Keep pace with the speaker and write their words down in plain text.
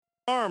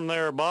arm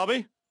there,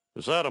 Bobby?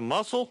 Is that a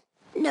muscle?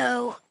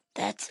 No,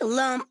 that's a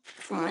lump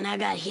from when I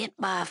got hit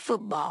by a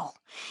football.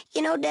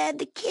 You know, Dad,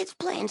 the kids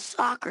playing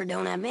soccer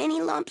don't have any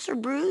lumps or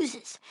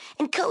bruises,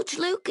 and Coach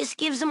Lucas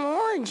gives them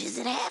oranges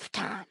at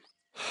halftime.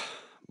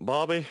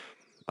 Bobby,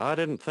 I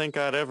didn't think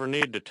I'd ever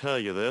need to tell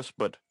you this,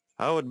 but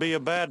I would be a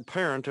bad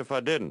parent if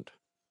I didn't.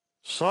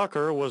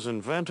 Soccer was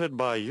invented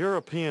by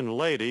European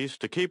ladies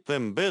to keep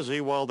them busy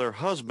while their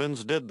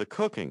husbands did the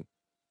cooking.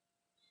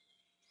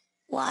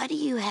 Why do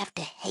you have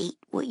to hate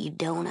what you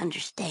don't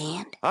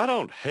understand? I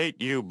don't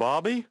hate you,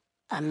 Bobby.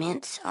 I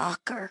meant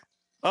soccer.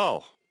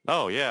 Oh,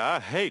 yeah,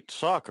 I hate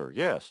soccer,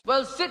 yes.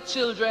 Well, sit,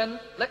 children.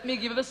 Let me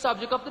give you the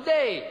subject of the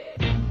day.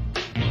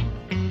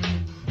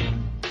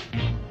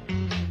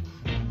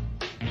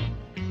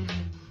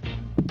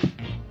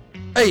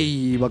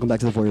 Hey, welcome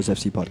back to the Warriors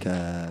FC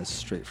podcast,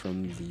 straight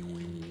from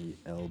the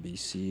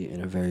LBC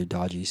in a very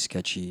dodgy,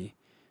 sketchy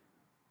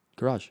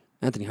garage.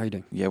 Anthony, how are you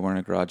doing? Yeah, we're in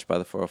a garage by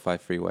the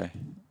 405 freeway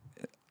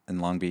in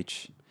Long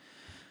Beach.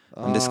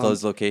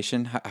 Undisclosed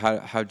location.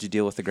 How'd you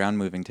deal with the ground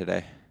moving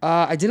today?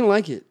 I didn't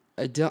like it.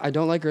 I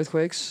don't like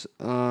earthquakes.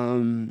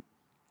 So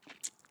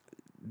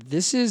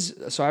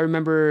I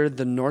remember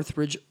the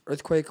Northridge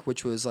earthquake,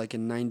 which was like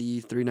in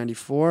 93,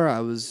 94. I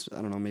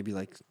don't know, maybe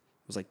like, it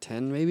was like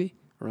 10 maybe,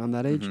 around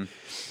that age. Mm-hmm.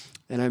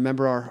 And I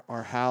remember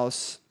our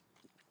house,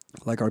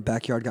 like our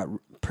backyard got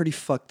pretty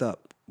fucked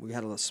up. We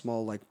had a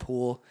small like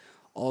pool.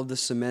 All of the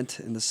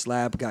cement in the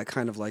slab got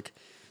kind of like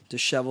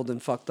disheveled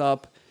and fucked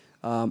up.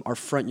 Our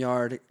front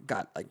yard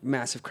got like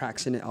massive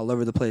cracks in it all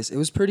over the place. It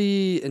was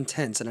pretty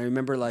intense. And I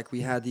remember like I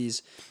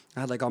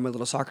had like all my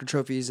little soccer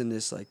trophies in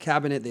this like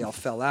cabinet. They all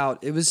fell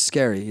out. It was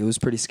scary. It was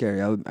pretty scary.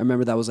 I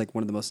remember that was like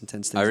one of the most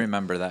intense things. I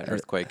remember that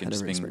earthquake and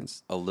just being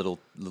experienced. a little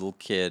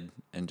kid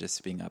and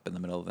just being up in the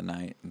middle of the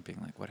night and being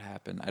like, what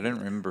happened? I didn't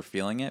remember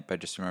feeling it, but I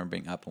just remember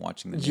being up and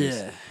watching the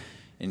news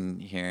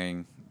and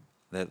hearing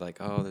that like,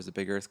 oh, there's a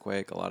big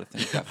earthquake. A lot of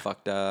things got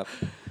fucked up.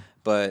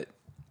 But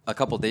a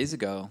couple days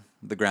ago,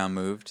 the ground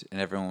moved and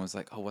everyone was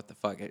like, oh, what the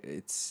fuck?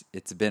 It's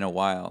been a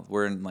while.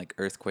 We're in like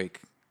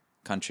earthquake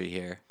country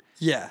here.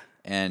 Yeah.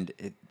 And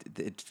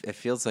it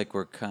feels like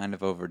we're kind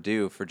of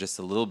overdue for just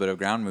a little bit of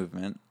ground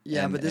movement.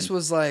 Yeah, but this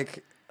was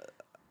like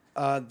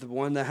the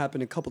one that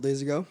happened a couple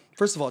days ago.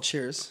 First of all,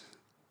 cheers.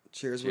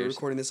 Cheers. We're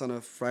recording this on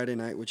a Friday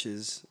night, which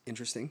is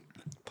interesting.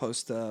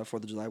 Post 4th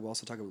of July. We'll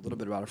also talk a little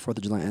bit about our 4th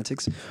of July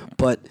antics.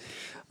 But,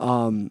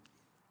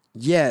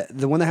 yeah,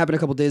 the one that happened a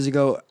couple days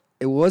ago,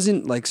 it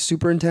wasn't, like,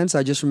 super intense.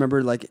 I just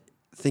remember, like,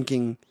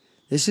 thinking,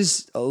 this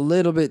is a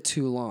little bit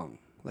too long.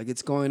 Like,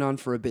 it's going on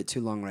for a bit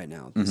too long right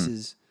now. This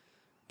is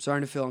I'm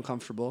starting to feel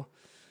uncomfortable.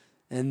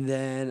 And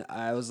then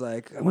I was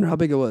like, I wonder how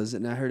big it was.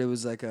 And I heard it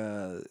was like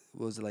a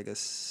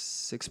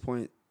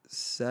 6.6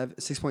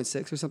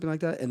 or something like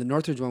that. And the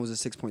Northridge one was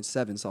a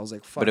 6.7. So I was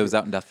like, fuck. But it was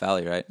out in Death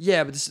Valley, right?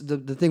 Yeah, but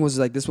the thing was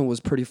like this one was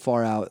pretty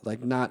far out,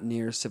 like not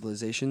near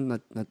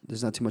civilization.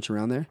 There's not too much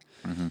around there.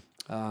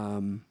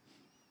 Mm-hmm.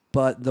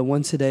 But the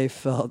one today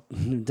felt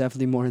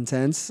definitely more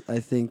intense. I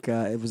think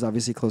it was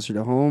obviously closer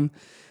to home.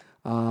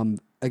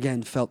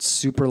 Again, felt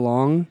super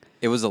long.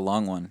 It was a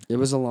long one. It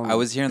was a long one. I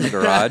was here in the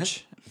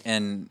garage,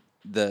 and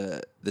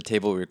the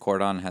table we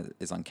record on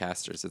is on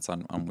casters. It's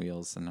on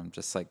wheels, and I'm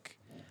just like,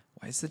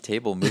 why is the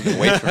table moving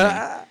away from me?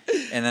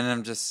 And then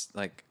I'm just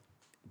like,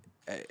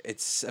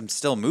 I'm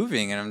still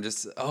moving, and I'm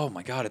just, oh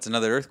my god, it's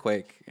another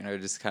earthquake. You know,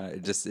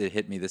 it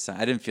hit me this time.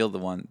 I didn't feel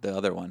the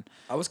other one.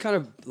 I was kind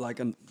of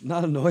like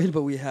not annoyed,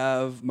 but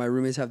my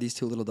roommates have these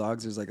two little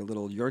dogs. There's like a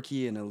little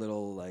Yorkie and a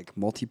little like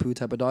Maltipoo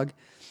type of dog.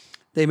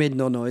 They made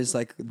no noise.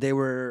 Like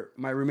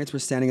my roommates were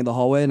standing in the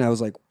hallway, and I was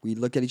like, we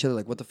looked at each other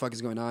like, what the fuck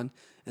is going on?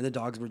 And the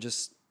dogs were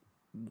just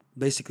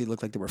basically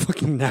looked like they were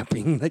fucking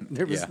napping. Like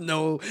there was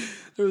no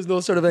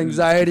sort of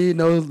anxiety.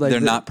 No, like they're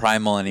not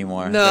primal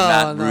anymore. No, they're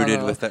not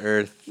rooted with the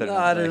earth.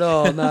 Not at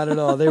all. Not at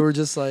all. They were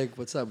just like,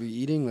 what's up? We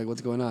eating? Like,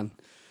 what's going on?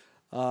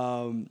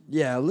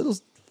 Yeah, a little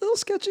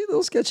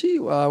sketchy.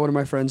 One of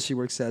my friends, she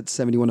works at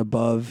 71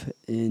 Above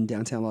in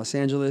downtown Los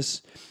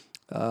Angeles.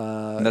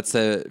 That's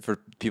for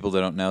people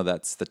that don't know,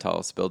 that's the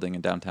tallest building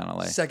in downtown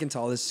LA. Second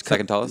tallest.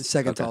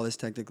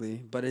 Tallest technically,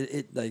 but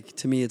it like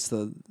to me it's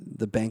the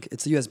bank.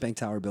 It's the U.S. Bank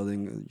Tower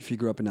building. If you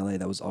grew up in LA,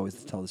 that was always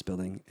the tallest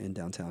building in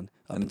downtown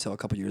until a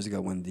couple years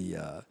ago when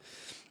the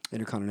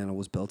Intercontinental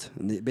was built,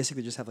 and they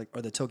basically just have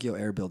or the Tokyo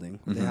Air building.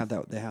 Mm-hmm.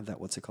 They have that.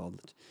 What's it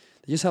called?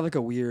 They just have like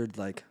a weird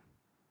like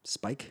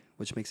spike,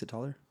 which makes it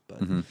taller.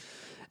 But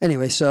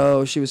anyway,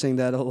 so she was saying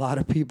that a lot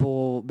of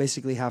people,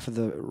 basically half of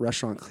the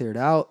restaurant cleared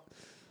out.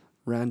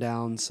 Ran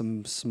down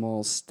some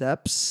small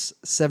steps,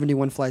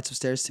 71 flights of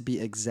stairs to be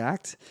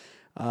exact.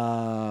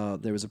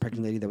 There was a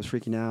pregnant lady that was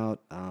freaking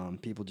out.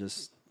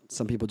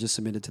 Some people just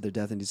submitted to their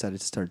death and decided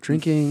to start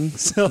drinking.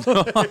 So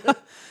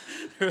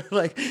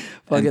like,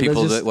 and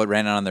people what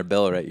ran out on their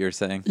bill, right? You're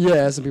saying?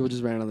 Yeah, some people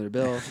just ran on their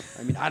bill.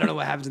 I mean, I don't know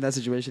what happens in that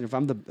situation. If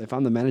I'm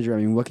the manager, I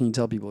mean, what can you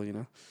tell people? You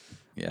know?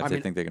 Yeah, if they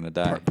think they're gonna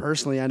die.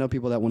 Personally, I know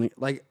people that want to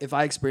like. If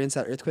I experience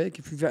that earthquake,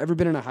 if you've ever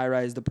been in a high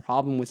rise, the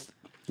problem with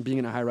being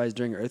in a high rise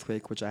during an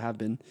earthquake, which I have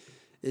been,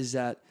 is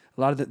that a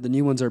a lot of the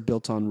new ones are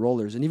built on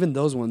rollers, and even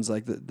those ones,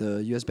 like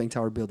the U.S. Bank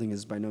Tower building,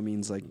 is by no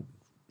means like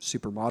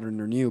super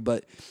modern or new,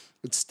 but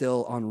it's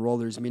still on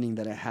rollers, meaning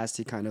that it has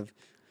to kind of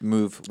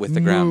move with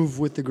the ground. Move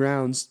with the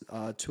grounds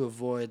to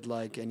avoid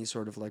like any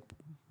sort of like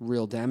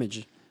real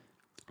damage.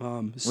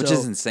 Which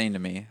is insane to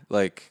me.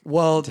 Like,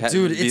 well,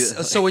 dude,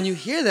 it's so when you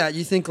hear that,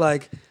 you think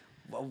like,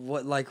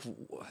 what, like,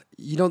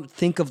 you don't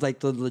think of like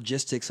the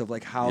logistics of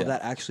like how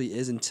that actually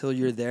is until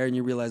you're there and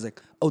you realize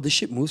like, oh, this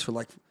shit moves for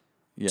like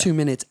 2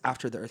 minutes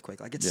after the earthquake.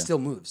 Like it still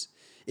moves.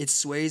 It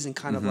sways and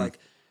kind of like,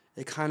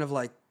 it kind of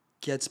like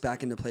gets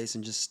back into place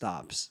and just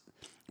stops.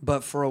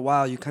 But for a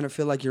while, you kind of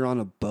feel like you're on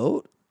a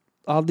boat.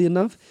 Oddly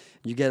enough,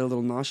 you get a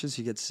little nauseous,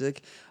 you get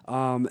sick,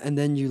 and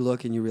then you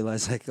look and you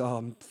realize like, oh,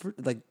 I'm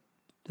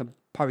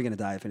probably gonna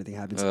die if anything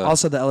happens.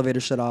 Also, the elevator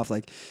shut off.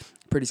 Like,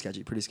 pretty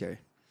sketchy, pretty scary.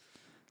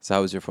 So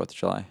how was your 4th of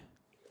July?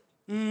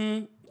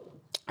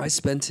 I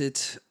spent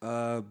it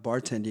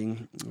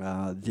bartending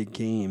the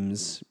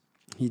games.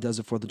 He does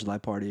a 4th of July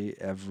party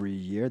every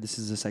year. This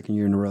is the second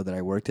year in a row that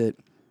I worked it.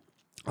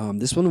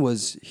 This one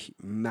was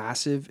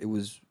massive. It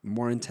was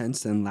more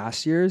intense than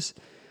last year's.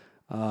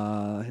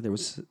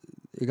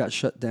 It got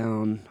shut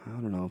down, I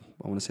don't know,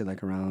 I want to say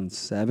like around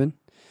 7.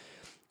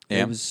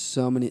 There was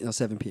so many,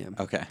 7 p.m.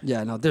 Okay.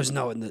 Yeah, no, there's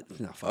no,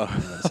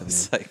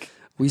 It's like,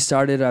 we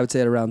started, I would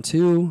say, at around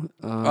 2.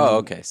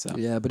 okay, so.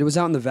 Yeah, but it was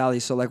out in the valley,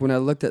 so like when I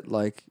looked at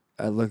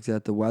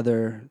the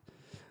weather,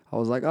 I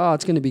was like, oh,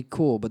 it's going to be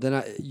cool. But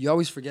then you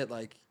always forget,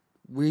 like,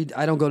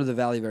 I don't go to the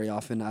valley very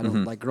often. I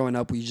don't, like, growing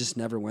up, we just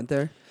never went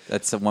there.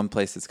 That's the one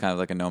place that's kind of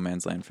like a no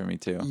man's land for me,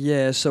 too.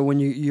 Yeah, so when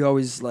you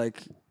always,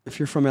 like, if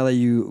you're from LA,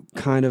 you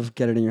kind of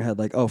get it in your head,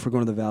 like, oh, if we're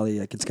going to the valley,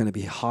 like, it's going to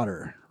be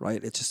hotter,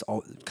 right? It's just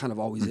kind of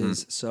always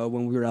is. So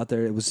when we were out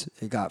there,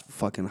 it got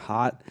fucking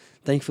hot.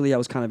 Thankfully, I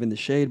was kind of in the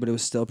shade, but it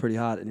was still pretty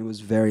hot, and it was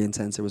very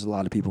intense. There was a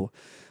lot of people.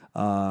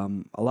 A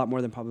lot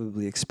more than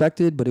probably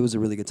expected, but it was a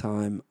really good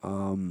time.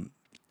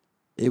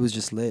 It was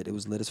just lit. It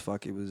was lit as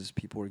fuck.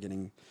 People were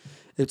getting...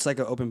 It's like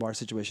an open bar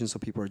situation, so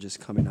people are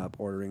just coming up,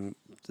 ordering,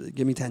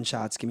 give me 10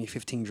 shots, give me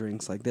 15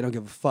 drinks. Like, they don't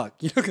give a fuck,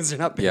 because they're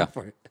not paying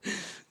for it.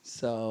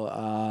 So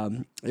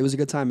it was a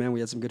good time, man.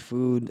 We had some good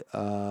food.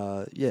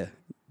 The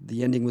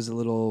ending was a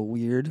little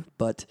weird,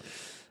 but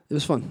it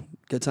was fun.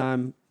 Good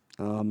time.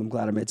 I'm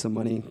glad I made some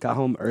money. Got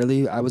home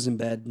early. I was in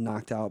bed,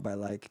 knocked out by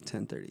like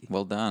 10:30.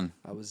 Well done.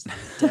 I was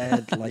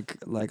dead,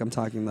 like I'm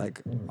talking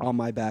like on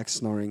my back,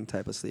 snoring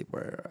type of sleep.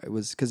 Where it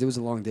was because it was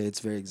a long day.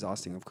 It's very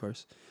exhausting, of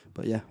course.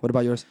 But yeah, what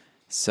about yours?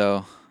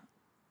 So,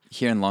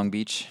 here in Long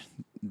Beach,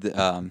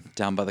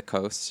 down by the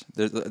coast,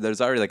 there's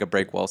already like a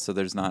break wall, so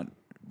there's not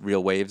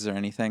real waves or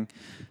anything.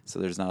 So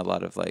there's not a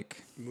lot of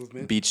like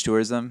Movement? Beach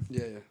tourism.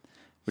 Yeah.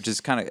 Which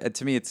is kind of,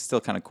 to me, it's still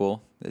kind of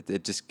cool.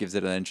 It just gives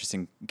it an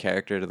interesting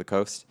character to the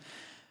coast.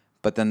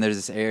 But then there's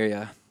this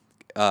area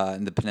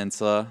in the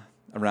peninsula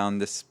around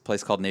this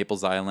place called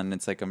Naples Island.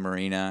 It's like a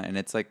marina, and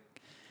it's like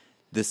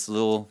this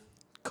little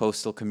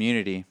coastal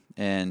community.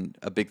 And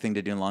a big thing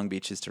to do in Long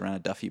Beach is to rent a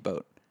Duffy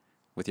boat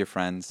with your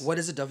friends. What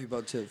is a Duffy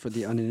boat for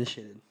the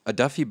uninitiated? A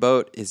Duffy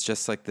boat is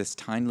just like this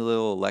tiny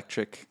little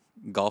electric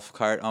golf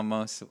cart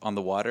almost on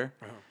the water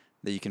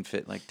that you can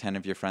fit like 10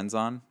 of your friends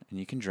on, and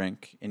you can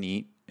drink and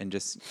eat and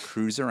just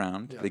cruise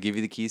around. Yeah. They give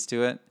you the keys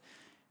to it.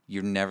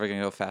 You're never going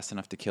to go fast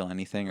enough to kill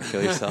anything or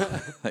kill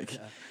yourself.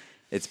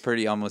 It's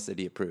pretty almost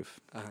idiot proof.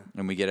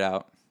 And we get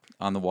out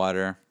on the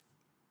water,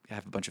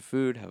 have a bunch of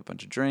food, have a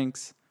bunch of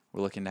drinks.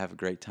 We're looking to have a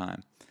great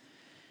time.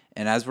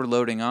 And as we're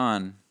loading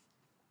on,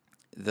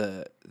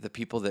 the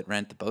people that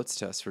rent the boats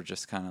to us were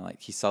just kind of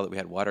like, he saw that we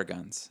had water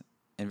guns.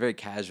 And very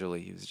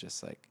casually, he was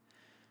just like,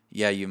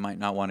 yeah, you might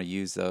not want to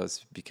use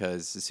those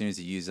because as soon as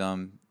you use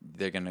them,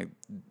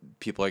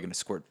 people are gonna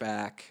squirt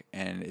back,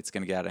 and it's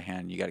gonna get out of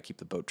hand. You got to keep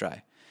the boat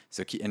dry.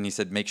 And he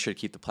said, make sure to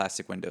keep the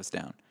plastic windows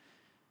down.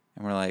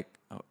 And we're like,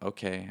 oh,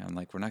 okay. I'm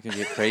like, we're not gonna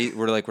get crazy.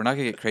 We're not gonna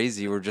get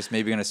crazy. We're just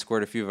maybe gonna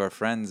squirt a few of our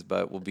friends,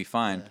 but we'll be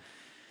fine. Yeah.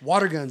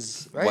 Water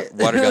guns, right?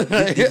 Water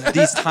guns.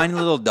 These tiny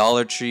little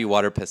Dollar Tree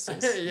water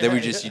pistols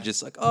that you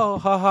just like, oh,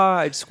 haha,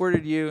 I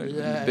squirted you.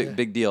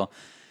 Big deal.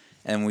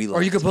 And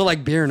or you could put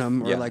like beer in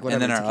them, or like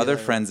whatever. And then our other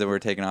friends that were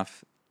taking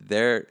off,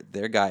 their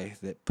guy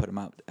that put them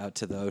out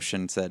to the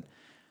ocean said,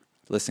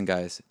 "Listen,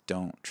 guys,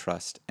 don't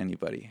trust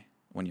anybody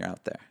when you're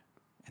out there."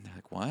 And they're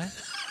like, "What?"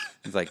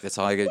 He's like, "That's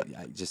all I get.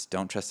 I just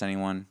don't trust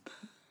anyone.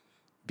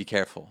 Be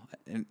careful."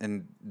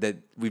 And that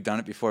we've done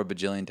it before a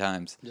bajillion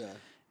times. Yeah.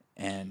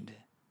 And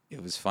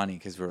it was funny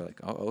because we were like,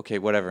 "Oh, okay,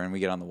 whatever," and we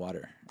get on the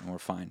water and we're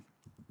fine.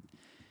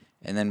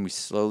 And then we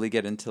slowly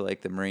get into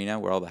like the marina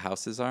where all the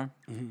houses are.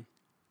 Mm-hmm.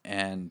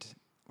 And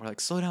we're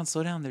like, slow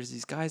down. There's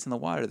these guys in the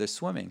water. They're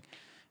swimming. And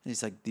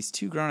he's like, these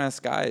 2 grown-ass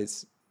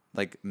guys,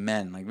 like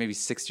men, like maybe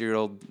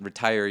 60-year-old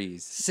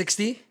retirees.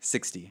 60?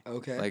 60.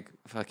 Okay. Like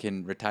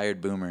fucking retired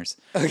boomers.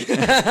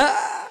 Okay.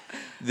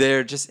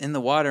 They're just in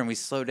the water, and we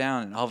slow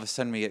down, and all of a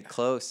sudden we get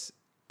close,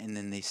 and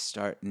then they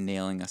start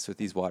nailing us with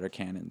these water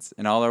cannons.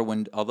 And all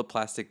the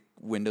plastic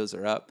windows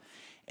are up.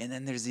 And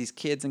then there's these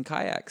kids in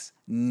kayaks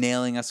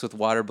nailing us with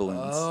water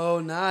balloons.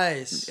 Oh,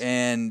 nice.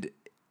 And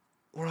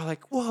we're all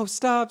like, whoa,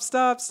 stop.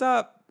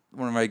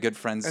 One of my good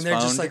friends' And phone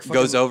they're just, like,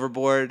 goes fucking-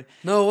 overboard.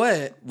 No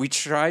way. We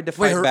tried to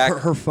Wait, fight back.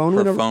 her phone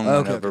went over? phone Oh,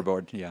 went okay.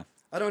 overboard. Yeah.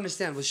 I don't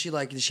understand. Was she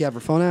like? Did she have her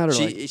phone out or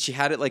like? She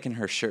had it like in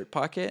her shirt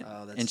pocket,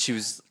 Oh, that's and she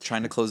was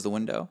trying to close the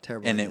window,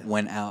 Terrible and idea. it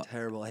went out.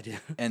 Terrible idea.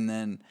 And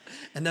then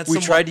And that's we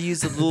somewhat- tried to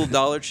use the little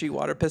Dollar Tree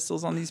water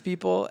pistols on these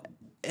people,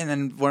 and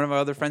then one of our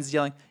other friends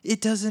yelling,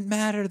 "It doesn't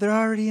matter, they're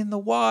already in the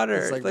water."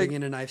 It's like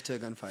bringing a knife to a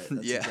gunfight.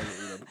 That's Yeah.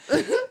 exactly what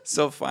you did.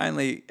 So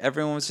finally,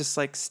 everyone was just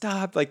like,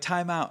 "Stop! Like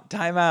time out!"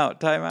 And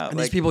Like,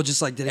 these people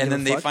just like didn't. and give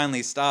then a they fuck?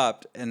 finally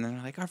stopped, and then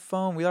they're like, "Our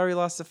phone, we already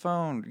lost the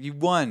phone. You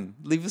won.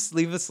 Leave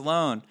us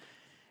alone."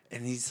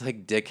 And these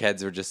like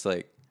dickheads were just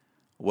like,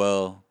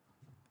 "Well,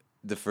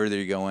 the further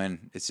you go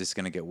in, it's just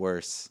gonna get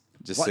worse."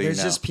 Just What, so you there's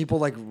know. just people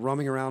like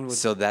roaming around with.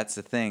 So that's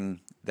the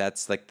thing.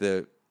 That's like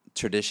the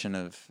tradition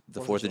of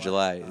the 4th of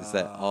July is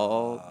that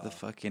all the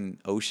fucking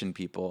ocean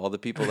people, all the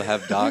people that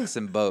have docks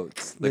and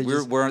boats, like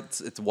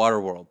it's water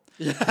world.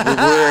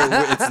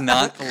 It's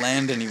not the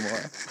land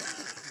anymore.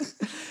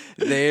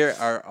 They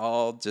are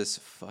all just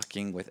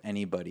fucking with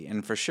anybody.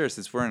 And for sure,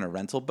 since we're in a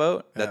rental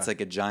boat, that's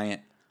like a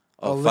giant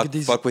Oh, look at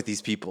these- fuck with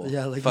these people.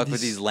 Yeah, like fuck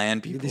with these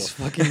land people. These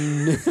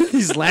fucking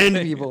these land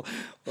people.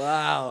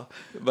 Wow.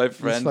 My These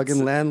friend,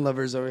 fucking land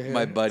lovers over here.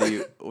 my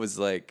buddy was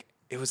like,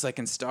 it was like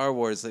in Star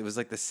Wars. It was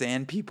like the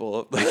sand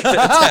people like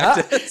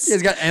attacked us. He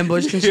got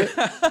ambushed and shit.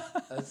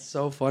 That's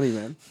so funny,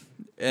 man.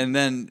 And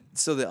then,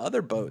 so the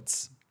other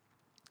boats,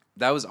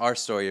 that was our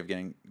story of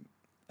getting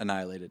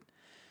annihilated.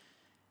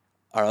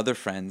 Our other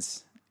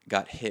friends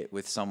got hit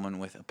with someone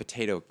with a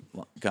potato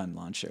gun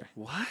launcher,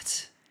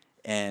 What?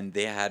 and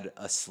they had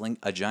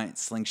a giant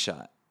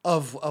slingshot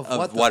Of of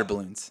what? water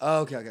balloons, Oh,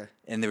 okay.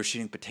 and they were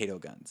shooting potato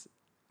guns.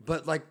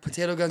 But like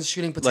potato guns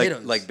shooting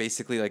potatoes. Like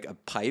basically like a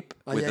pipe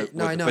Oh, with yeah. a,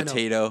 No, I with know, a I know.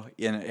 potato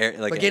in air,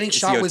 like but a getting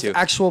shot CO2. with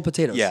actual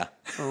potatoes. Yeah.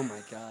 Oh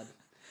my god.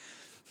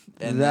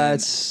 And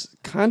That's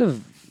kind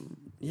of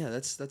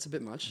that's a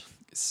bit much.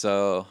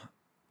 So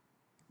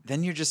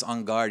then you're just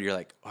on guard. You're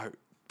like,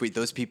 wait,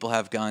 those people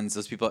have guns.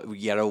 Those people,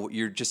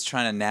 you're just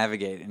trying to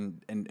navigate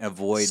and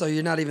avoid. So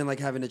you're not even like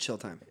having a chill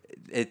time.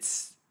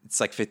 It's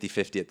like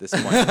 50-50 at this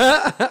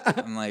point.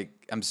 I'm like,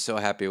 I'm so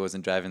happy I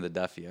wasn't driving the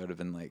Duffy. I would have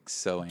been like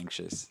so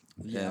anxious.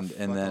 And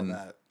fuck all then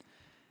that.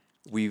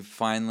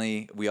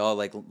 we all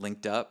like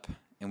linked up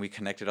and we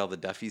connected all the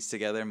Duffys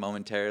together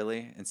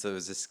momentarily. And so it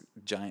was this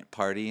giant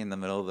party in the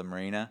middle of the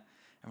marina.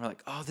 And we're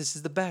like, oh, this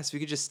is the best. We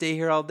could just stay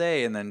here all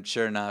day. And then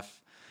sure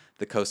enough,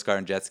 the Coast Guard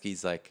and jet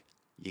skis like,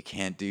 you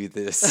can't do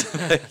this.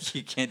 Like,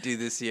 you can't do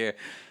this here.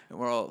 And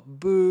we're all,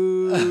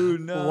 boo,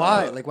 no.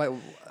 Why? Like why?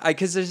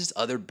 Because there's just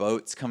other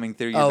boats coming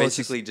through. You're Oh, it's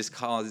basically just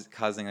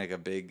causing like a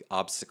big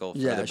obstacle for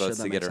Yeah, the sure, boats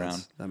that to get makes around.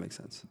 sense. That makes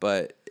sense.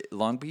 But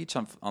Long Beach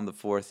on the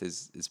 4th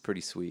is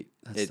pretty sweet.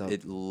 That's dope.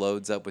 It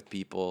loads up with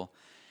people.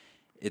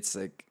 It's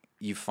like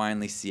you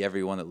finally see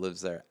everyone that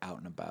lives there out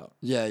and about.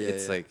 Yeah, yeah,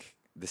 It's yeah. like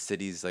the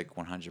city's like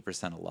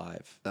 100%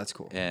 alive. That's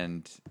cool.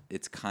 And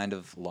it's kind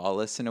of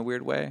lawless in a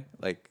weird way.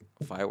 Like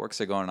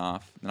fireworks are going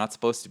off. They're not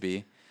supposed to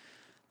be.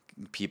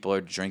 People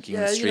are drinking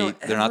in the street.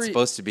 They're not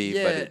supposed to be,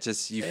 but it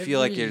just you feel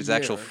like every there's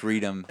actual year-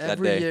 freedom that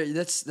Every day. year,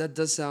 that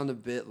does sound a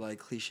bit like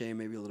cliche,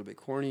 maybe a little bit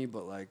corny,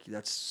 but like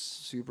that's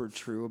super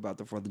true about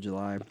the 4th of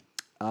July.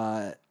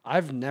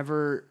 I've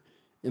never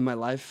in my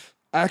life,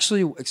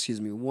 actually,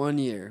 excuse me, one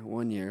year,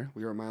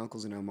 we were at my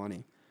uncle's in El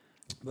Monte,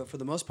 but for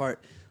the most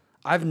part,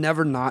 I've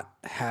never not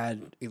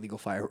had illegal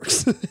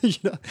fireworks. You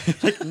know,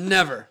 like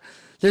never.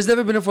 There's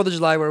never been a 4th of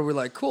July where we're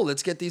like, cool,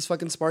 let's get these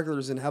fucking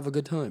sparklers and have a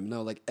good time.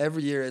 No, like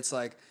every year it's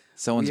like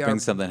Someone's we bringing are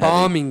something heavy.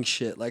 bombing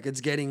shit. Like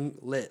it's getting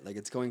lit. Like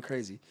it's going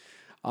crazy.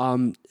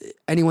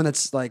 Anyone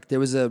that's like, there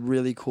was a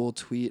really cool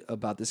tweet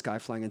about this guy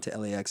flying into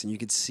LAX, and you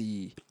could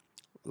see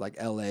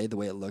like LA the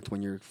way it looked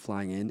when you're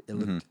flying in. It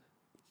looked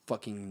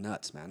fucking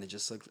nuts, man. It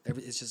just looked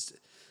it's just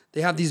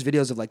they have these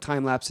videos of like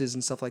time lapses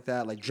and stuff like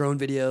that, like drone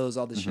videos,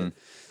 all this shit.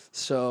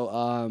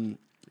 So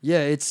yeah,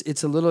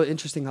 it's a little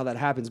interesting how that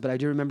happens. But I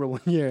do remember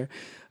one year,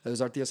 it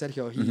was our Tío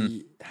Sergio.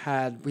 We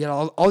had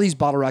all these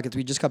bottle rockets.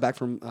 We just got back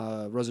from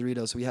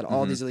Rosarito, so we had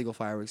all these illegal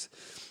fireworks,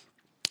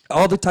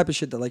 all the type of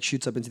shit that like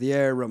shoots up into the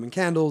air, Roman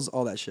candles,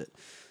 all that shit.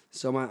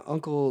 So my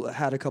uncle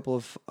had a couple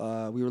of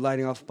we were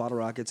lighting off bottle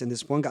rockets, and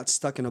this one got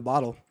stuck in a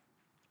bottle,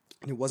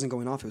 and it wasn't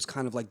going off. It was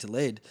kind of like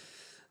delayed.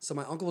 So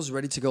my uncle was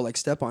ready to go like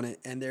step on it,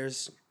 and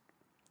there's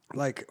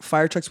like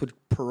fire trucks would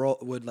parole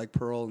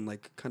and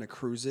like kind of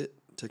cruise it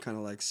to kind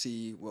of like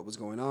see what was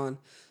going on.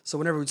 So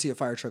whenever we'd see a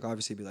fire truck,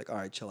 obviously be like, all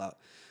right, chill out.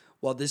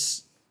 Well,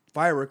 this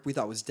firework we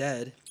thought was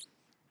dead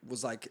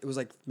was like, it was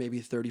like maybe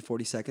 30,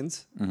 40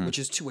 seconds, which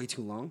is way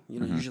too long. You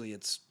know, usually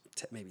it's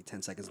maybe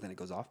 10 seconds, then it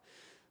goes off.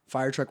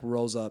 Fire truck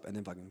rolls up and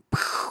then fucking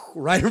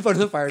right in front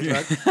of the fire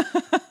truck.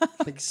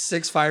 Like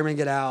 6 firemen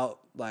get out,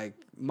 like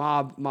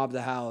mob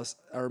the house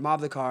or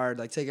mob the car,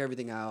 like take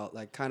everything out,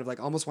 like kind of like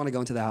almost want to go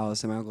into the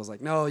house. And my uncle's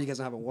like, no, you guys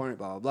don't have a warrant,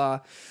 blah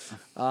blah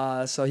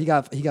blah. So he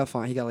got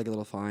fined. He got like a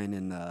little fine,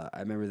 and I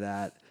remember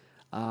that.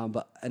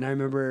 But I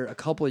remember a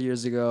couple of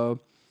years ago,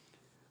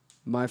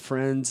 my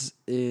friends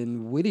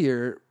in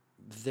Whittier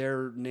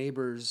their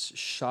neighbors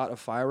shot a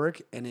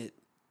firework and it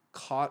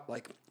caught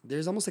like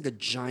there's almost like a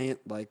giant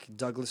like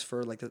Douglas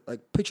fir like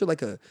picture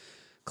like a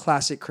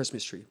classic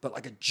Christmas tree, but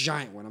like a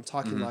giant one. I'm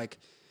talking like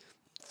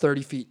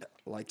 30 feet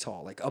like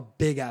tall, like a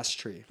big ass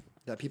tree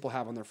that people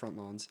have on their front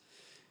lawns,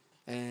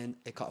 and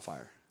it caught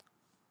fire.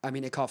 I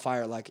mean, it caught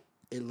fire like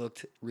it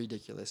looked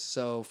ridiculous.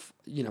 So,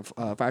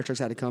 fire trucks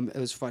had to come. It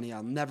was funny.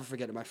 I'll never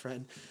forget it. My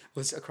friend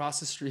was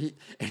across the street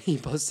and he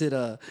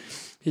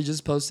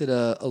just posted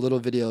a little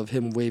video of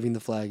him waving the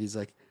flag. He's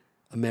like,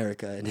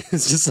 America. And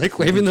it's just like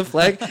waving the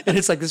flag. And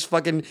it's like this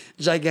fucking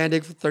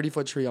gigantic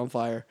 30-foot tree on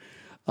fire.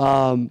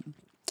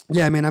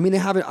 Yeah, man. I mean, I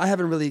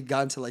haven't really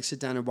gotten to like sit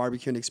down and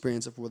barbecue and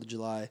experience the 4th of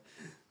July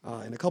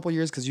in a couple of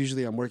years because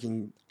usually I'm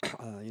working.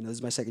 This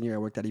is my second year I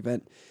worked that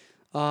event.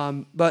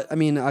 But I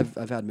mean,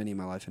 I've had many in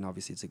my life, and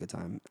obviously it's a good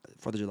time.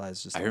 4th of July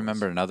is just. I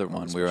remember another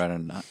one. We were at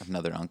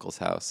another uncle's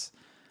house.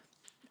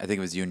 I think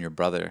it was you and your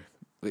brother.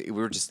 We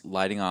were just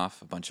lighting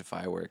off a bunch of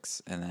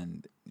fireworks, and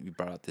then we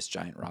brought out this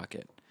giant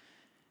rocket,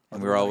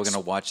 and we were all going to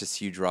watch this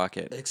huge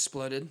rocket. It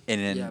exploded.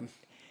 And then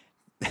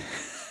I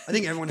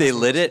think everyone. They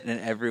lit it, and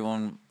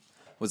everyone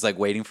was like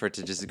waiting for it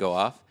to just go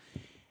off,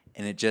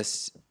 and it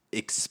just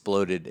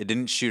exploded. It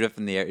didn't shoot up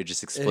in the air. It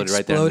just exploded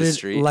right there on the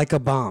street. Like a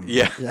bomb.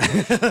 Yeah.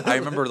 I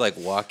remember like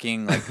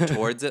walking like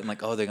towards it and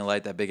like, oh, they're going to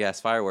light that big ass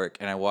firework.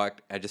 And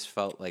I just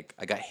felt like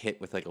I got hit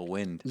with like a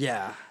wind.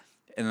 Yeah.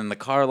 And then the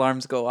car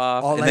alarms go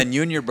off. Then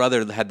you and your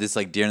brother had this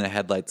like deer in the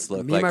headlights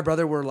look. Me and my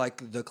brother were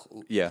like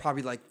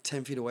probably like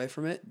 10 feet away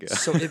from it. Yeah.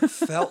 So it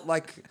felt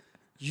like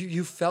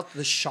you felt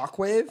the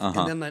shockwave.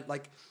 And then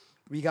like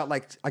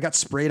I got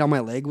sprayed on my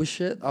leg with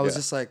shit. I was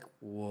just like,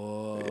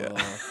 whoa.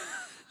 Yeah.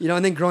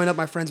 And then growing up,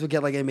 my friends would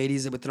get like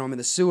M80s that would throw them in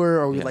the sewer,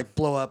 or we'd like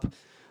blow up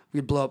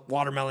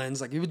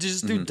watermelons. Like we would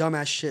just do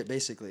dumbass shit,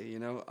 basically,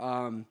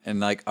 And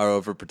like our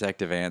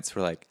overprotective aunts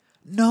were like,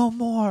 no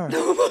more.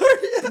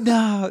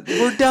 No,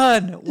 we're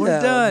done.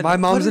 We're done. My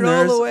mom's a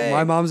nurse.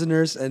 My mom's a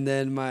nurse, and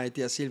then my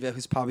tia Silvia,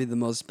 who's probably the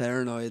most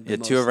paranoid.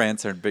 Two of our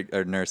aunts are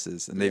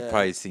nurses, and they've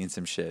probably seen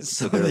some shit.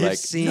 So they're they've like,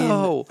 seen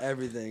no,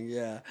 everything.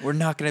 Yeah, we're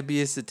not gonna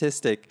be a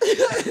statistic.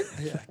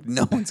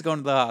 No one's going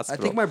to the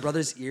hospital. I think my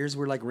brother's ears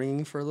were like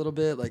ringing for a little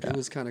bit. Like it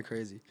was kind of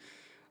crazy.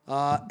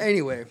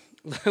 Anyway,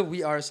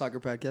 we are a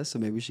soccer podcast, so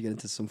maybe we should get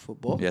into some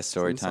football. Yeah,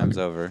 story time's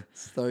over.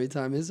 Story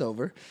time is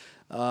over.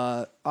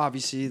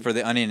 Obviously, for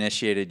the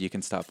uninitiated, you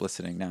can stop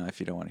listening now if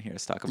you don't want to hear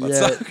us talk about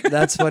soccer.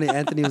 That's funny.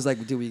 Anthony was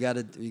like, "Dude, we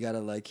gotta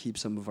like keep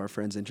some of our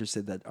friends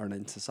interested that aren't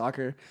into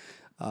soccer."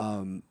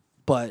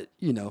 But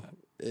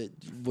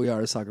we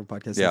are a soccer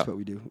podcast. That's what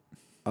we do.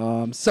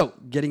 So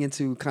getting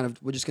into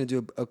we're just gonna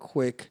do a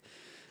quick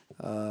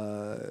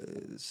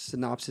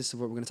synopsis of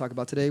what we're gonna talk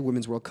about today.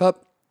 Women's World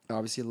Cup.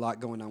 Obviously, a lot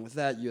going on with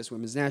that. U.S.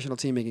 Women's National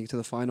Team making it to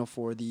the final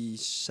for the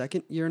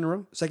second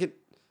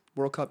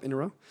World Cup in a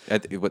row.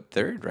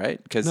 Third,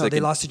 right? Because no, they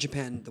lost to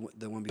Japan the one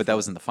before. But that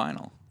was in the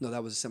final. No,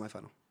 that was a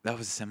semifinal. That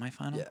was a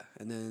semifinal? Yeah,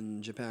 and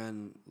then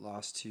Japan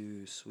lost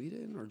to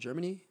Sweden or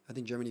Germany. I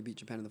think Germany beat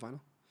Japan in the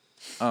final.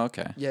 Oh,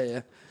 okay.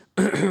 Yeah.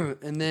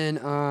 And then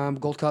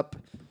Gold Cup,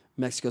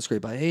 Mexico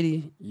scraped by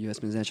Haiti.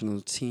 U.S. Men's National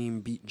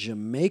Team beat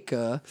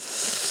Jamaica.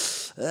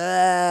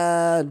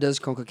 Does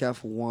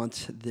CONCACAF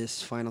want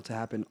this final to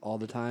happen all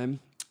the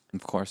time?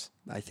 Of course.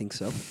 I think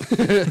so.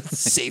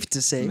 Safe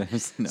to say.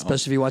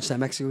 Especially if you watch that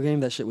Mexico game.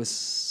 That shit was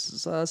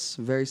sus.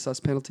 Very sus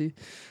penalty.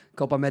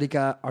 Copa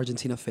America,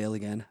 Argentina fail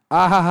again.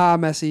 Ahaha,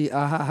 Messi.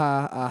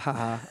 Ahaha,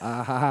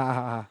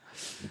 ahaha,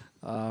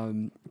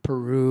 ahaha.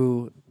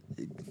 Peru,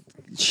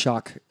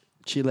 shock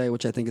Chile,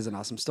 which I think is an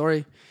awesome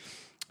story.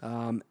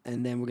 And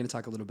then we're going to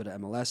talk a little bit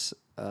of MLS.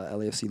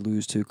 LAFC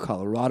lose to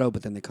Colorado,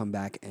 but then they come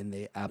back and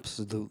they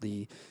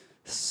absolutely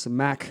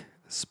smack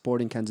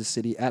Sporting Kansas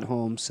City at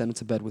home, send them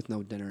to bed with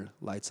no dinner,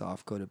 lights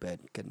off, go to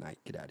bed, good night,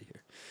 get out of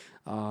here.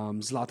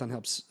 Zlatan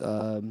helps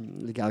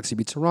the Galaxy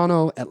beat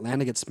Toronto.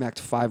 Atlanta gets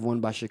smacked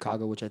 5-1 by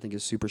Chicago, which I think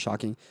is super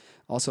shocking.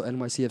 Also,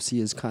 NYCFC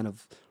is kind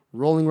of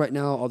rolling right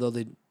now, although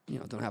they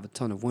don't have a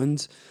ton of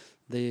wins.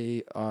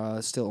 They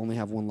still only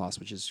have one loss,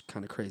 which is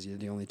kind of crazy. They're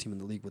the only team in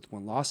the league with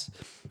one loss.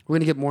 We're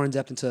going to get more in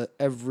depth into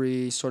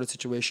every sort of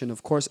situation,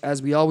 of course,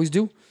 as we always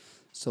do.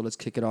 So let's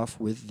kick it off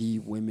with the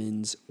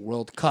Women's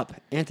World Cup.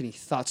 Anthony,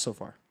 thoughts so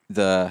far?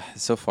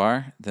 So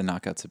far, the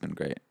knockouts have been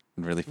great.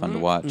 Really fun to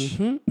watch.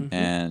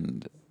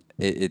 And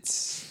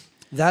it's...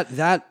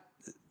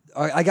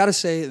 I got to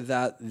say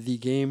that the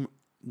game,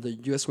 the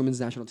U.S. Women's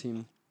National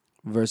Team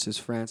versus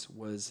France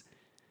was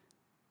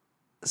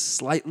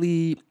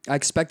slightly... I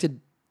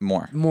expected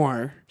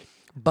more,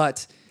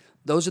 but...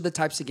 Those are the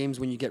types of games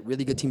when you get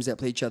really good teams that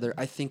play each other.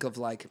 I think of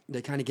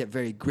they kind of get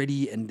very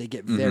gritty and they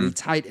get very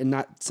tight, and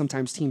not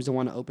sometimes teams don't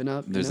want to open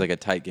up. There's like a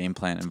tight game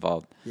plan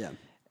involved. Yeah.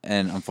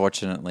 And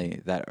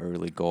unfortunately, that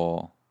early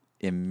goal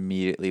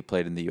immediately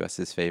played in the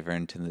U.S.'s favor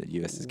into the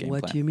U.S.'s game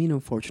plan. What do you mean,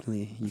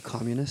 unfortunately, you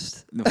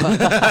communist?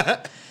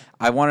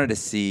 I wanted to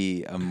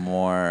see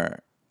more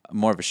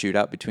of a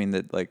shootout between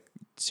the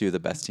two of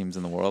the best teams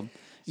in the world,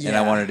 and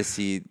I wanted to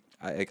see.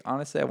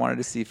 Honestly, I wanted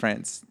to see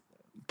France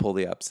pull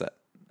the upset.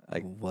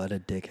 Like what a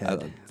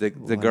dickhead. the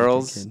What a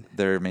girls, dickhead.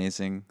 they're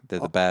amazing. They're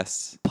the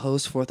best.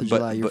 Post 4th of But-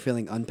 July, you're but-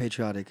 feeling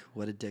unpatriotic.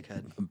 What a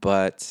dickhead.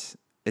 But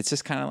it's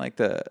just kind of like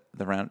the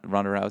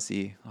Ronda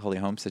Rousey Holly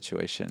Holm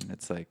situation.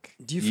 It's like,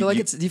 Do you feel like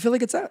it's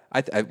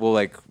that? well,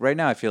 like right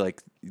now, I feel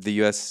like the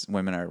U.S.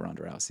 women are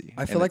Ronda Rousey.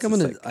 I feel like I'm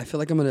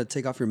gonna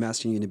take off your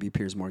mask and you're gonna be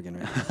Piers Morgan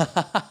right now.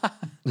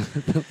 I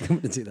feel like I'm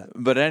gonna do that.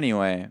 But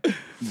anyway,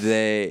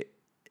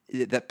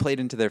 that played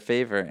into their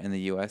favor, and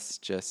the U.S.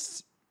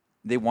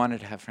 they wanted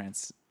to have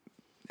France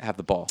have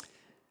the ball.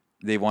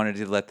 They wanted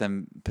to let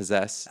them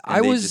possess.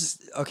 And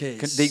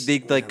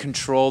They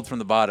controlled from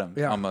the bottom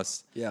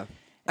almost. Yeah.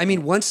 I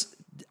mean,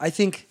 I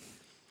think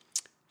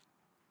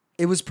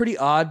it was pretty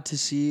odd to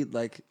see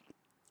like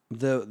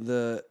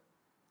the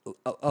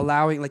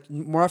allowing, like,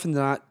 more often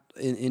than not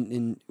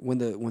in when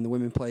the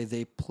women play,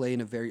 they play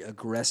in a very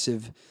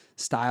aggressive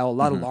style, a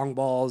lot of long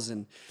balls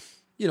and,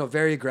 you know,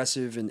 very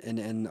aggressive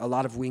and a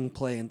lot of wing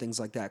play and things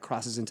like that,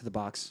 crosses into the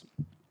box,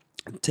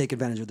 take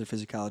advantage of their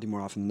physicality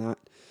more often than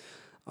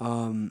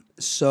not.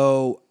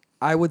 So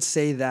I would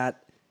say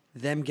that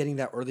them getting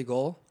that early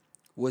goal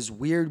was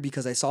weird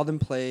because I saw them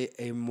play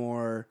a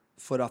more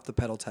foot off the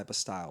pedal type of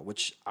style,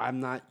 which I'm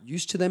not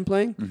used to them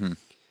playing.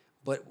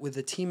 But with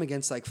a team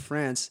against like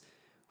France,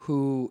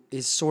 who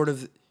is sort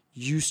of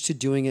used to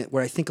doing it,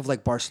 where I think of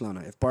like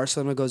Barcelona. If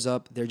Barcelona goes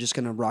up, they're just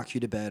going to rock you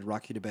to bed,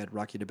 rock you to bed,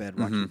 rock you to bed,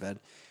 rock you to bed.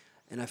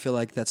 And I feel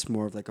like that's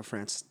more of like a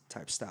France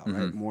type style,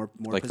 right? More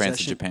like possession, France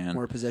and Japan.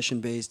 more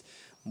possession based,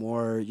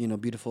 more, you know,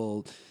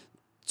 beautiful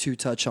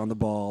two-touch on the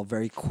ball,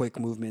 very quick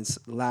movements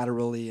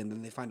laterally, and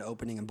then they find an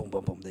opening and boom,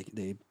 boom, boom,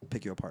 they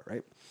pick you apart,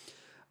 right?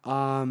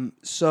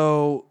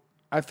 So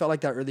I felt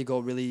like that early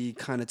goal really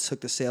kind of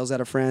took the sails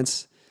out of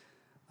France.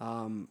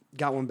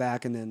 Got one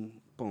back, and then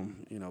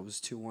boom, you know, it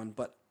was 2-1.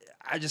 But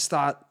I just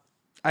thought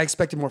I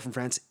expected more from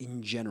France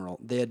in general.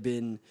 They had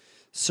been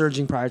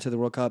surging prior to the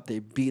World Cup.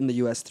 They've beaten the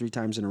U.S. 3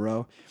 times in a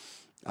row.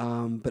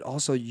 But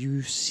also,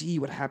 you see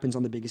what happens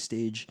on the biggest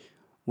stage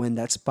when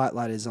that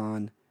spotlight is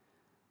on.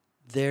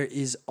 There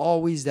is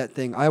always that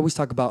thing. I always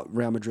talk about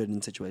Real Madrid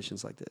in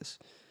situations like this.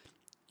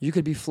 You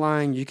could be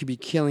flying, you could be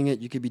killing it,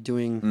 you could be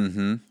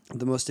doing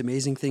the most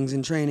amazing things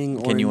in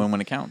training. Can you win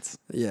when it counts?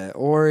 Yeah,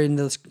 or in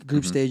the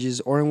group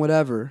stages, or in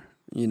whatever.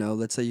 You know,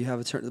 let's say you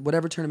have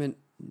whatever tournament,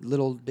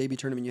 little baby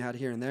tournament you had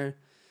here and there.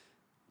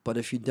 But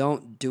if you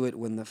don't do it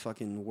when the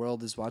fucking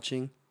world is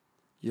watching,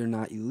 you're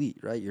not elite,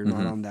 right? You're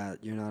not on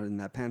that. You're not in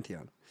that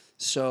pantheon.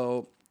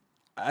 So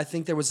I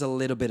think there was a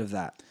little bit of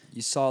that.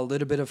 You saw a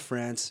little bit of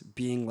France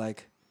being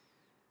like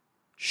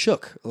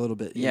shook a little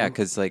bit. Yeah,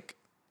 because like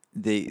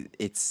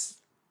it's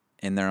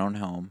in their own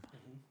home,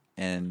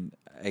 and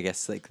I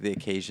guess like the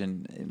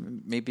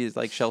occasion maybe it's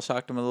like shell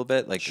shocked them a little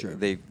bit. Like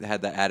they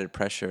had that added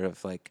pressure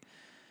of like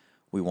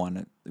we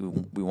want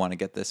to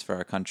get this for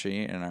our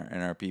country and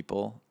our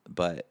people,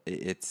 but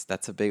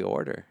that's a big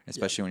order,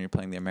 especially when you're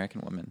playing the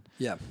American women.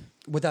 Yeah,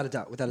 without a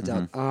doubt,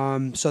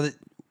 So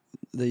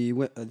the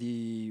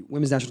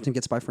women's national team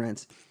gets by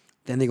France,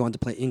 then they go on to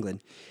play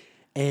England,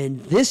 and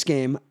this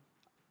game,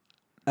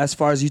 as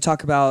far as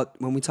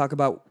when we talk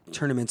about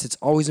tournaments, it's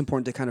always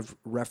important to kind of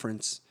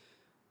reference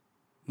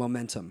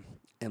momentum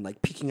and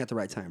like peaking at the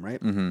right time,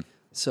 right?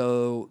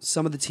 So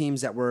some of the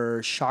teams that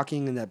were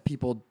shocking and that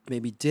people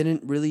maybe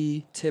didn't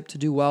really tip to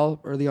do well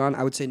early on,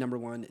 I would say number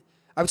one,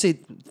 I would say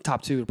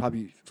top two would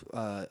probably be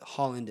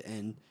Holland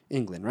and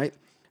England, right?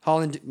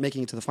 Holland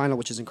making it to the final,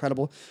 which is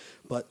incredible,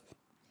 but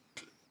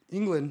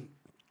England,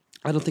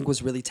 I don't think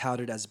was really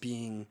touted as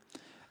being.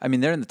 I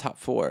mean, they're in the top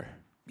 4.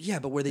 Yeah,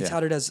 but were they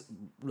touted as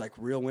like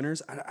real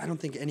winners? I don't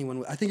think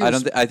anyone. I think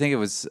it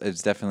was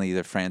definitely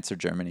either France or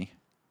Germany.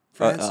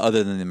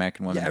 Other than the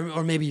American women. Yeah,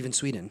 or maybe even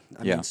Sweden.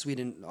 I mean,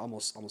 Sweden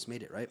almost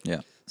made it, right? Yeah.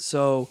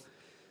 So,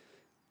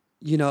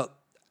 you know,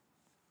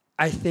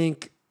 I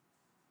think,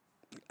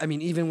 I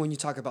mean, even when you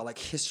talk about like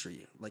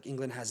history, like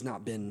England has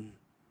not been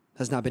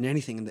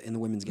anything in the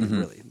women's game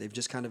really. They've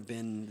just kind of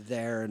been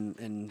there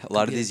and a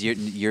lot of these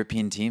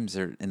European teams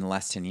are in the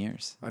last 10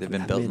 years. They've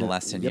been built in the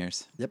last 10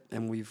 years. Yep,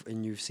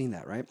 and you've seen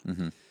that, right?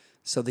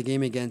 So the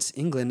game against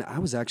England, I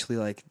was actually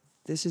like,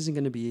 this isn't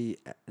going to be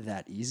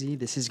that easy.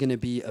 This is going to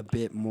be a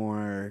bit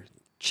more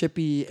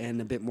chippy and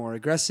a bit more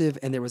aggressive.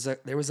 And there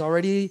was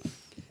already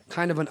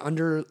kind of an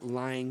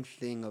underlying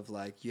thing of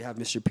like, you have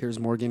Mr. Piers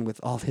Morgan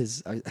with all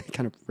his, I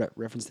kind of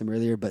referenced him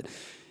earlier, but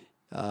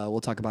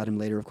we'll talk about him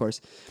later, of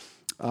course.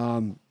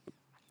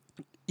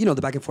 You know,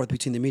 the back and forth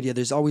between the media,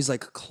 there's always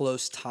like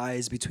close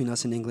ties between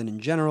us and England in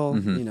general.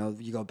 You know,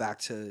 you go back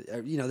to,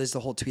 you know, there's the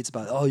whole tweets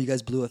about, oh, you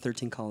guys blew a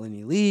 13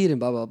 colony lead and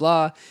blah, blah,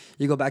 blah.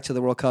 You go back to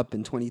the World Cup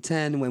in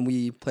 2010 when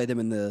we played them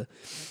in the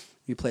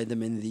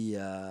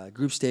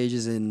group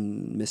stages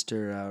and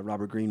Mr.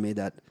 Robert Green made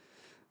that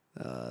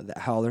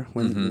howler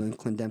when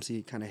Clint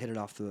Dempsey kind of hit it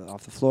off the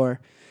floor.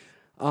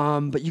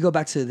 But you go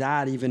back to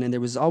that even, and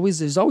there's always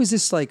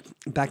this like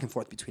back and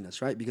forth between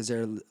us, right? Because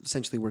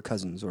we're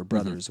cousins or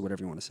brothers or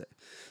whatever you want to say.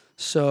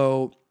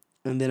 So,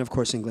 and then of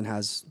course England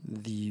has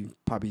the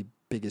probably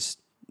biggest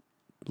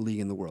league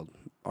in the world,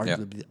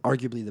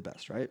 arguably the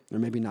best, right? Or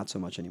maybe not so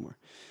much anymore.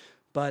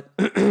 But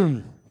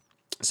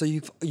so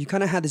you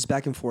kind of had this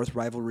back and forth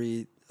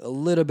rivalry, a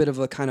little bit of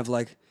a kind of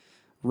like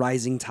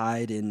rising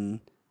tide in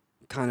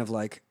kind of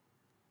like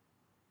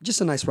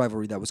just a nice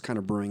rivalry that was kind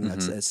of brewing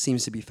that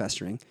seems to be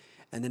festering.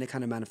 And then it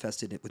kind of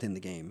manifested it within the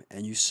game.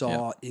 And you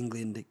saw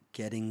England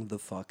getting the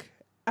fuck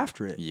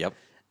after it. Yep.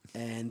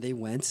 And they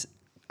went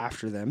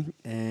after them.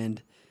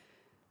 And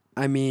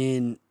I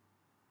mean,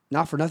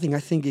 not for nothing, I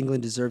think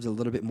England deserved a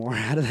little bit more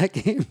out of that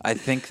game. I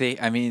think they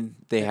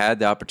had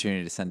the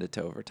opportunity to send it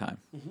to overtime.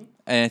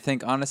 And I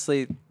think,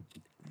 honestly,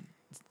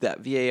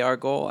 that VAR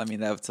goal, I mean,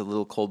 that's a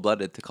little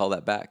cold-blooded to call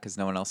that back because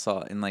no one else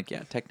saw it. And, like,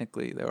 yeah,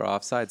 technically they were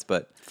offsides,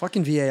 but...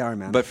 Fucking VAR,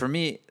 man. But for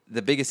me,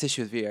 the biggest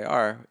issue with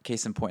VAR,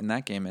 case in point in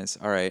that game is,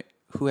 all right,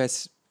 who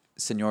has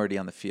seniority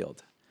on the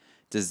field?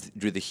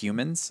 Do the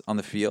humans on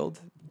the field,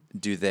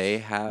 do they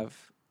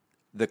have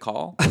the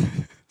call?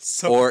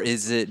 Or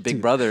is it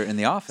Big Brother in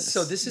the office?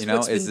 So this is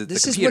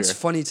this is what's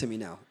funny to me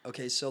now.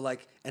 Okay, so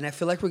like, and I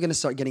feel like we're gonna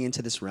start getting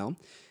into this realm.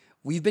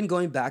 We've been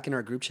going back in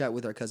our group chat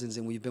with our cousins,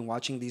 and we've been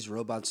watching these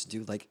robots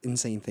do like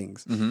insane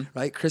things,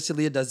 right? Chris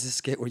D'Elia does this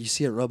skit where you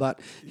see a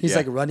robot, he's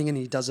like running and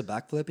he does a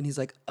backflip, and he's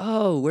like,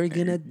 "Oh, we're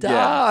gonna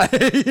die!"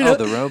 You know? Oh,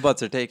 the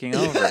robots are taking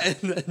over. And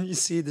then you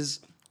see this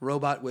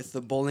robot with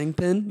the bowling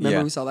pin.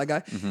 Remember we saw that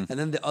guy, and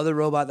then the other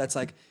robot that's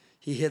like.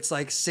 He hits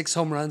like 6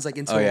 home runs like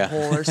into a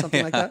hole or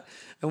something like that.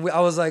 And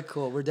I was like,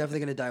 cool, we're definitely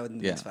going to die within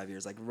the next 5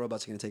 years. Like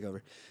robots are going to take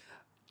over.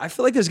 I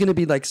feel like there's going to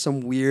be like some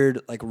weird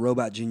like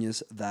robot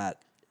genius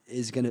that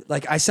is going to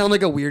like, I sound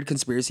like a weird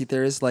conspiracy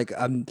theorist. Like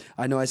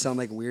I know I sound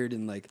like weird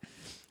and like,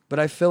 but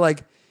I feel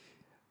like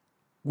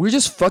we're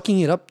just fucking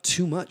it up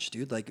too much,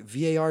 dude. Like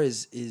VAR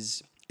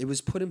is it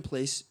was put in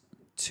place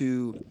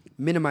to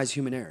minimize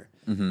human error.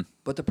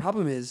 But the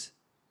problem is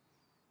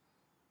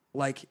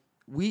like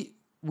we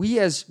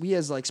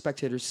as like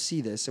spectators see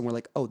this and we're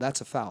like, oh,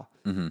 that's a foul.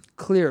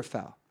 Clear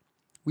foul.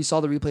 We saw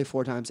the replay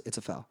 4 times. It's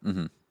a foul.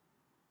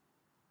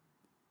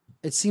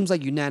 It seems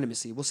like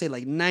unanimously, we'll say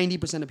like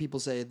 90% of people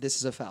say this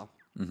is a foul.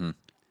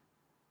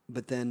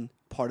 But then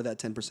part of that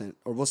 10%,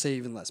 or we'll say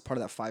even less, part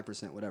of that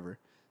 5%, whatever,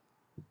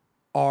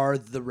 are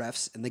the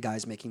refs and the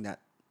guys making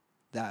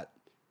that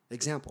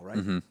example,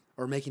 right?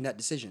 Or making that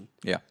decision.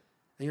 Yeah.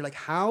 And you're like,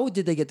 how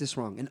did they get this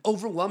wrong? And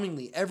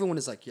overwhelmingly, everyone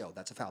is like, yo,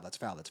 that's a foul, that's a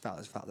foul, that's a foul,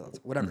 that's a foul, that's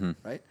whatever,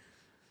 right?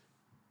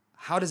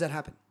 How does that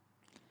happen?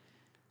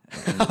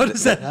 How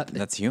does that happen?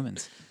 That's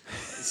humans.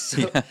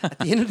 So at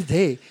the end of the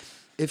day,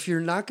 if you're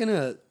not going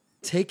to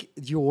take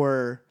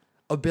your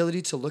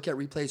ability to look at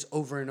replays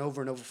over and over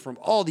and over from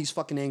all these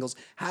fucking angles,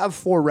 have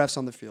 4 refs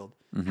on the field,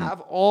 have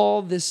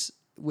all this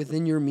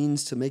within your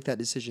means to make that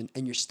decision,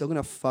 and you're still going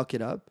to fuck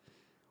it up,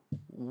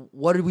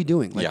 what are we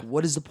doing? Like,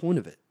 what is the point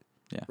of it?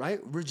 Yeah.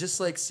 Right? We're just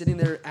like sitting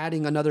there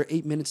adding another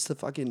 8 minutes to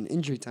fucking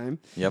injury time.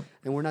 Yep.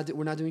 And we're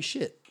not doing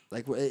shit.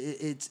 Like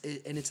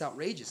it's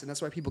outrageous, and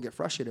that's why people get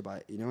frustrated by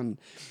it, you know. And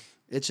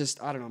it's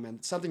just I don't know,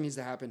 man. Something needs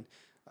to happen.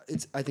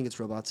 I think it's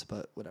robots,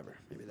 but whatever.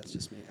 Maybe that's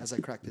just me. As I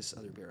crack this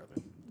other beer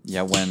open.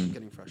 Yeah, I'm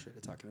getting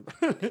frustrated talking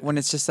about it. when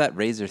it's just that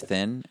razor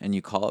thin and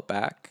you call it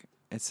back,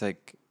 it's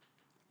like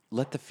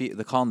let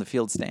the call on the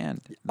field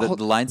stand. The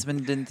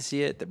linesman didn't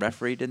see it. The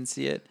referee didn't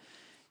see it.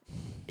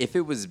 If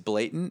it was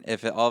blatant,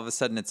 all of a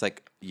sudden it's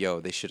like,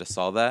 yo, they should have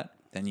saw that,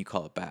 then you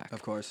call it back.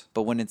 Of course.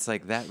 But when it's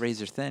like that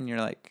razor thin,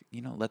 you're like,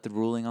 let the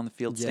ruling on the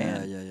field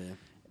stand. Yeah.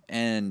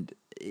 And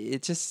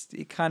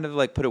it kind of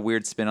like put a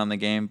weird spin on the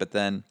game. But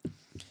then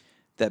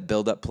that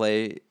build-up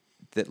play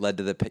that led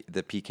to the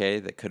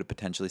PK that could have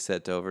potentially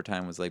set to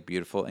overtime was like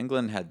beautiful.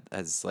 England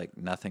has like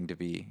nothing to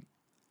be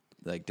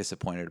like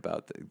disappointed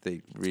about.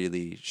 They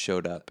really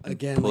showed up and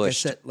again,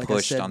 pushed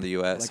on the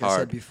U.S. hard. Like I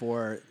said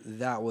before,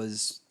 that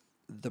was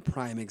the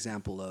prime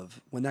example of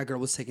when that girl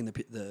was taking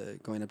the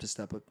going up to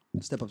step up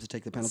to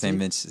take the penalty.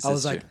 I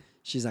was like,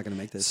 she's not gonna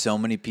make this. So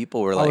many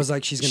people were like, I was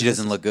like, she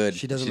doesn't look good.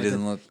 She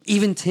doesn't look.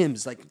 Even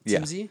Tim's like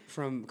Timsy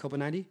from Copa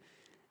 90.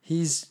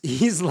 He's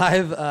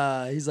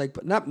live. He's like,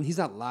 but he's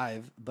not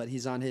live, but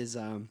he's on his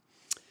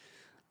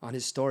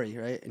story,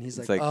 right? And he's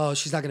like, oh,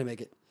 she's not gonna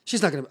make it.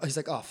 She's not gonna. He's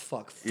like, oh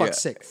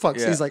fuck's sake, fuck.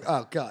 So he's like,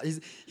 oh god.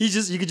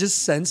 You could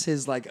just sense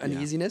his like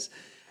uneasiness,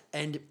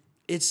 and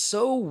it's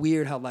so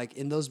weird how like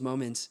in those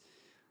moments,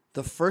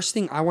 the first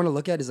thing I want to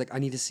look at is like I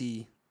need to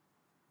see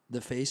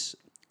the face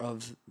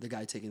of the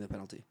guy taking the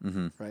penalty,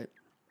 right?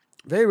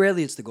 Very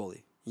rarely it's the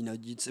goalie. You know,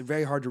 it's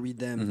very hard to read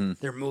them.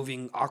 They're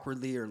moving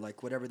awkwardly or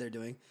like whatever they're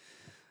doing.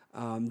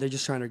 They're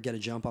just trying to get a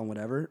jump on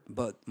whatever.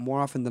 But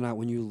more often than not,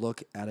 when you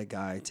look at a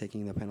guy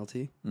taking the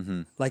penalty,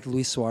 like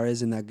Luis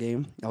Suarez in that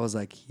game, I was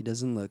like, he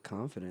doesn't look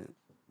confident.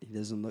 He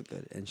doesn't look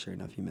good. And sure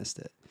enough, he missed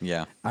it.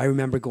 Yeah. I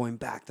remember going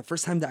back. The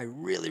first time that I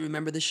really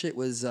remember this shit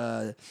was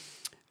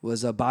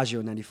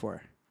Baggio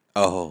 94.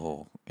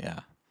 Oh, yeah.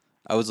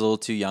 I was a little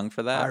too young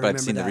for that, but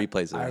I've seen the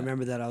replays of it. I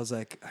remember that.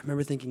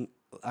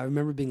 I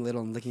remember being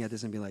little and looking at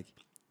this and being like,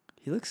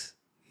 he looks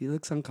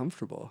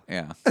uncomfortable.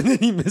 Yeah. And then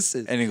he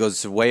misses. And he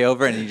goes way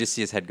over and you just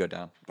see his head go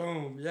down.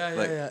 Boom.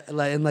 Yeah.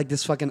 Like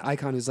this fucking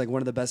icon who's like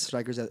one of the best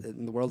strikers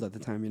in the world at the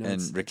time, you know. And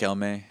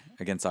Riquelme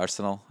against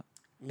Arsenal.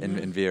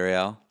 in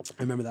Villarreal.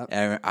 I remember that.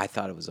 And I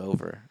thought it was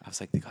over. I was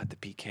like, they got the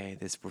PK.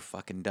 We're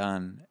fucking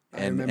done.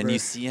 And remember- you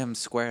see him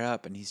square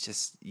up, and he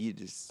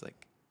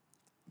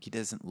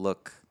doesn't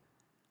look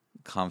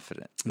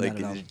confident. Not Like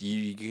at all.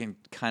 you can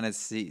kind of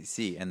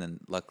see. And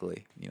then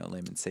luckily,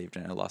 Lehman saved,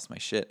 and I lost my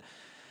shit.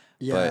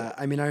 Yeah,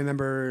 I mean, I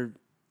remember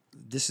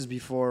this is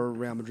before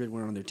Real Madrid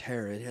went on their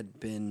tear. It had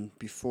been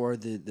before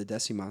the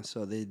Decima,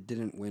 so they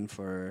didn't win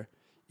for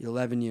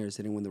 11 years.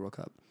 They didn't win the World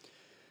Cup.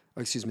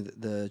 Or excuse me,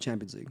 the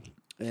Champions League.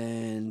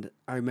 And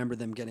I remember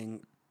them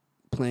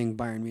playing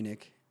Bayern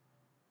Munich,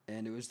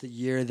 and it was the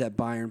year that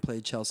Bayern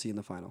played Chelsea in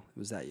the final. It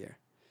was that year.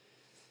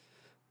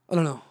 I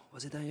don't know.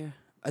 Was it that year?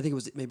 I think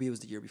maybe it was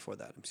the year before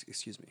that.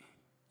 Excuse me.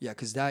 Yeah,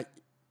 because it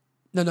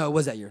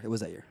was that year. It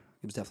was that year.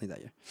 It was definitely that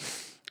year.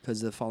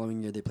 Because the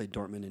following year they played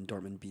Dortmund, and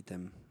Dortmund beat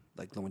them.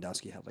 Like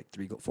Lewandowski had like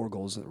 4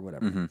 goals or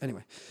whatever. Mm-hmm.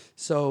 Anyway,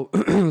 so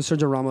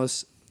Sergio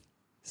Ramos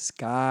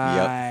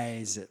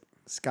skies it.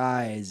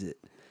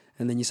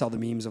 And then you saw the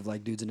memes of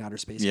like dudes in outer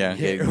space Yeah,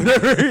 getting hit or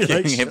whatever.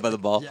 getting Like, hit by the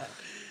ball. Yeah,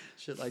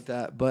 shit like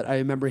that. But I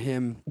remember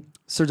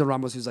Sergio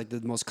Ramos, who's like the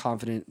most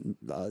confident,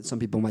 some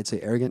people might say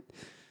arrogant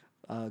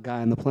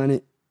guy on the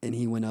planet. And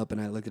he went up,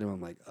 and I looked at him.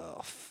 I'm like, oh,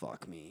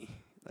 fuck me.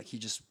 Like, he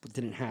just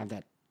didn't have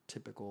that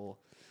typical,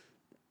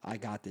 I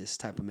got this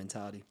type of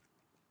mentality.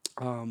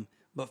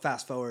 But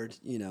fast forward,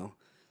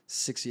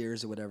 6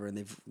 years or whatever, and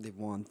they've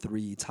won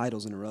 3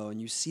 titles in a row. And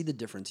you see the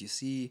difference. You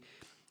see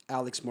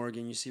Alex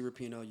Morgan. You see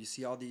Rapinoe. You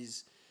see all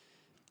these,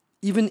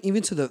 even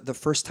to the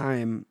first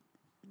time,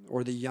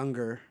 or the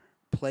younger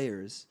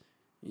players,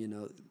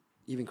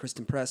 even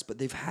Kristen Press, but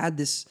they have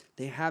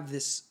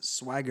this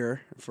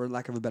swagger, for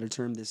lack of a better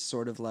term, this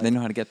sort of like... They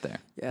know how to get there.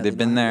 Yeah, They've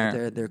been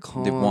there. They're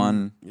calm. They've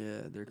won.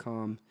 Yeah, they're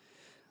calm.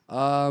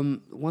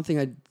 One thing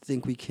I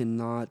think we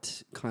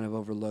cannot kind of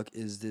overlook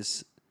is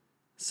this.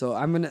 So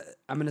I'm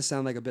gonna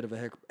sound like a bit of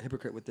a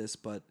hypocrite with this,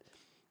 but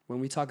when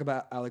we talk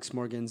about Alex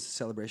Morgan's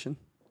celebration,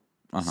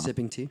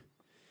 sipping tea.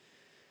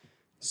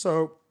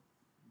 So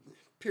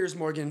Piers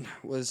Morgan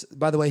was,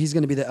 by the way, he's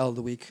going to be the L of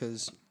the week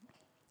because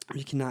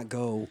we cannot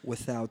go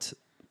without.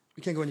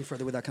 We can't go any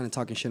further without kind of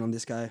talking shit on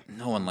this guy.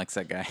 No one likes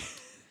that guy.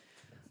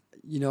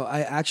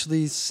 I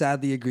actually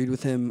sadly agreed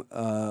with him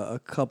a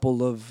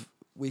couple of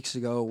weeks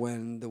ago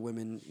when the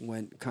women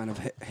went kind of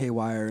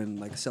haywire and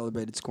like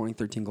celebrated scoring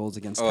 13 goals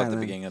against Thailand. At the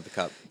beginning of the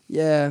cup.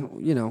 Yeah,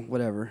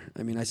 whatever.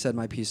 I mean, I said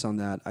my piece on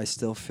that. I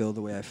still feel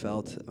the way I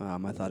felt.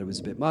 I thought it was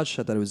a bit much.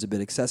 I thought it was a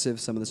bit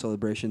excessive. Some of the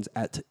celebrations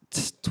at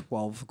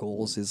 12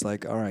 goals is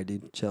like, all right,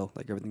 dude, chill.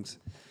 Like you're beating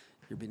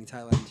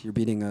Thailand. You're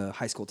beating a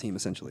high school team,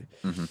 essentially.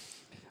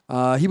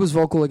 Mm-hmm. He was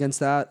vocal against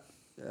that.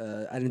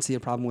 I didn't see a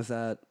problem with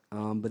that.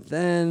 But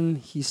then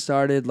he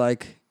started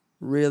like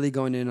really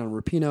going in on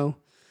Rapinoe.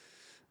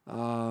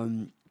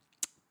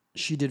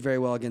 She did very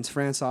well against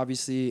France,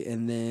 obviously,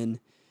 and then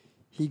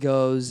he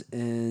goes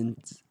and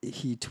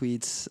he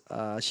tweets.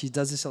 She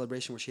does a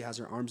celebration where she has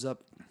her arms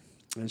up,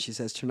 and she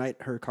says, "Tonight,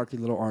 her cocky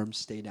little arms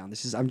stay down."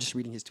 I'm just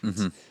reading his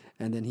tweets,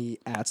 and then he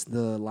adds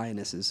the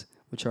Lionesses,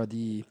 which are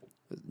the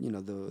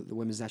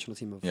women's national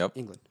team of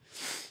England.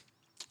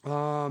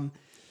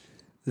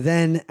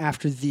 Then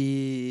after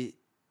the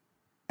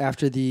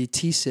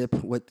tea sip,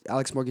 what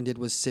Alex Morgan did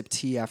was sip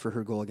tea after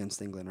her goal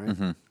against England, right?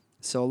 Mm-hmm.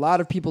 So a lot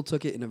of people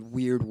took it in a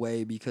weird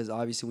way because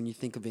obviously when you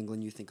think of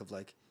England, you think of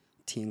like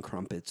tea and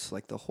crumpets,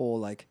 like the whole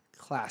like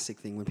classic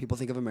thing. When people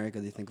think of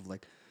America, they think of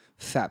like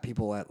fat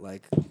people at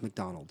like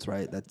McDonald's,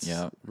 right? That's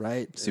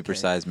right.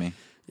 Supersize me.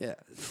 Yeah,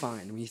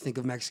 fine. When you think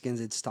of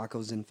Mexicans, it's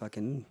tacos and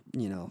fucking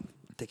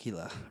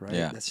tequila, right?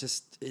 Yeah. That's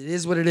just, it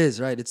is what it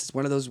is, right? It's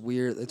one of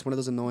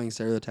those annoying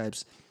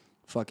stereotypes.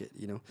 Fuck it,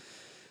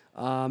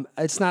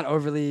 It's not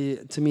overly,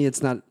 to me,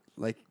 it's not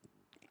like,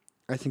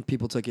 I think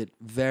people took it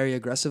very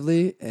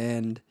aggressively,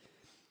 and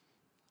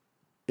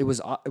I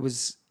thought it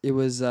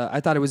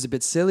was a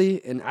bit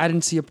silly, and I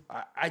didn't see a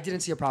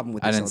problem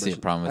with it. I didn't see a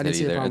problem with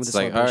it either. It's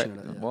like, all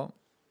right, well,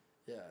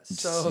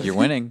 so you're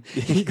winning.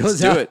 He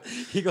goes Let's out. do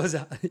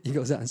it. He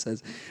goes out and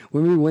says,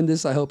 "When we win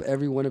this, I hope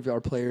every one of our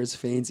players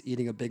feigns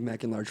eating a Big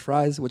Mac and large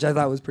fries," which I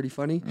thought was pretty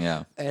funny.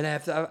 Yeah. And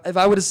if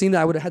I would have seen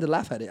that, I would have had to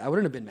laugh at it. I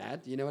wouldn't have been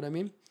mad. You know what I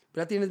mean?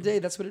 But at the end of the day,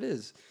 that's what it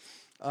is.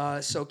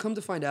 So come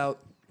to find out,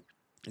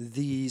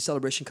 the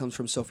celebration comes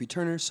from Sophie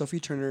Turner. Sophie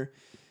Turner,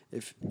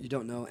 if you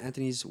don't know,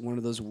 Anthony's one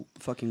of those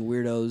fucking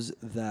weirdos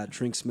that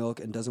drinks milk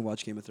and doesn't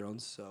watch Game of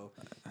Thrones. So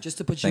just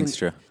to put you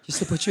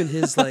in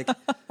his like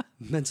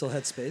mental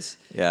headspace.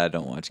 Yeah, I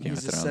don't watch Game of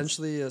He's Thrones.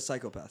 essentially a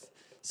psychopath.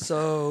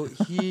 So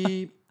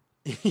he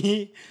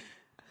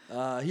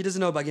doesn't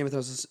know about Game of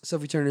Thrones.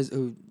 Sophie Turner,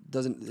 who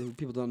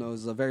people don't know,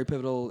 is a very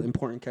pivotal,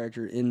 important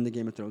character in the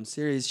Game of Thrones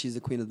series. She's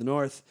the Queen of the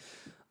North.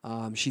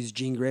 She's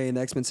Jean Grey in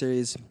the X-Men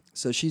series.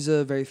 So she's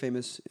a very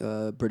famous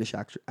British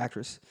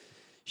actress.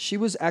 She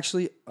was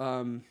actually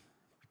on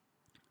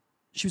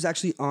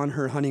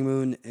her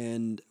honeymoon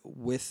and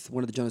with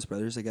one of the Jonas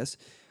Brothers, I guess,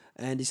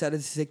 and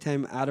decided to take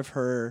time out of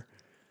her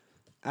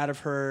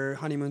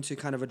honeymoon to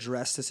kind of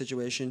address the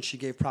situation. She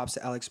gave props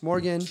to Alex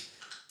Morgan.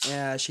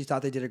 She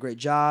thought they did a great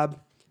job,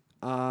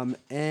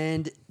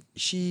 and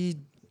she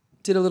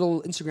did a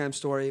little Instagram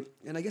story,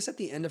 and I guess at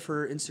the end of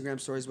her Instagram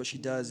stories, what she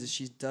does is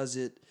she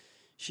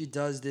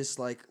does this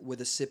like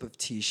with a sip of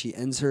tea. She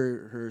ends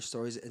her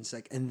stories and it's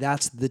like, and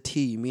that's the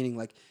tea, meaning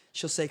like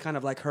she'll say kind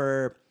of like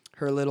her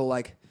little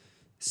like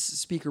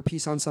speaker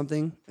piece on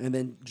something, and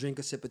then drink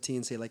a sip of tea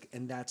and say like,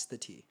 and that's the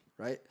tea,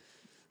 right?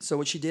 So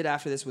what she did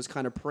after this was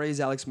kind of praise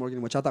Alex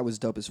Morgan, which I thought was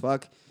dope as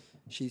fuck.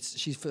 She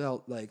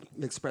felt like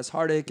expressed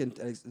heartache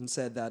and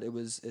said that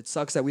it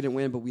sucks that we didn't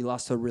win, but we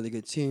lost to a really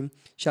good team.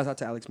 Shout out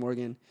to Alex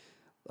Morgan.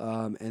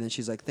 And then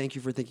she's like, thank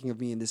you for thinking of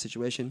me in this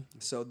situation.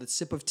 So the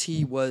sip of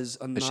tea was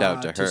a nod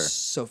shout out to her.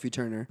 Sophie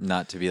Turner.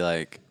 Not to be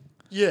like,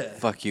 Yeah.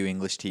 fuck you,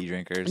 English tea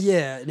drinkers.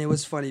 Yeah, and it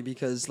was funny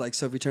because like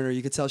Sophie Turner,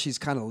 you could tell she's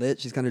kind of lit.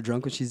 She's kind of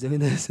drunk when she's doing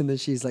this, and then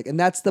she's like, and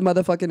that's the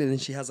motherfucking, and then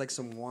she has like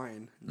some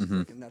wine,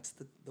 like, and that's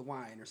the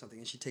wine or something,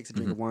 and she takes a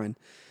drink of wine.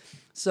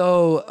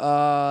 So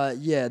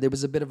yeah, there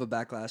was a bit of a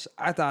backlash.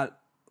 I thought,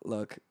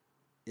 look,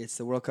 it's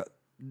the World Cup.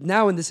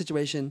 Now in this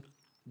situation,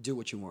 do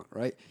what you want,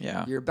 right?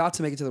 Yeah. You're about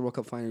to make it to the World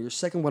Cup final. You're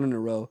second one in a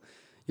row.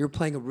 You're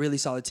playing a really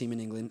solid team in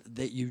England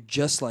that you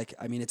just like.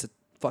 I mean, it's a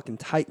fucking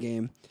tight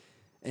game.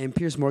 And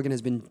Piers Morgan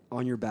has been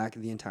on your back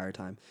the entire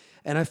time.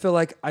 And I feel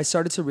like I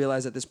started to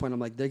realize at this point, I'm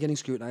like, they're getting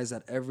scrutinized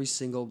at every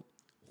single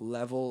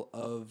level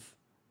of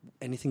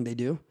anything they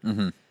do.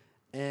 Mm-hmm.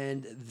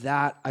 And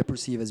that I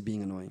perceive as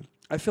being annoying.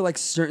 I feel like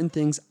certain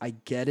things, I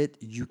get it.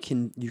 You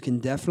can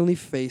definitely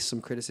face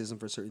some criticism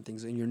for certain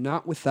things. And you're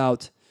not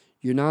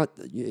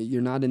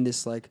in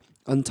this like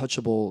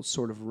untouchable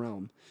sort of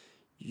realm.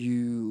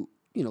 You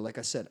know, like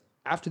I said,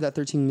 after that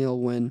 13-0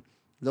 win,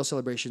 those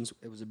celebrations,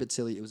 it was a bit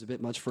silly. It was a bit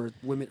much for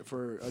women,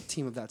 for a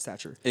team of that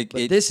stature. But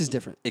this is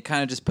different. It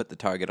kind of just put the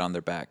target on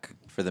their back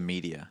for the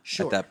media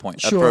Sure. at that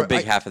point. Sure. For a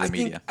big half of the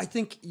media. I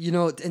think, you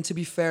know, and to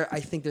be fair, I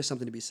think there's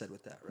something to be said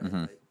with that, right?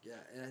 Mm-hmm. Like, yeah,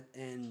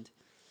 and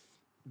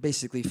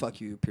basically, fuck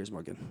you, Piers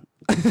Morgan.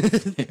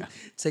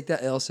 Take that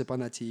L, sip on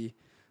that tea.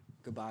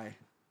 Goodbye.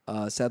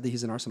 Sadly,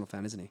 he's an Arsenal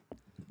fan, isn't he?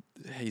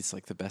 He's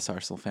like the best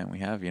Arsenal fan we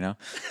have, you know?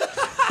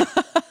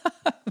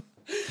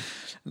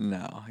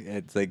 No,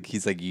 it's like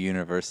he's like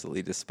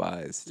universally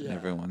despised. Yeah. And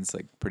everyone's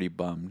like pretty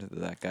bummed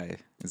that guy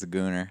is a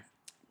gooner,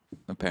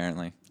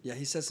 apparently. Yeah,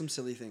 he says some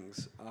silly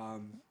things.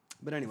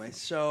 But anyway,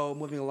 so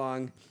moving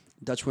along,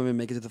 Dutch women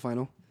make it to the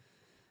final.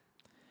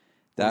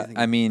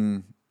 I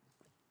mean,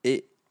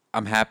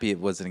 I'm happy it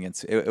wasn't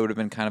against. It would have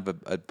been kind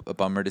of a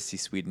bummer to see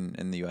Sweden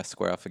and the U.S.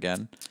 square off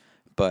again.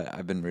 But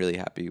I've been really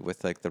happy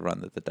with like the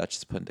run that the Dutch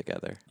has put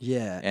together.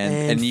 Yeah,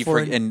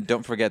 and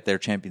don't forget they're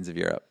champions of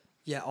Europe.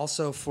 Yeah,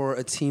 also for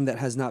a team that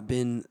has not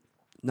been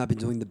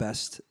doing the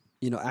best.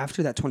 You know,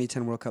 after that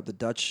 2010 World Cup, the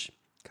Dutch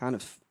kind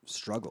of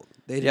struggled.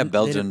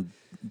 Belgium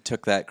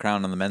took that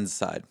crown on the men's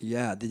side.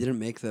 Yeah, they didn't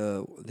make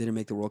the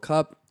World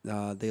Cup.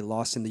 They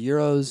lost in the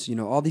Euros. You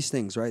know, all these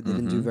things, right? They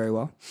didn't do very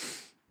well.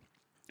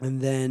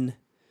 And then,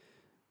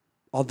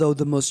 although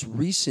the most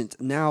recent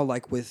now,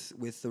 like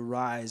with the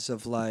rise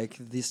of like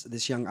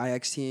this young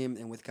Ajax team,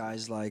 and with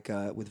guys like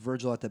with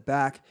Virgil at the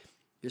back,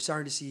 you're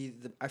starting to see.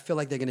 I feel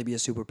like they're going to be a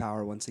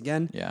superpower once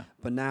again. Yeah.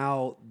 But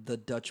now the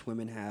Dutch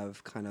women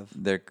have kind of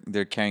They're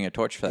carrying a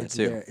torch for that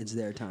too. It's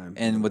their time.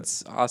 And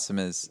what's awesome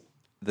is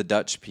the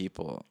Dutch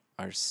people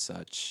are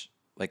such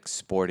like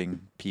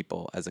sporting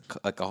people as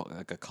a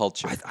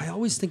culture. I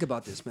always think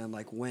about this, man.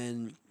 Like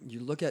when you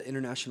look at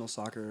international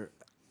soccer,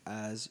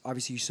 as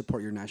obviously you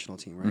support your national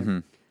team, right? Mm-hmm.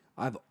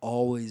 I've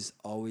always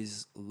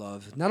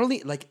loved not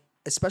only like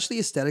especially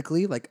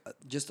aesthetically, like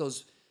just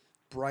those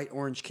bright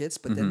orange kits,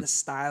 but then the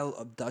style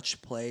of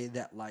Dutch play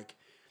that like,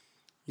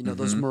 you know,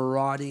 those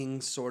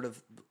marauding sort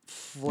of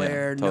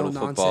flair, no total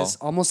nonsense,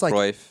 football. almost like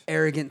Cruyff.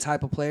 arrogant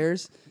type of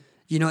players.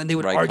 You know, and they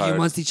would argue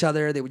amongst each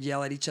other. They would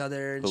yell at each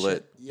other and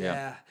Bullet, shit.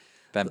 Yeah.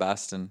 Van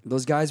Basten.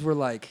 Those guys were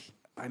like,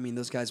 I mean,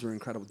 those guys were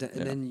incredible.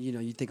 And then, you know,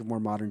 you think of more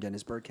modern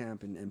Dennis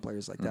Bergkamp and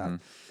players like that.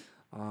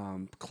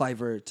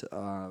 Kluivert,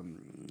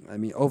 I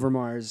mean,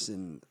 Overmars,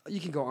 and you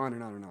can go on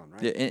and on and on,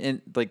 right? Yeah,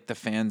 and like the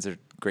fans are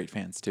great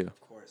fans too. Of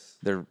course.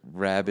 They're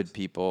rabid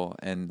people,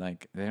 and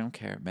like they don't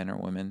care, men or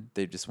women.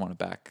 They just want to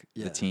back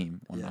the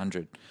team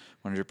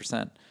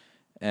 100%.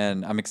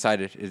 And I'm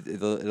excited.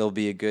 It'll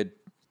be a good.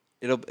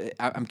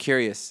 I'm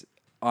curious.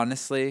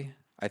 Honestly,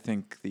 I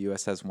think the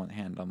U.S. has one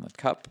hand on the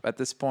cup at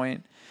this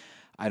point.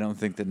 I don't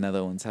think the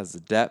Netherlands has the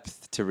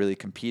depth to really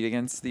compete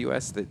against the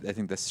U.S. I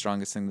think the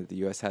strongest thing that the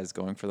U.S. has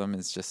going for them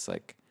is just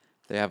like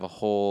they have a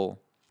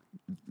whole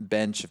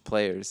bench of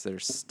players that are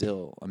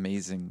still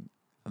amazing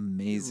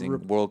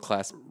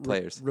world-class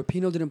players.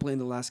 Rapinoe didn't play in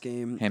the last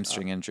game.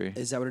 Hamstring injury.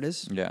 Is that what it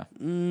is? Yeah. I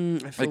feel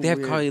Like they have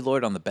weird. Carly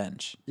Lloyd on the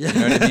bench. Yeah. You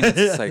know what I mean? It's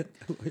just like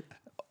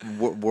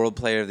world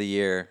player of the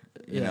year.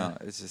 You know,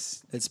 it's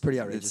just It's pretty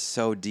outrageous. it's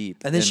so deep.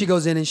 And then she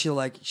goes in and she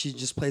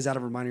just plays out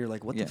of her mind. You're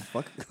like, what the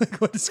fuck?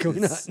 Like, what is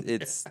going on?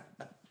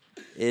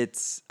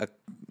 It's a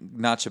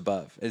notch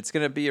above. It's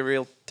going to be a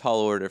real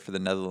tall order for the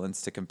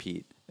Netherlands to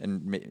compete,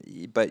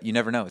 but you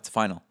never know. It's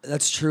final.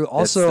 That's true. That's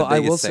Also, the I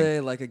will biggest thing. say,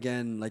 like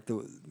again, like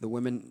the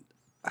women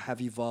have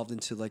evolved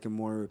into like a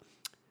more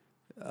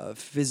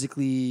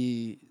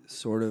physically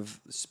sort of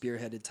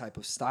spearheaded type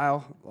of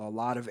style. A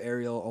lot of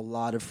aerial, a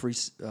lot of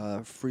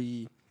a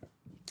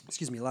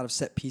lot of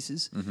set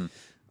pieces.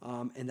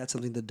 And that's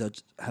something the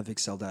Dutch have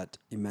excelled at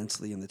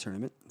immensely in the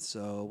tournament.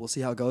 So we'll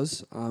see how it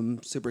goes.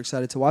 I'm super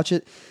excited to watch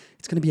it.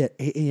 It's going to be at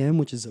 8 a.m.,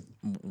 which is a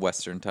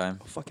Western time.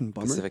 fucking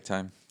bummer. Pacific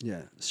time.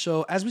 Yeah.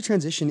 So as we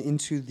transition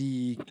into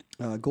the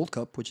Gold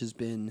Cup, which has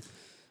been,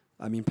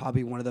 I mean,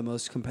 probably one of the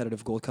most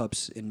competitive Gold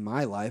Cups in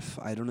my life.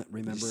 I don't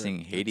remember. Seeing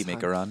Haiti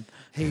make a run.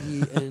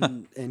 Haiti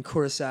and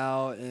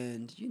Curacao,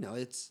 and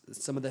it's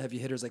some of the heavy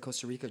hitters like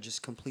Costa Rica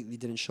just completely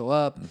didn't show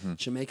up.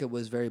 Jamaica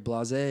was very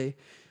blasé.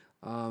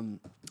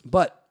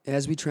 But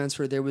as we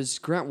transferred, there was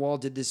Grant Wall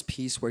did this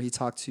piece where he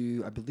talked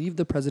to, I believe,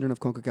 the president of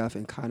CONCACAF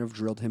and kind of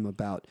drilled him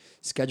about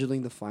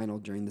scheduling the final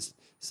during this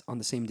on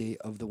the same day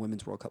of the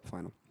Women's World Cup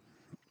final.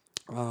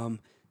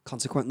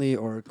 Consequently,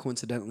 or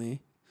coincidentally,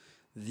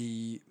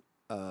 the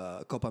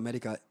Copa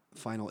America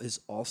final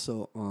is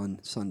also on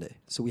Sunday.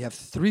 So we have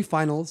 3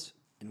 finals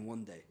in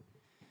one day.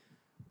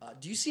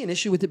 Do you see an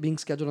issue with it being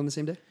scheduled on the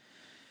same day?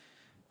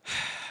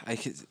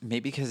 Maybe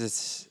because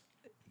it's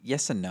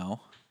yes and no.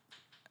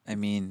 I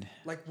mean,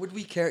 like, would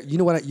we care? You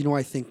know what?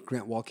 I think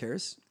Grant Wall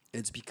cares.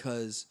 It's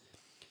because,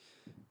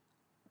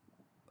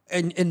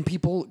 and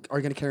people are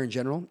going to care in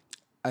general.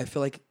 I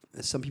feel like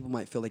some people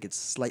might feel like it's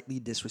slightly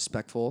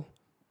disrespectful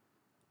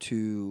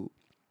to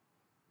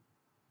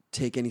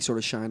take any sort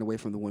of shine away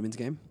from the women's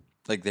game.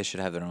 like they should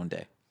have their own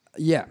day.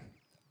 Yeah.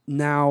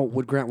 Now,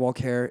 would Grant Wall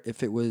care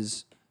if it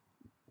was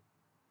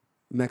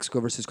Mexico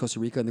versus Costa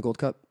Rica in the Gold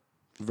Cup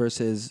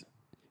versus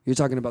you're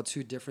talking about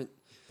 2 different?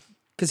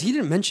 Because he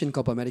didn't mention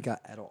Copa America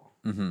at all.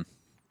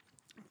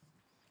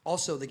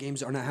 Also, the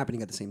games are not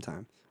happening at the same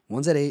time.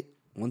 One's at 8,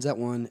 one's at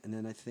 1, and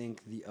then I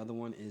think the other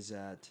one is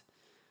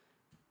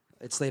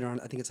it's later on.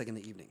 I think it's like in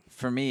the evening.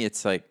 For me,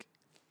 it's like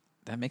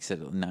that makes it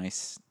a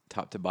nice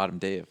top to bottom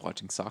day of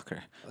watching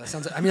soccer. That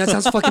sounds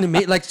fucking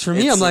amazing. Like for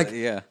me, I'm like,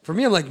 yeah. For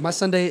me, I'm like, my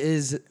Sunday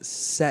is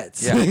set.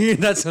 Yeah.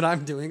 That's what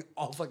I'm doing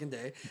all fucking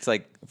day. It's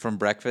like from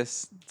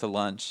breakfast to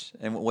lunch.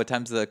 And what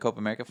time's the Copa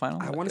America final?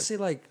 I want to say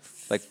like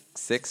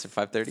 6 or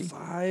 5:30.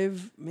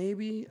 5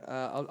 maybe.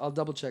 I'll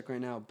double check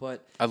right now,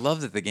 but I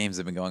love that the games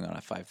have been going on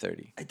at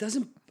 5:30. it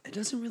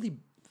doesn't really.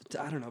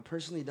 I don't know.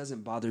 Personally, it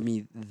doesn't bother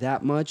me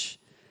that much.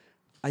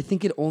 I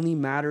think it only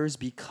matters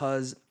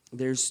because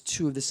there's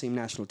 2 of the same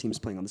national teams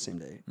playing on the same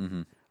day.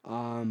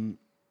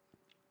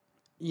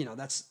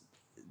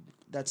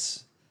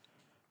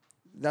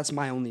 That's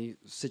my only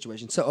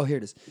situation. So, here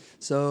it is.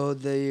 So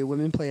the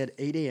women play at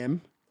 8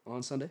 a.m.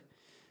 on Sunday.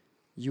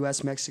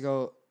 U.S.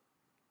 Mexico,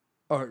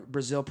 or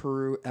Brazil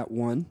Peru at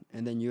 1,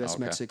 and then U.S.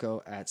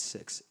 Mexico at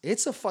 6.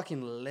 It's a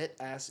fucking lit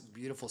ass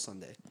beautiful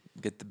Sunday.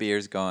 Get the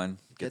beers going.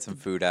 Get some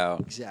food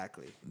out.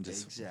 Exactly.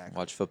 Just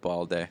watch football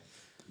all day.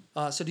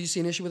 So do you see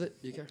an issue with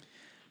it? Do you care?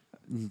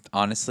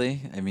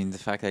 Honestly, I mean, the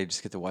fact that I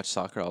just get to watch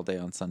soccer all day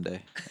on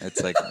Sunday,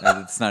 it's like,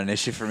 it's not an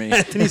issue for me.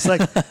 Anthony's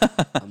like,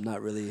 I'm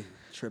not really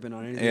tripping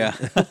on anything. Yeah.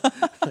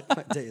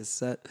 My day is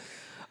set.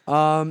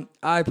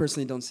 I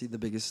personally don't see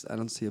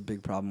a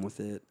big problem with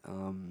it.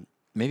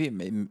 Maybe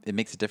it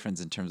makes a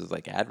difference in terms of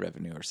like ad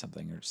revenue or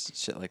something or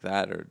shit like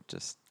that, or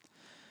just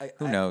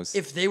who knows?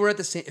 If it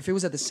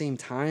was at the same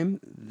time,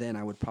 then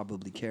I would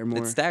probably care more.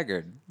 It's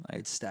staggered.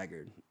 It's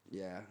staggered.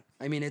 Yeah.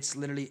 I mean, it's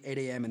literally 8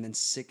 a.m. and then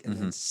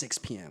 6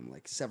 p.m.,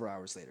 like several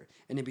hours later.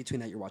 And in between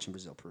that, you're watching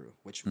Brazil, Peru,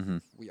 which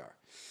we are.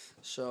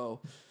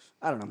 So,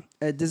 I don't know.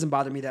 It doesn't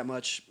bother me that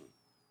much.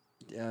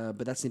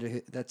 But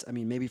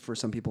maybe for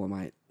some people it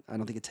might. I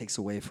don't think it takes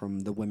away from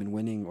the women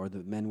winning or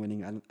the men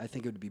winning. I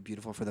think it would be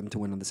beautiful for them to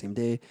win on the same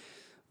day.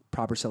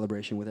 Proper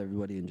celebration with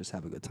everybody and just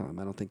have a good time.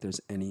 I don't think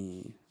there's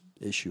any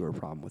issue or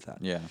problem with that.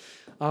 Yeah.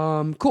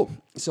 Cool.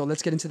 So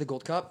let's get into the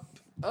Gold Cup.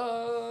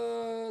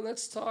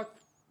 Let's talk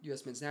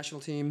U.S. men's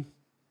national team.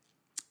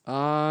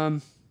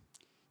 I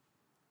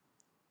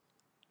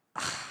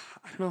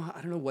don't know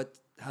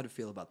how to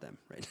feel about them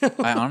right now.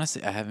 I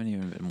haven't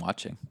even been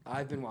watching.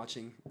 I've been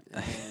watching.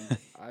 And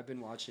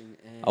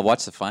I'll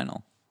watch the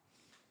final.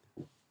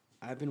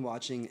 I've been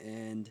watching,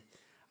 and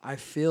I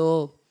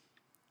feel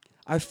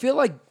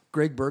like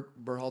Greg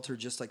Berhalter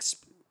just like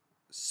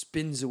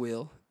spins a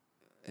wheel,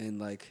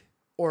 and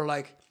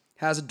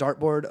has a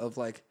dartboard of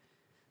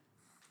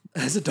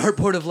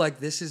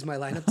this is my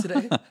lineup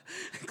today.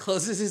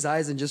 Closes his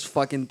eyes and just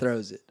fucking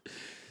throws it.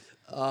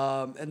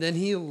 And then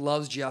he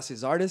loves Giassi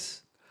Zardes.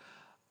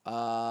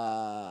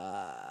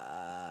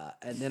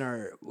 And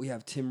then we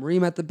have Tim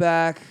Ream at the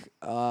back.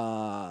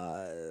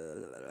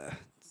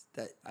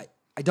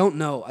 I don't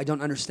know. I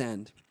don't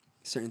understand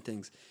certain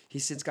things. He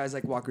sits guys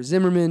like Walker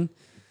Zimmerman.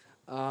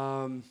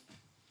 And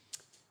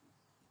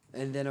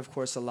then, of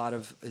course, a lot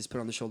of is put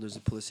on the shoulders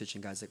of Pulisic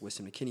and guys like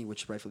Weston McKennie,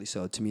 which rightfully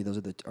so. To me, those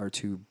are our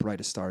 2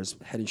 brightest stars,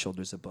 head and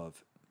shoulders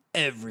above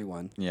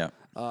everyone. Yeah.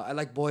 I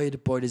like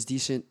Boyd. Boyd is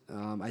decent.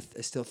 I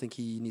still think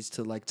he needs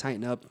to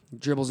tighten up.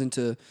 Dribbles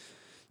into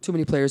too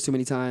many players too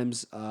many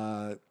times.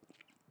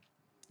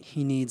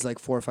 He needs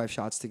 4 or 5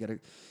 shots to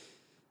get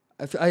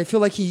I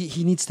feel like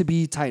he needs to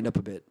be tightened up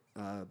a bit.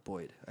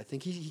 Boyd. I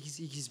think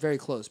he's very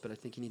close, but I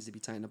think he needs to be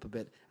tightened up a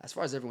bit. As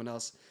far as everyone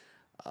else,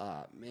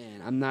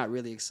 man, I'm not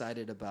really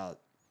excited about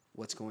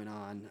what's going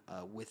on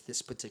with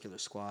this particular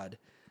squad.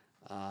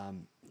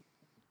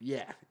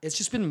 Yeah, it's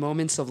just been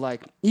moments of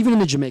like, even in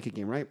the Jamaica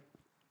game, right?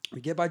 We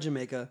get by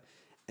Jamaica,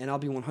 and I'll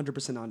be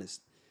 100%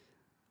 honest.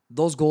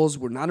 Those goals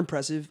were not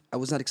impressive. I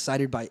was not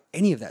excited by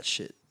any of that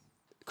shit.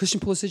 Christian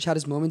Pulisic had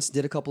his moments,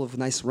 did a couple of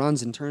nice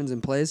runs and turns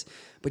and plays,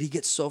 but he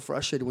gets so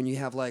frustrated when you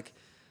have like,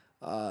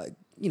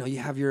 you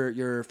have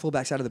your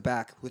fullbacks out of the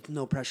back with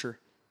no pressure,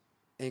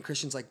 and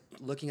Christian's like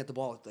looking at the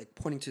ball, like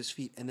pointing to his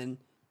feet, and then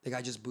the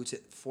guy just boots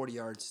it 40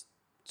 yards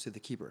to the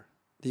keeper,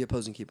 the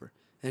opposing keeper.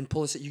 And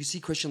Pulisic, you see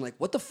Christian like,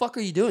 what the fuck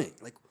are you doing?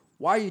 Like,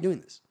 why are you doing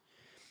this?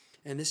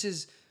 And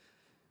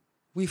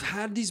we've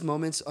had these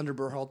moments under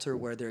Berhalter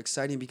where they're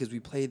exciting because we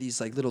play these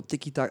like little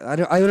tiki-taka. I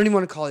don't even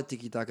want to call it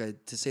tiki-taka.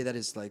 To say that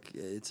is like,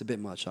 it's a bit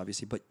much,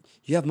 obviously. But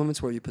you have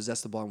moments where you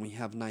possess the ball and we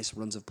have nice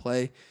runs of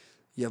play.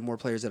 You have more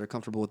players that are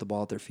comfortable with the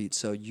ball at their feet.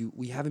 So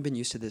we haven't been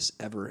used to this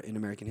ever in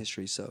American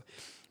history. So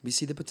we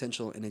see the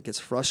potential, and it gets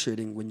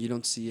frustrating when you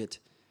don't see it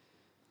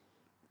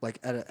like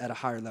at a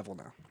higher level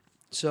now.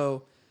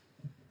 So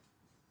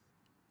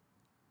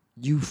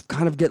you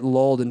kind of get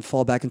lulled and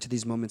fall back into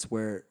these moments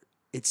where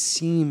it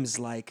seems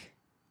like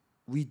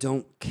we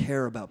don't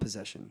care about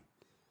possession.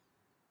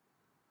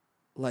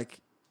 Like,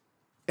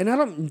 and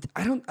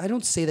I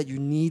don't say that you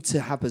need to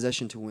have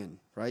possession to win,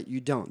 right?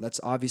 You don't. That's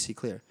obviously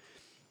clear.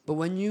 But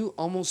when you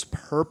almost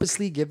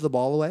purposely give the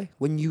ball away,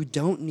 when you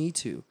don't need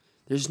to,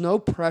 there's no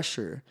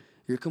pressure,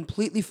 you're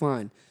completely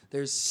fine.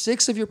 There's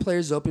 6 of your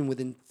players open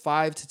within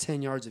 5 to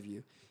 10 yards of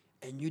you,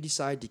 and you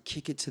decide to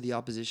kick it to the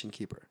opposition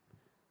keeper.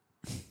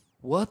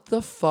 What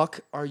the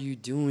fuck are you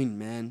doing,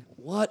 man?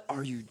 What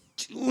are you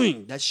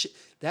doing?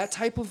 That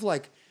type of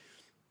like,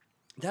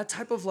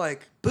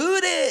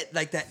 boot it,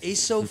 like that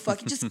ASO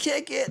fucking just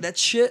kick it. That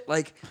shit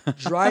like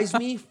drives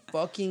me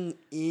fucking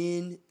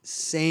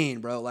insane,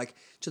 bro. Like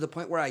to the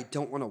point where I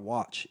don't want to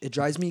watch. It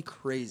drives me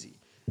crazy.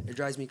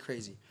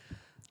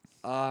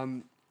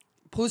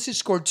 Pulisic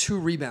scored 2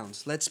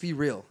 rebounds. Let's be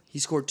real. He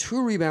scored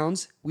 2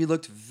 rebounds. We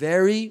looked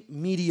very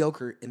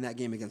mediocre in that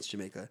game against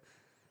Jamaica.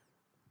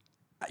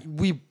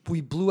 We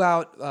blew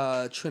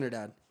out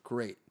Trinidad.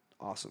 Great.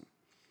 Awesome.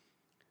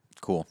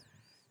 Cool.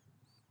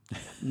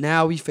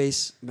 Now we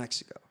face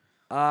Mexico.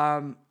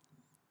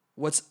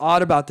 What's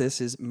odd about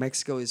this is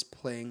Mexico is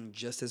playing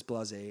just as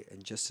blasé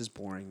and just as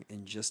boring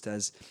and just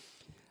as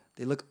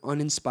they look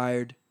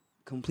uninspired,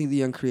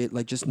 completely uncreative,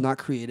 like just not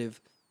creative.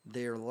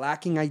 They're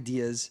lacking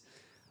ideas.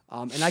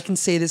 And I can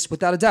say this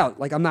without a doubt.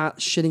 Like I'm not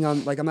shitting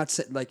on. Like I'm not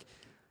like.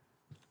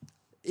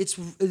 It's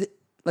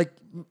like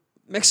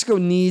Mexico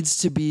needs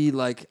to be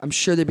like. I'm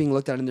sure they're being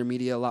looked at in their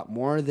media a lot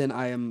more than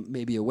I am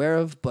maybe aware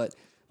of. But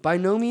by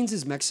no means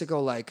is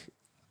Mexico like.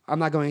 I'm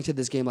not going into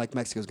this game like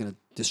Mexico's gonna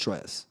destroy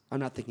us. I'm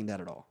not thinking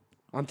that at all.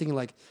 I'm thinking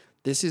like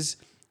this is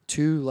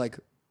 2 like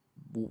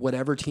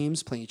whatever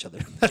teams playing each other.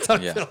 That's how I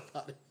feel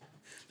about it.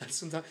 That's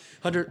sometimes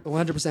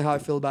 100% how I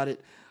feel about it.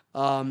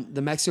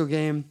 The Mexico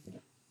game.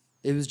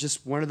 It was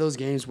just one of those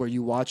games where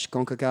you watch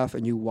CONCACAF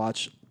and you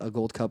watch a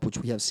Gold Cup, which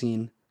we have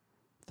seen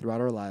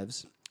throughout our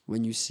lives,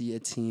 when you see a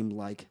team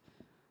like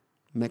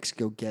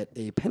Mexico get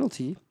a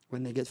penalty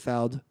when they get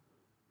fouled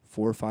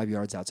 4 or 5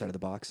 yards outside of the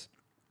box.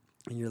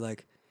 And you're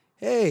like,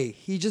 hey,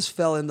 he just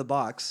fell in the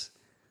box.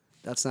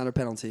 That's not a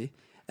penalty.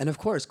 And of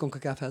course,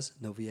 CONCACAF has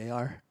no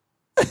VAR.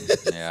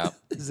 Yeah.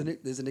 Isn't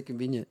it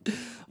convenient?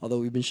 Although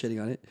we've been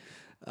shitting on it.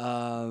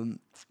 And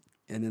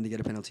then they get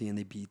a penalty and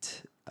they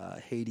beat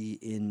Haiti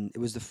it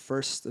was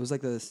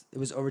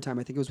overtime.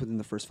 I think it was within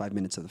the first 5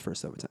 minutes of the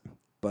first overtime.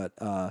 But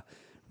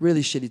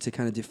really shitty to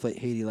kind of deflate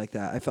Haiti like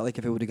that. I felt like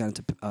if it would have gone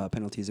to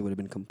penalties, it would have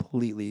been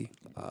completely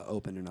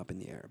open and up in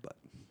the air. But,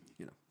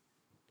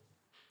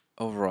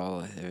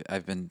 Overall,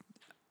 I've been,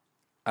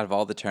 out of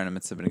all the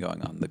tournaments that have been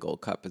going on, the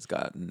Gold Cup has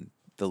gotten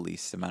the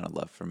least amount of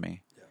love from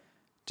me. Yeah.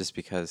 Just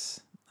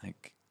because,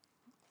 like,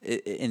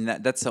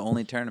 that's the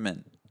only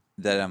tournament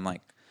that I'm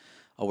like,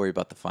 I'll worry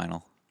about the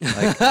final.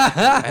 Like,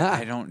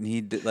 I don't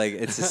need to, like,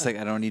 it's just like,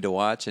 I don't need to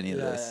watch any of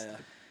this. Yeah.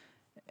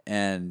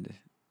 And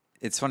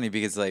it's funny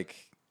because, like,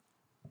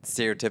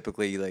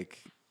 stereotypically, like,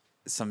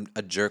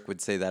 a jerk would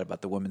say that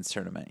about the women's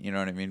tournament. You know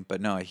what I mean?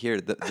 But no, I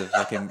hear the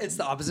fucking... It's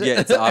the opposite.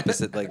 Yeah, it's the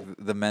opposite. Like,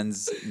 the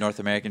men's North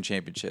American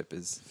Championship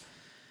is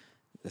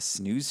a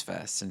snooze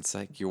fest. And it's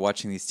like you're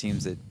watching these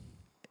teams that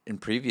in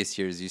previous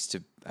years used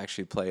to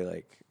actually play,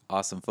 like,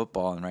 awesome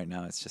football. And right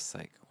now it's just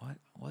like,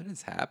 what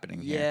is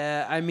happening here?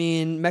 Yeah, I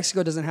mean,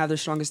 Mexico doesn't have their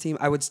strongest team.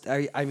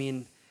 I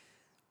mean,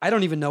 I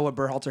don't even know what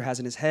Berhalter has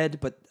in his head,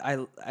 but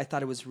I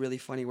thought it was really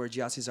funny where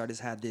Giassi Zardes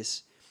had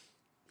this.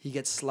 He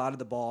gets slotted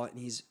the ball, and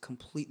he's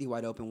completely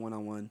wide open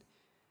one-on-one.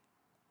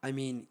 I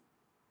mean,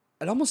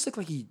 it almost looked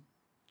like he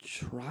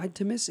tried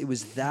to miss. It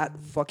was that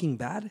fucking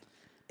bad.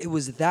 It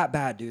was that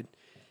bad, dude.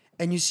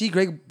 And you see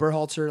Greg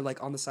Berhalter,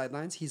 like, on the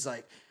sidelines. He's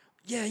like,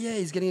 yeah,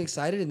 he's getting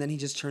excited, and then he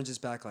just turns his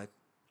back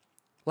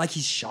like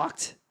he's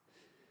shocked.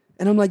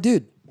 And I'm like,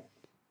 dude,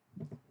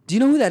 do you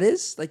know who that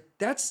is? Like,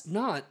 that's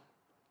not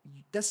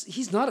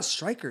he's not a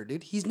striker,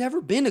 dude. He's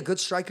never been a good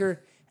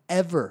striker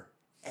ever.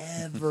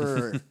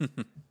 Ever.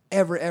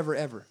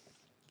 ever.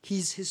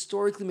 He's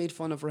historically made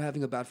fun of for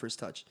having a bad first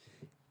touch.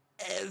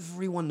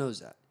 Everyone knows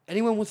that.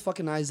 Anyone with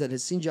fucking eyes that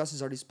has seen Justin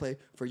Zardes play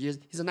for years,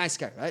 he's a nice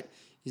guy, right?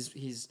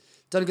 He's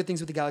done good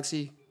things with the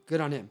Galaxy.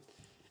 Good on him.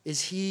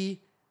 Is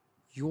he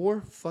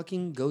your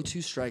fucking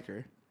go-to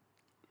striker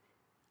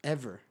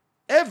ever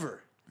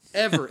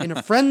in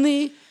a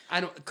friendly,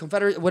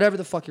 Confederate, whatever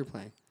the fuck you're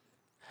playing?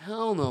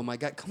 Hell no, my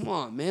guy. Come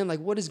on, man. Like,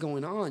 what is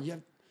going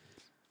on?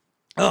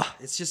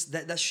 It's just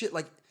that shit.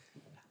 Like,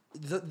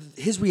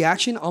 his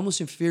reaction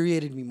almost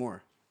infuriated me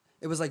more.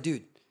 It was like,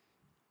 dude,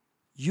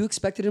 you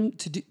expected him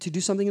to do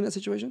something in that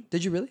situation?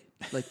 Did you really?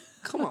 Like,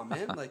 come on,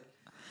 man. Like,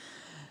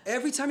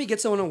 every time he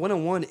gets on a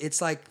one-on-one,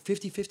 it's like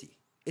 50-50.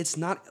 It's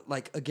not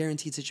like a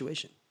guaranteed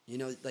situation. You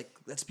know, like,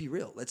 let's be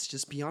real. Let's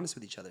just be honest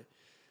with each other.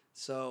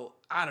 So,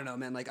 I don't know,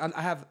 man. Like,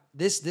 I have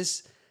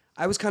this.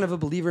 I was kind of a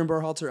believer in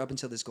Berhalter up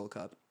until this Gold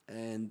Cup.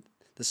 And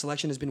the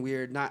selection has been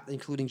weird, not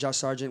including Josh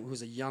Sargent,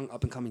 who's a young,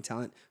 up-and-coming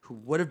talent who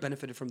would have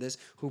benefited from this,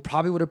 who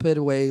probably would have played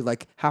away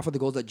like half of the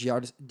goals that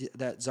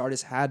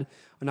Zardes had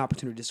an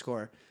opportunity to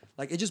score.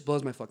 Like, it just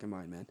blows my fucking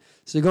mind, man.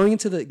 So going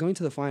to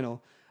the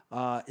final,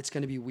 it's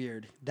going to be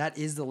weird. That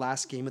is the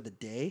last game of the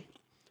day.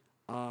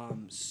 I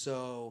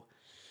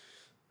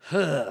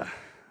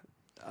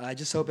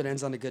just hope it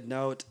ends on a good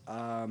note.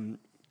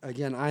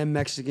 Again, I am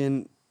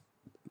Mexican,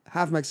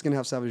 half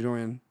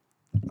Salvadorian.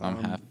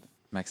 I'm half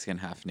Mexican,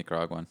 half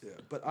Nicaraguan. Yeah,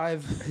 but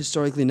I've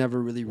historically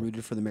never really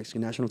rooted for the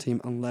Mexican national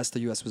team unless the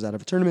U.S. was out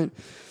of a tournament.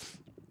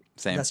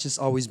 Same. That's just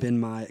always been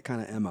my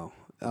kind of MO.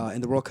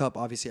 In the World Cup,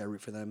 obviously, I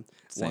root for them.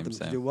 Want them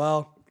to do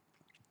well.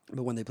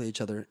 But when they play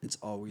each other, it's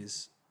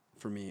always,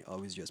 for me,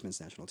 always U.S.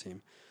 men's national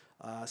team.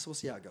 So we'll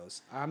see how it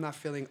goes. I'm not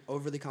feeling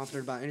overly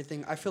confident about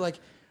anything. I feel like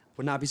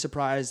would not be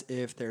surprised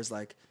if there's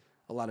like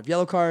a lot of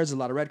yellow cards, a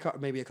lot of red cards,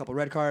 maybe a couple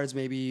red cards,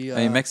 maybe. I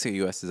mean,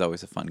 Mexico-U.S. is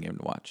always a fun game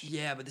to watch.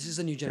 Yeah, but this is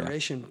a new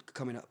generation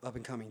coming up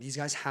and coming. These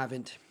guys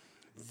haven't.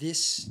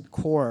 This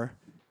core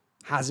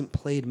hasn't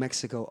played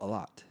Mexico a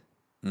lot.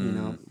 You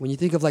know, when you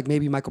think of like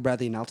maybe Michael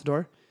Bradley and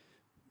Altidore,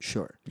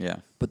 sure. Yeah.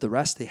 But the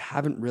rest, they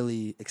haven't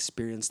really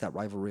experienced that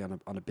rivalry on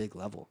a big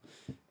level.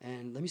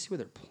 And let me see where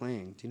they're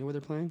playing. Do you know where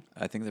they're playing?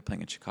 I think they're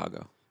playing in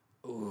Chicago.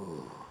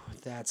 Ooh,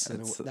 that's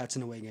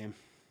an away game.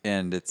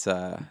 And that's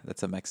a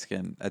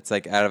Mexican. It's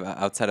like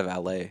outside of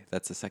LA.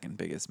 That's the second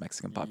biggest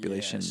Mexican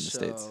population in the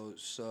States.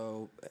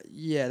 So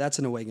yeah, that's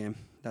an away game.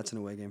 That's an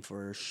away game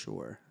for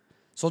sure.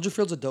 Soldier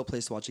Field's a dope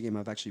place to watch a game.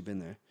 I've actually been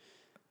there.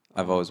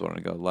 I've always wanted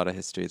to go. A lot of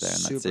history there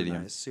in that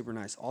stadium. Super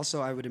nice.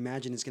 Also, I would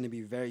imagine it's going to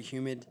be very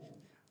humid.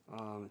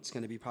 It's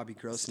going to be probably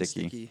gross and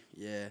sticky.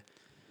 Yeah.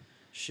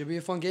 Should be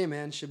a fun game,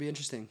 man. Should be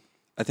interesting.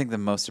 I think the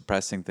most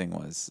depressing thing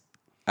was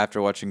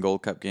after watching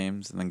Gold Cup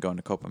games and then going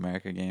to Copa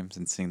America games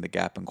and seeing the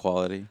gap in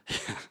quality.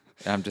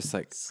 I'm just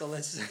like,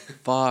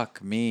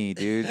 fuck me,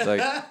 dude.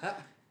 Like,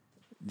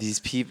 these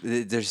people,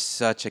 there's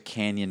such a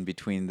canyon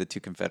between the two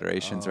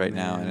confederations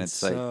now. And it's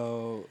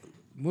so,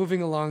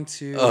 moving along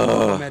to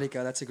Copa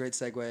America, that's a great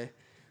segue.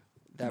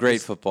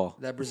 Great football.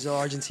 That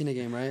Brazil-Argentina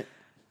game, right?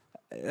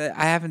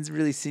 I haven't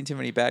really seen too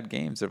many bad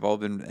games. They've all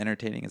been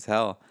entertaining as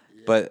hell.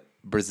 Yeah. But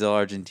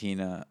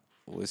Brazil-Argentina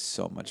was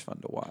so much fun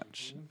to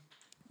watch.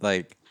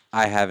 Like,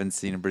 I haven't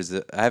seen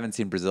Brazil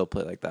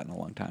play like that in a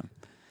long time.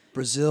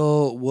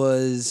 Brazil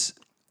was,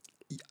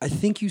 I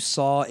think you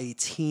saw a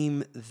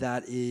team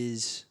that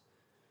is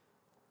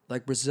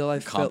like Brazil. I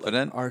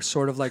confident are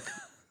sort of like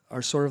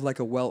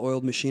a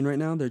well-oiled machine right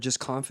now. They're just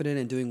confident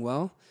and doing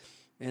well.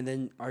 And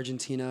then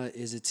Argentina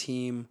is a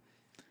team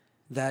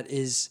that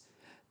is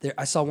there.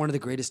 I saw one of the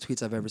greatest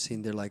tweets I've ever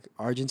seen. They're like,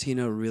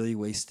 Argentina really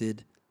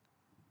wasted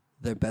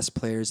their best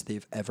players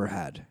they've ever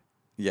had.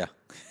 Yeah.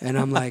 And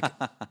I'm like,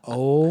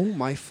 oh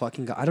my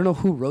fucking God. I don't know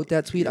who wrote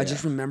that tweet. I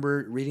just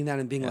remember reading that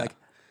and being like,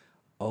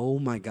 oh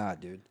my God,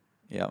 dude.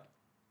 Yeah.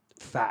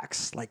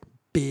 Facts. Like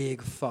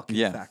big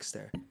fucking facts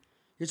there.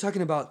 You're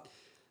talking about,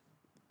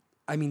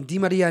 I mean, Di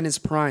Maria in his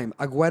prime,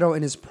 Agüero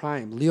in his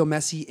prime, Leo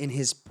Messi in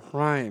his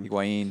prime.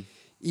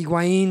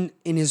 Higuain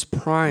in his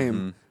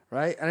prime,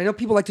 right? And I know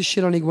people like to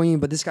shit on Higuain,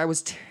 but this guy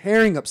was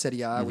tearing up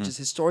Serie A, which is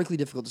historically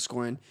difficult to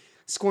score in.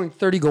 Scoring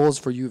 30 goals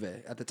for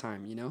Juve at the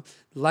time, you know?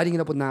 Lighting it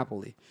up with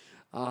Napoli.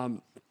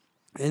 And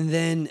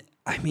then,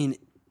 I mean,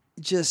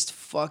 just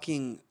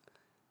fucking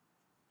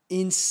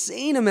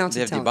insane amounts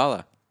of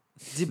talent.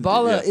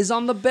 Dybala is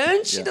on the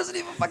bench. He doesn't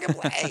even fucking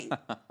play.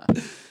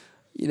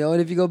 You know,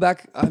 and if you go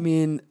back, I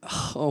mean,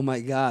 oh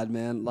my God,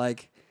 man.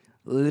 Like,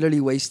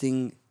 literally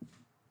wasting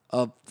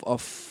a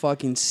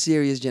fucking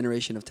serious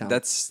generation of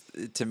talent.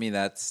 To me,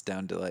 that's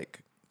down to, like,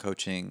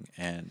 coaching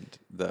and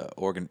the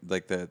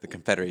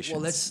confederations.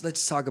 Well,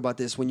 let's talk about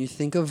this. When you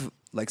think of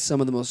like some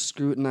of the most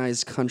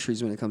scrutinized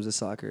countries when it comes to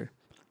soccer,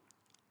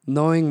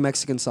 knowing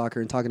Mexican soccer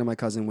and talking to my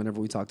cousin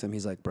whenever we talk to him,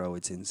 he's like, bro,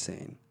 it's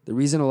insane. The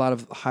reason a lot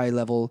of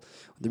the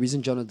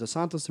reason Jonah Dos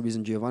Santos, the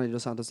reason Giovanni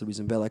Dos Santos, the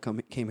reason Bella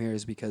came here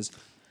is because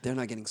they're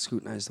not getting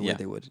scrutinized the way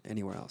they would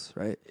anywhere else,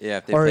 right? Yeah,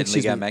 if they played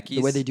Liga MX,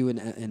 the way they do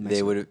in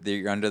Mexico.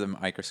 You're under the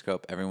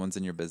microscope. Everyone's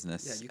in your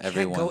business. Yeah, you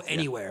Everyone, can't go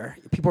anywhere.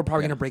 People are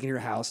probably Yeah. gonna break into your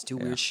house, do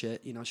weird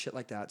shit, shit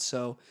like that.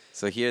 So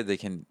here they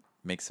can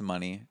make some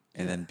money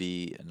and then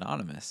be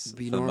anonymous.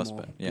 be for the most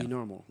normal. part. Yeah. Be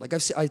normal. Like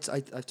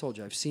I've told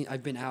you,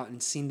 I've been out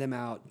and seen them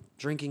out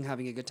drinking,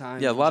 having a good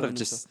time. Yeah, a lot of enjoying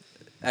just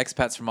themselves.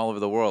 expats from all over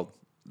the world.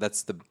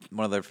 That's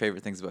one of their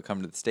favorite things about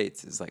coming to the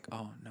States is like,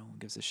 oh, no one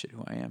gives a shit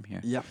who I am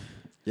here. Yeah,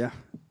 yeah.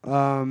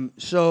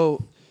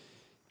 So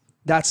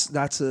that's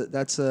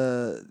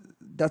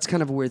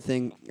kind of a weird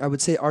thing. I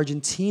would say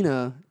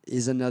Argentina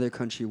is another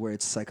country where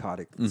it's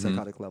psychotic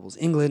levels.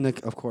 England,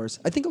 of course.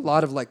 I think a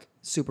lot of like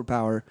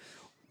superpower.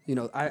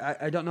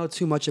 I don't know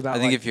too much about. I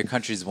think if your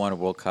country's won a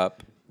World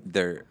Cup,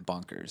 they're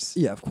bonkers.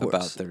 Yeah, of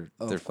course.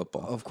 About their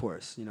football. Of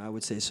course, I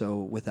would say so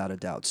without a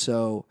doubt.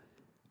 So,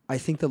 I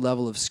think the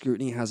level of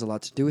scrutiny has a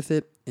lot to do with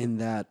it. In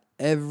that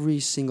every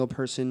single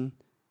person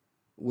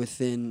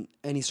within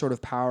any sort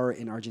of power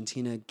in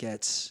Argentina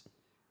gets.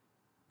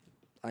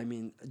 I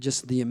mean,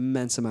 just the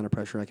immense amount of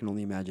pressure I can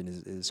only imagine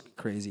is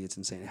crazy. It's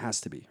insane. It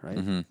has to be, right?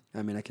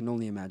 I mean, I can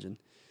only imagine.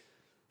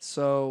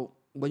 So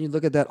when you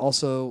look at that,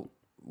 also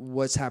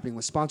what's happening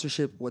with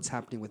sponsorship, what's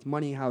happening with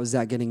money, how's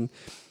that,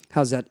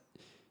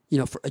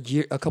 for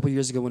a couple of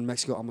years ago when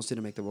Mexico almost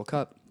didn't make the World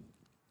Cup,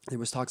 there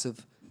was talks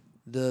of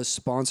the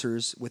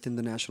sponsors within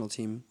the national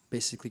team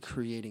basically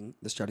creating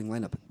the starting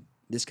lineup.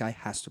 This guy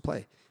has to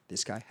play.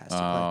 This guy has to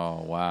play.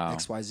 Oh, wow.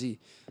 XYZ.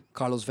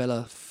 Carlos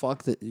Vela,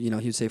 he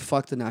would say,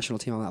 fuck the national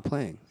team, I'm not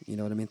playing. You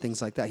know what I mean? Things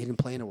like that. He didn't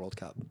play in a World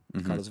Cup,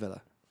 Carlos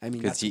Vela. I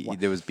mean, Because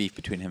there was beef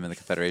between him and the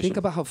Confederation. think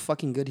about how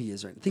fucking good he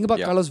is right now. Think about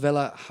Carlos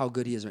Vela, how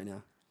good he is right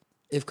now.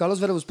 If Carlos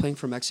Vela was playing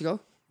for Mexico,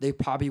 they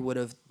probably would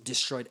have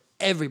destroyed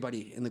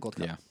everybody in the Gold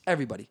Cup. Yeah.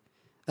 Everybody.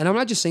 And I'm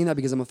not just saying that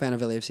because I'm a fan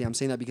of LAFC. I'm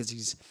saying that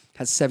because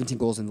has 17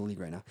 goals in the league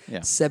right now.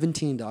 Yeah.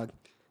 17, dog.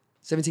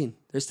 17.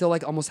 There's still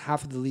like almost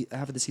half of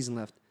the season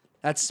left.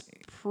 That's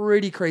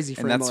pretty crazy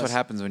for And that's MLS. what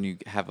happens when you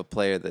have a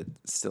player that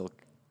still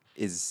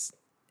is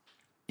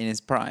in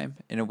his prime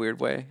in a weird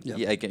way. Yeah.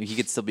 Yeah, he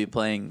could still be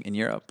playing in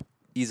Europe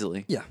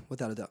easily. Yeah,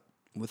 without a doubt.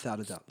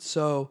 Without a doubt.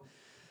 So,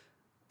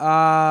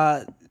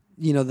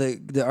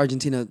 the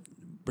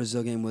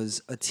Argentina-Brazil game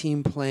was a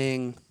team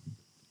playing.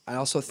 I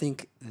also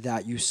think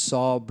that you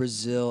saw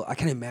Brazil. I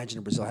can't imagine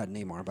if Brazil had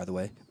Neymar, by the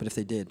way. But if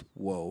they did,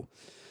 whoa.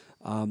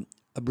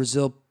 A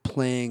Brazil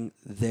playing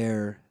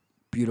their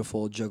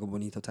beautiful Jogo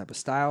Bonito type of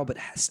style, but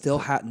still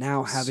having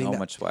So that,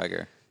 much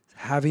swagger.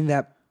 having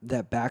that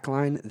back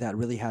line that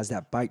really has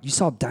that bite. You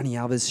saw Dani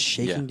Alves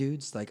shaking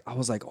dudes. Like, I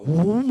was like,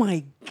 oh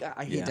my God.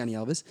 I hate Dani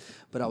Alves.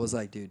 But I was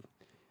like, dude,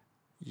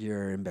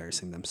 you're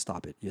embarrassing them.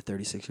 Stop it. You're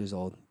 36 years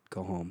old.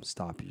 Go home.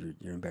 Stop.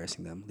 You're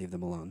embarrassing them. Leave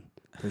them alone.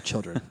 They're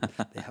children.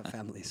 They have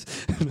families.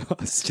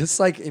 It's just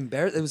like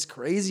embarrassing. It was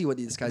crazy what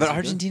these guys But did.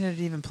 Argentina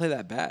didn't even play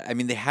that bad. I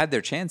mean, they had their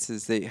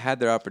chances. They had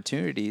their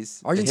opportunities.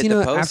 They hit Argentina,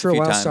 the post after a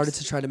few while, times. started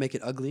to try to make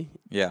it ugly.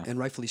 Yeah. And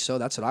rightfully so.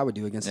 That's what I would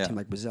do against a Yeah. team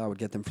like Brazil. I would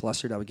get them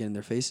flustered. I would get in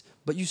their face.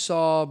 But you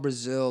saw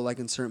Brazil, like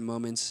in certain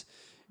moments,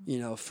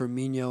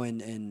 Firmino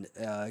and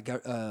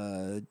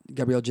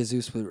Gabriel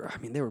Jesus,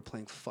 they were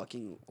playing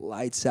fucking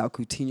lights out.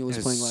 Coutinho was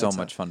It playing was lights so out.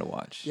 much fun to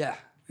watch. Yeah.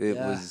 It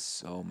Yeah. was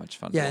so much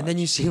fun Yeah, to and watch. then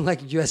you see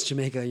like U.S.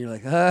 Jamaica, and you're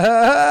like,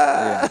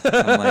 Yeah.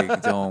 I'm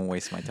like, don't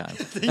waste my time.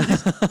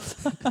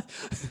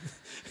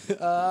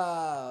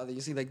 Then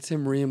you see like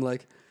Tim Ream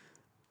like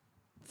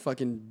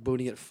fucking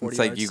booting it 40 It's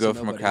like yards you to go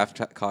from a nobody.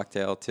 craft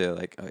cocktail to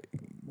like,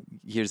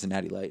 here's a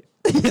natty light.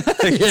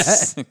 Yeah.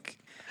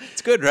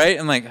 It's good, right?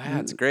 I'm like,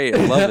 it's great.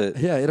 I love it.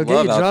 Yeah, it'll Love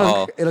get you alcohol.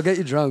 drunk. It'll get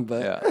you drunk,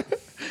 but Yeah.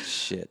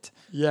 Shit.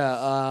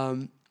 yeah.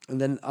 And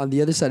then on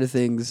the other side of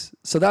things,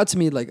 so that to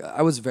me, like,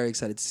 I was very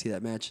excited to see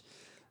that match.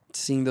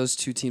 Seeing those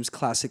two teams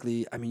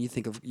classically, I mean,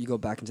 you go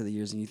back into the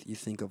years and you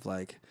think of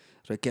like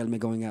Riquelme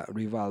going at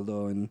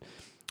Rivaldo, and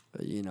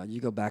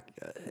you go back.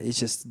 It's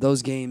just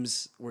those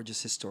games were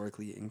just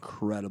historically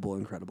incredible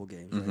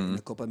games. Right? In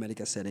the Copa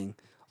America setting,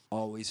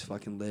 always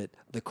fucking lit.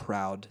 The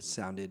crowd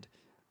sounded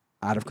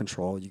out of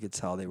control. You could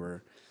tell they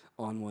were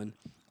on one.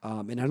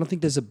 And I don't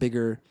think there's a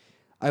bigger.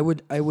 I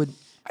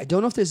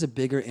don't know if there's a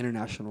bigger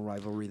international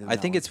rivalry than I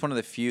that think one. it's one of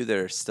the few that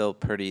are still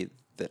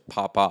that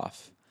pop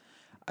off.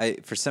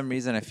 For some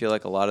reason, I feel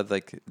like a lot of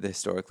like the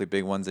historically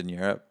big ones in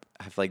Europe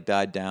have like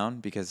died down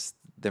because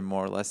they're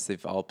more or less,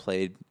 they've all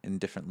played in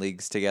different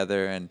leagues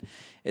together and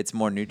it's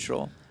more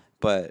neutral,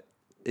 but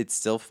it's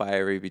still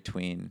fiery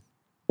between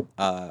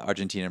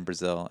Argentina and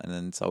Brazil, and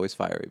then it's always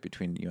fiery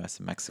between U.S.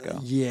 and Mexico.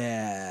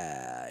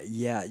 Yeah.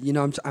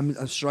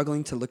 I'm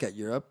struggling to look at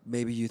Europe.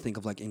 Maybe you think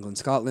of like England,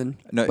 Scotland.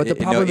 No, but the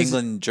problem is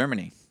England,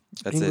 Germany.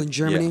 That's England, it.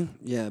 Germany.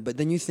 Yeah, but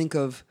then you think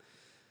of,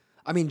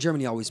 I mean,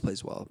 Germany always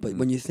plays well. But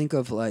when you think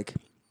of like,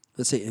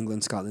 let's say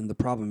England, Scotland, the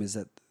problem is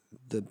that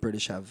the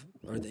British have,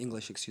 or the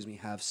English, excuse me,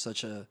 have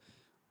such a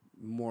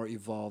more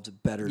evolved,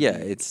 better. Yeah,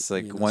 league, it's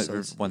like so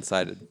it's-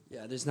 one-sided.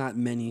 Yeah, there's not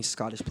many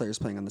Scottish players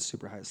playing on the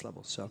super highest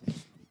level, so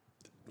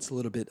it's a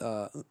little bit,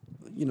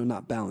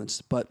 not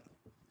balanced. But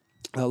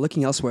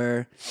looking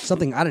elsewhere,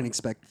 something I didn't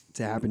expect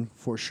to happen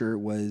for sure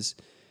was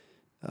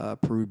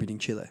Peru beating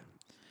Chile.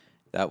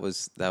 That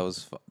was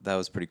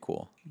pretty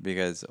cool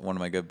because one of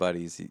my good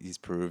buddies, he's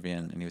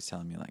Peruvian, and he was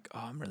telling me like,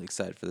 "Oh, I'm really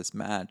excited for this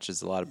match.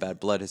 There's a lot of bad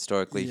blood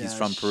historically. He's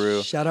from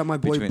Peru." Shout out my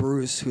boy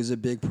Bruce, who's a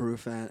big Peru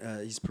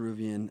fan. He's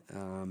Peruvian,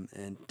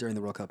 and during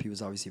the World Cup, he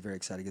was obviously very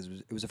excited because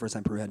it was the first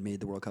time Peru had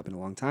made the World Cup in a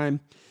long time.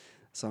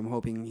 So I'm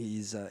hoping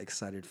he's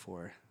excited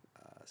for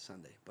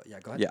Sunday. But yeah,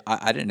 go ahead. Yeah,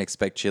 I didn't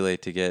expect Chile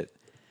to get.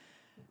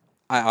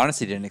 I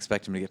honestly didn't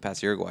expect him to get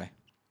past Uruguay.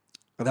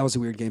 Oh, that was a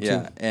weird game too.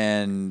 Yeah,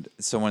 and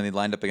so when they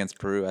lined up against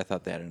Peru, I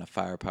thought they had enough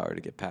firepower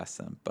to get past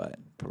them, but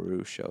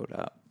Peru showed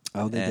up.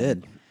 Oh, they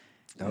did.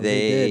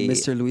 They did.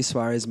 Mr. Luis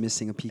Suarez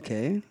missing a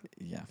PK.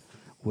 Yeah.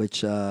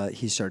 Which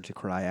he started to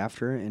cry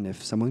after, and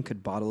if someone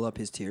could bottle up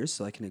his tears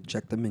so I can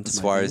inject them into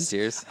my Suarez veins,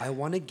 tears? I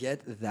want to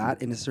get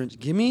that in a syringe.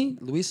 Give me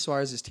Luis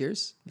Suarez's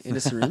tears in a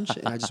syringe,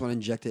 and I just want to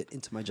inject it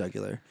into my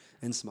jugular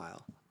and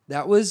smile.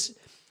 That was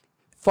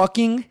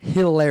fucking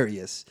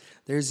hilarious.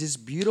 There's this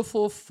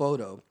beautiful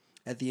photo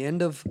at the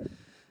end of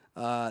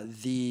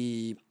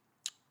the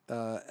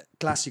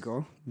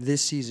Clásico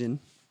this season.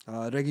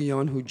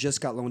 Reguilón, who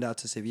just got loaned out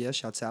to Sevilla,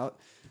 shouts out.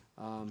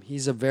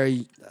 He's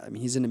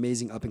he's an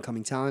amazing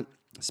up-and-coming talent.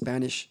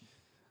 Spanish,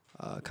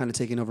 kind of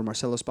taking over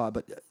Marcelo's spot,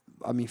 but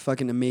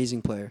fucking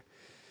amazing player.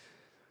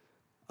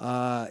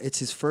 It's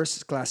his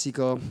first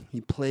Clásico.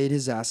 He played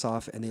his ass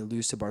off, and they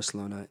lose to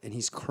Barcelona, and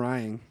he's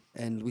crying,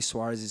 and Luis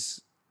Suarez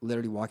is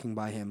literally walking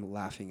by him,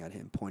 laughing at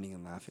him, pointing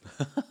and laughing.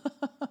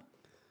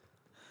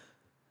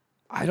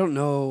 I don't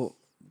know.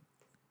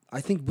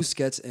 I think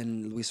Busquets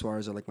and Luis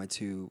Suarez are like my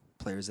two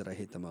players that I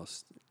hate the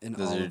most.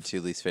 Those are your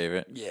two least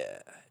favorite?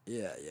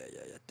 Yeah,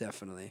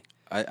 definitely.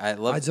 I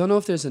don't know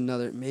if there's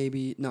another.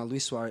 Maybe no.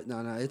 Luis Suarez. No.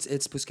 It's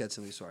Busquets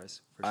and Luis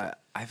Suarez. For sure.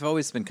 I've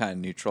always been kind of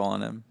neutral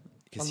on him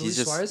because he's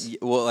just Suarez?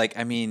 Well, like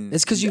I mean,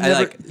 it's because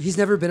he's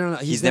never been on.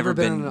 He's never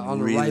been on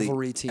a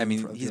rivalry team. I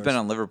mean, he's been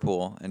on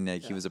Liverpool and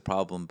he was a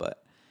problem,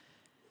 but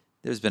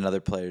there's been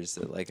other players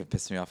that like have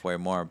pissed me off way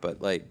more.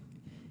 But like,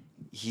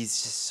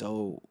 he's just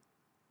so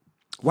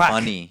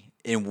funny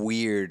and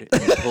weird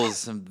and pulls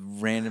some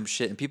random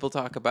shit. And people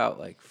talk about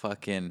like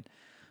fucking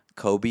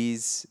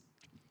Kobe's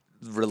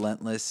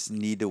relentless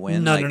need to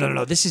win.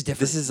 No. This is different.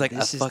 This is like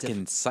a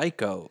fucking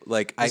psycho.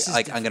 Like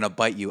I'm gonna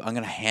bite you. I'm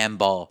gonna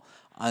handball.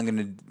 I'm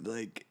gonna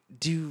like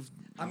do.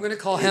 I'm gonna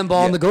call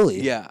handball on the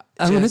goalie. Yeah,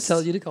 I'm gonna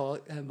tell you to call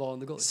handball on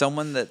the goalie.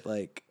 Someone that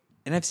like,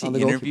 and I've seen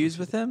interviews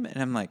with him,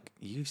 and I'm like,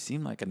 you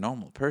seem like a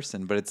normal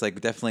person, but it's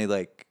like definitely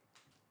like,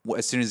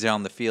 as soon as they're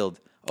on the field,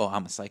 oh,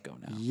 I'm a psycho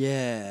now.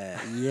 Yeah.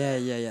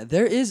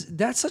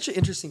 That's such an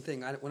interesting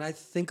thing. When I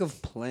think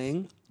of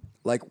playing,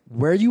 like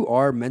where you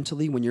are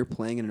mentally when you're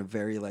playing in a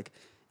very like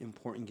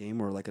important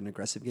game or like an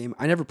aggressive game.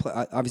 I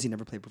obviously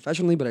never played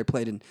professionally, but I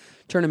played in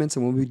tournaments,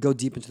 and when we'd go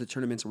deep into the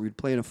tournaments or we'd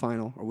play in a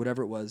final or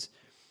whatever it was,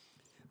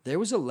 there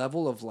was a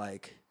level of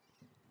like,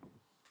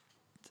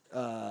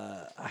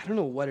 I don't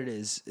know what it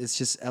is. It's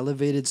just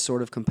elevated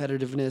sort of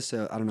competitiveness.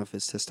 I don't know if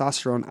it's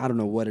testosterone. I don't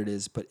know what it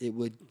is, but it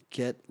would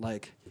get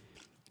like,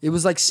 it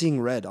was like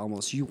seeing red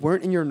almost. You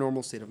weren't in your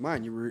normal state of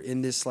mind. You were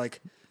in this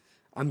like,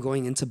 I'm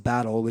going into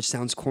battle, which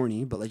sounds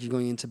corny, but like you're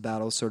going into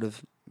battle sort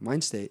of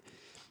mind state.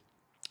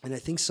 And I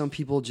think some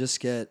people just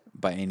get...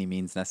 By any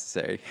means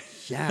necessary.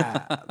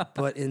 Yeah,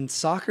 but in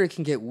soccer it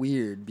can get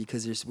weird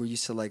because we're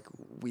used to like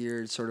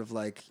weird sort of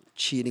like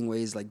cheating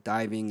ways, like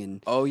diving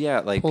and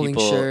like pulling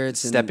people shirts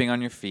stepping on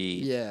your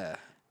feet. Yeah.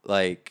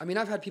 Like... I mean,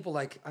 I've had people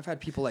like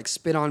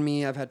spit on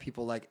me. I've had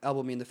people like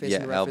elbow me in the face.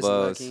 Yeah, and the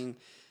elbows.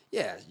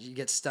 Yeah, you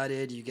get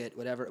studded, you get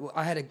whatever.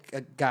 I had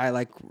a guy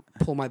like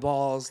pull my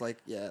balls, like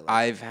Like,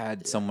 I've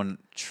had someone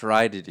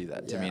try to do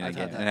that to me I've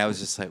again, had that. and I was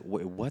just like,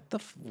 "Wait, what the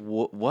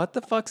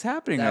fuck's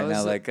happening right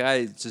now?" Like,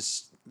 I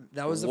just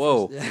that was the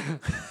whoa. first,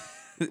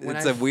 yeah.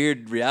 It's a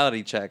weird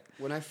reality check,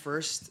 when I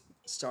first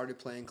started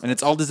playing, and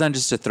it's all designed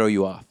just to throw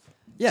you off,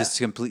 just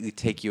to completely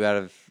take you out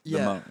of the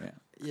moment.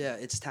 Yeah,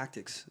 it's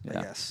tactics, I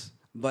Yeah. guess.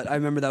 But I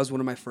remember that was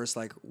one of my first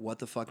like what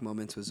the fuck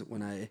moments was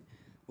when I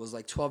was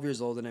like 12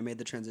 years old and I made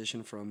the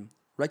transition from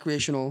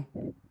recreational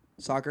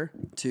soccer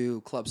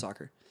to club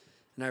soccer.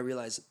 And I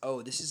realized,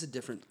 oh, this is a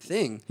different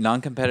thing.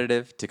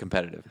 Non-competitive to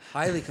competitive.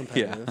 Highly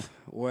competitive,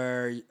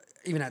 where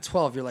even at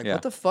 12, you're like,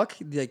 what the fuck?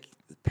 Like,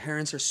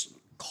 parents are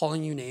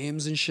calling you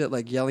names and shit,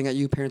 like yelling at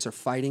you. Parents are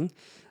fighting.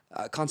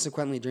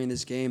 Consequently, during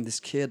this game, this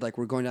kid, like,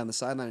 we're going down the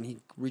sideline, and he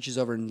reaches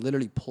over and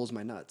literally pulls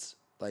my nuts.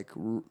 Like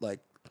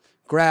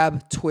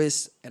grab,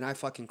 twist, and I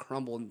fucking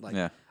crumble.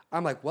 Like,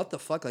 I'm like, what the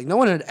fuck? Like, no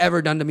one had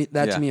ever done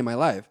that to me in my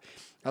life.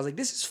 I was like,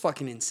 this is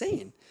fucking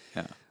insane.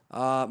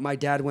 Yeah. My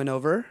dad went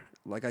over.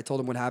 Like, I told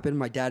him what happened.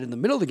 My dad, in the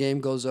middle of the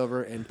game, goes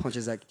over and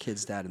punches that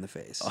kid's dad in the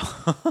face,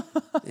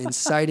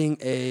 inciting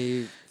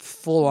a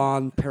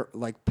full-on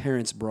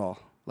parents brawl.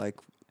 Like,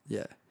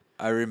 yeah.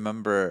 I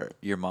remember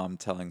your mom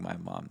telling my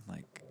mom,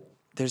 like,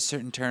 there's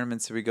certain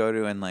tournaments that we go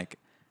to, and like,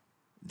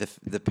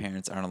 the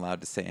parents aren't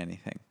allowed to say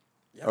anything.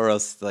 Yep. Or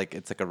else, like,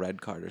 it's like a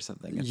red card or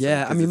something. It's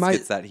yeah, like, I mean,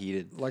 it's that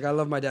heated. Like, I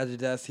love my dad to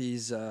death.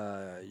 He's,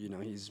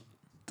 he's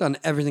done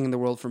everything in the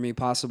world for me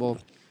possible.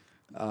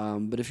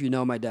 But if you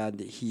know my dad,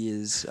 he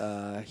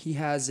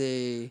has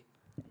a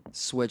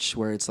switch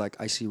where it's like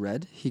I see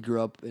red. He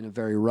grew up in a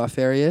very rough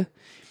area.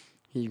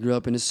 He grew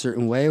up in a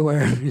certain way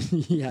where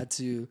he had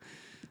to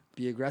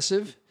be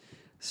aggressive.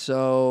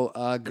 So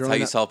That's how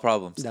you solve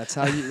problems. That's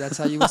how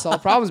you would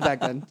solve problems back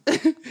then.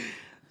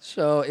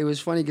 So it was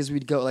funny because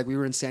we'd go, like, we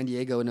were in San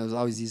Diego, and it was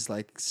always these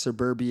like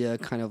suburbia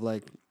kind of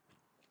like,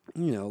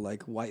 you know,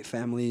 like white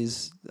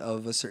families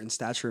of a certain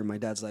stature. And my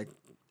dad's like,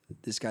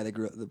 this guy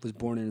that was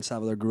born in El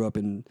Salvador, grew up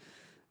in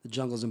the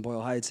jungles in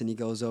Boyle Heights, and he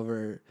goes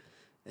over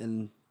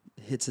and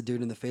hits a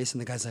dude in the face,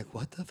 and the guy's like,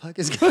 "What the fuck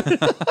is going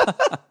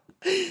on?"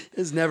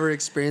 Has never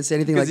experienced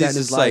anything like that in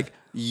his life. Like,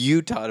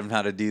 you taught him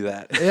how to do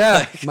that.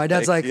 Yeah, my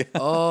dad's like,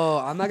 "Oh,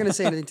 I'm not gonna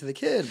say anything to the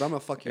kid, but I'm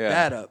gonna fuck your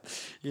dad up."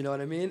 You know what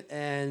I mean?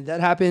 And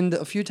that happened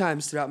a few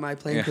times throughout my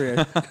playing career.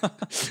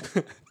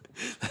 That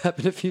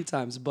happened a few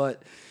times,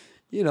 but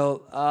you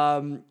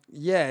know,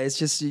 it's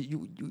just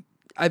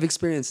I've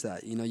experienced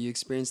that. You know, you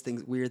experience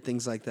weird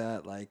things like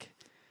that, like.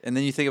 And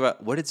then you think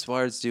about, what did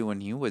Suarez do when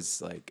he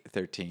was like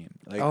 13?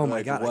 Like, oh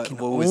my God!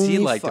 what was he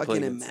like to play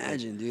against?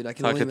 Imagine, dude. I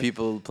can talk only to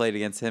people who played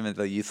against him at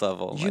the youth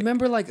level. Do you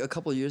remember like a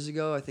couple of years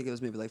ago? I think it was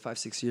maybe like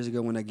 5-6 years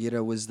ago when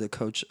Aguirre was the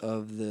coach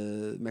of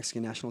the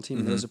Mexican national team.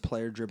 And there was a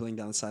player dribbling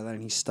down the sideline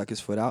and he stuck his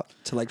foot out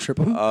to like trip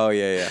him. Oh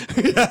yeah.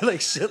 Yeah,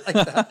 like shit like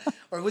that.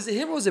 Or was it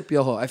him or was it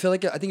Piojo? I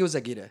think it was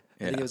Aguirre.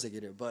 I think it was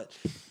Aguirre. But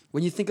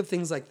when you think of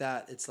things like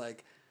that, it's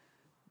like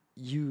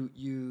you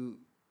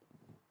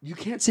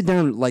can't sit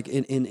down like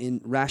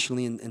in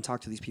rationally and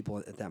talk to these people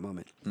at that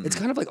moment. Mm-hmm. It's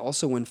kind of like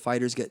also when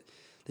fighters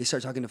they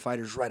start talking to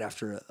fighters right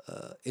after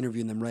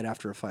interviewing them right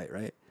after a fight,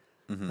 right?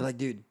 Mm-hmm. They're like,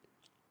 dude,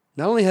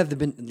 not only have they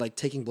been like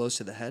taking blows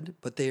to the head,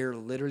 but they are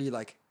literally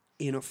like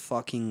in a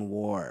fucking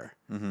war,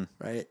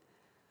 right?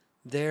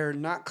 They're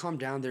not calmed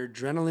down. Their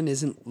adrenaline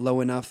isn't low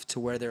enough to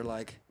where they're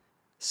like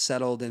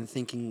settled and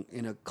thinking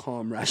in a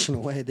calm,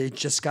 rational way. They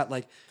just got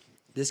like,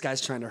 this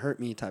guy's trying to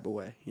hurt me type of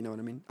way. You know what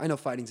I mean? I know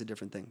fighting's a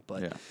different thing,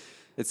 but yeah.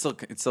 It's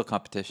still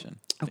competition.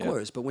 Of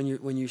course, but when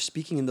you're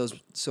speaking in those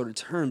sort of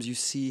terms, you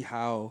see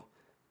how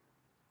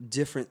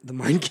different the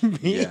mind can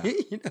be. Yeah.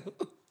 You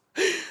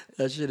know?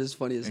 That shit is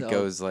funny as hell. It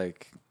goes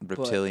like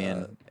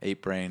reptilian,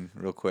 ape brain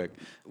real quick.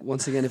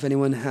 Once again, if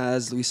anyone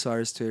has Luis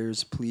Suarez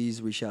tears,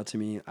 please reach out to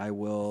me.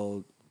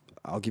 I'll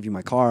give you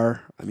my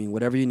car. I mean,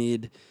 whatever you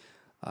need.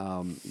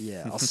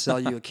 I'll sell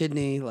you a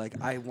kidney. Like,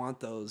 I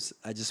want those.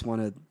 I just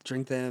want to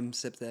drink them,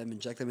 sip them,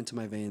 inject them into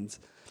my veins.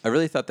 I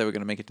really thought they were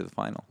going to make it to the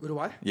final.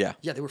 Uruguay? Yeah.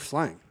 Yeah, they were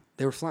flying.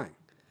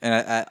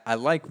 And I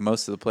like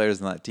most of the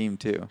players on that team,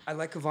 too. I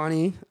like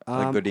Cavani.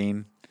 Like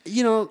Godin.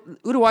 You know,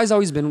 Uruguay's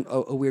always been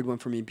a weird one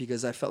for me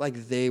because I felt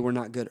like they were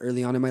not good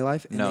early on in my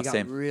life. And they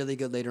got really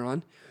good later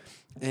on.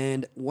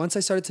 And once I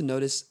started to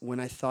notice when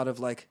I thought of,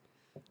 like,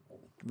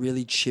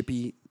 really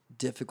chippy,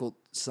 difficult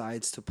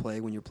sides to play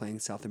when you're playing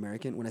South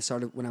American, when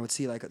I would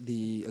see, like,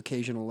 the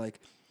occasional, like,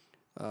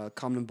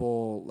 Common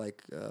Bowl,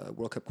 like,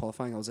 World Cup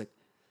qualifying, I was like,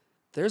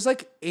 there's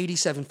like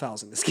 87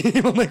 fouls in this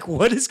game. I'm like,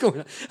 what is going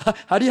on?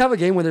 How do you have a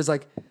game where there's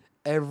like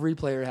every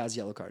player has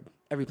yellow card?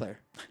 Every player.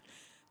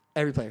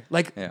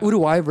 Like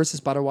Uruguay versus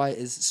Paraguay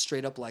is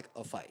straight up like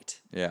a fight.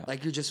 Yeah.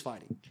 Like you're just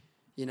fighting,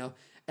 you know?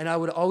 And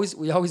we always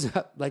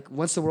like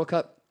once the World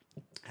Cup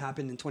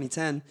happened in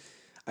 2010,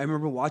 I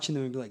remember watching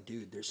them and be like,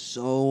 dude, there's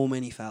so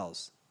many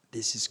fouls.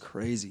 This is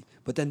crazy.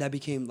 But then that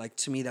became like,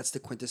 to me, that's the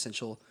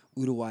quintessential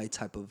Uruguay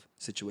type of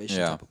situation,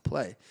 type of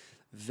play.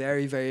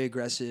 Very, very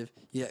aggressive.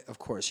 Yeah, of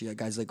course. You got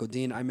guys like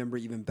Godin. I remember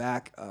even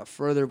back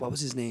further. What was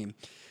his name?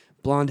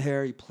 Blonde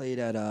hair. He played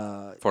at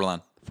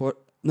Forlan.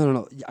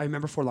 No. I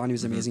remember Forlan. He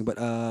was amazing. But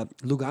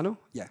Lugano.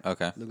 Yeah.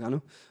 Okay.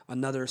 Lugano.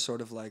 Another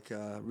sort of like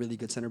really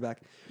good center back.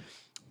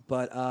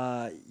 But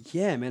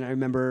yeah, man. I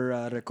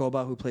remember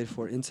Recoba, who played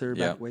for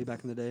Inter way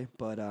back in the day.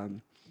 But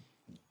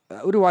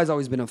Uruguay's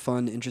always been a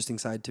fun, interesting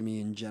side to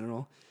me in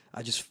general.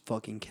 I just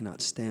fucking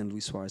cannot stand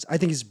Luis Suarez. I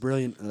think he's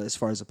brilliant as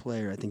far as a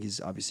player. I think he's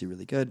obviously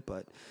really good,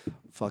 but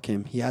fuck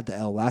him. He had the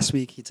L last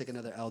week. He took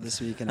another L this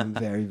week, and I'm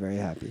very, very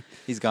happy.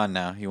 He's gone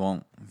now. He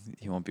won't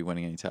be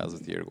winning any titles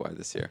with Uruguay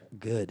this year.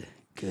 Good.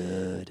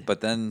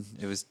 But then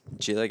it was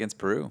Chile against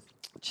Peru.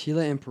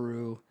 Chile and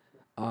Peru.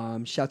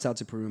 Shouts out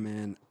to Peru,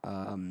 man.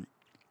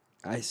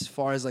 As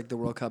far as like the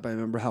World Cup, I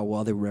remember how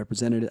well they were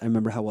represented. I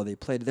remember how well they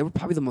played. They were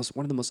probably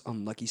one of the most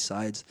unlucky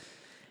sides.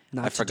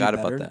 I forgot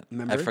about that.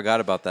 Remember? I forgot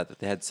about that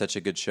they had such a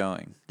good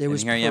showing. And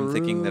here I am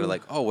thinking they're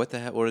like, oh, what the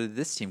hell? Where did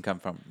this team come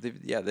from?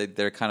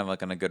 They're kind of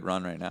like on a good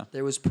run right now.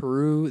 There was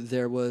Peru.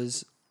 There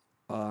was,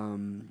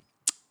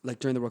 like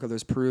during the World Cup, there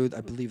was Peru.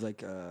 I believe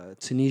like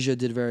Tunisia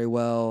did very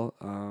well.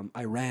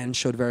 Iran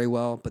showed very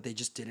well, but they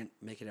just didn't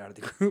make it out of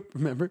the group.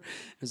 Remember,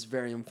 it was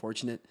very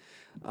unfortunate.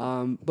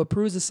 But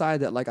Peru is a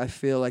side that like I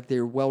feel like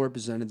they're well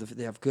represented.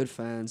 They have good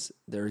fans.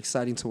 They're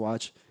exciting to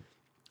watch.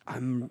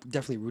 I'm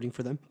definitely rooting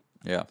for them.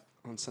 Yeah.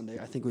 On Sunday.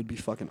 I think it would be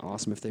fucking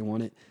awesome if they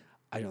won it.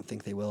 I don't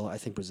think they will. I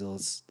think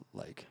Brazil's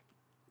one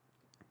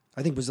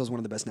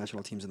of the best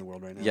national teams in the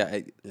world right now. Yeah.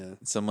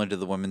 Similar to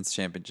the women's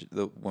championship,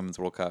 the women's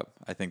World Cup.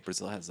 I think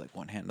Brazil has like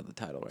one hand on the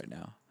title right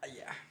now.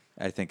 Yeah.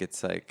 I think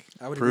it's like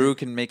Peru agree.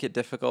 Can make it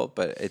difficult,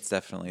 but it's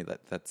definitely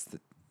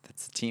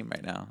that's the team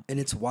right now. And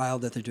it's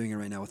wild that they're doing it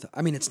right now.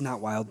 I mean, it's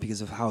not wild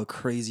because of how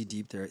crazy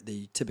deep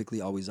they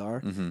typically always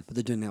are. But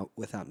they're doing it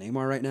without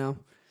Neymar right now,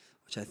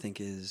 which I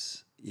think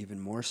is even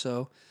more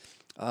so.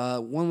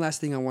 One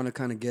last thing I want to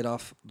kind of get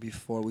off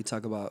before we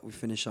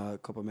finish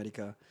Copa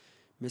America,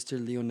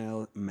 Mr.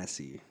 Lionel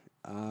Messi.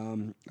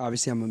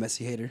 Obviously, I'm a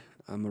Messi hater.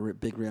 I'm a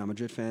big Real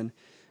Madrid fan.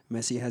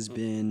 Messi has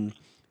been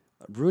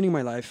ruining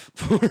my life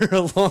for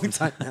a long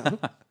time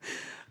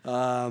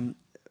now.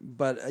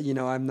 But you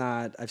know,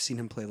 I've seen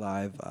him play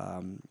live.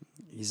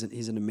 He's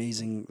an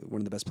amazing,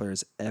 one of the best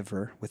players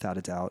ever, without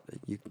a doubt.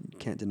 You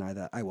can't deny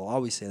that. I will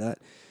always say that.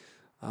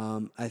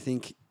 I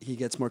think he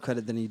gets more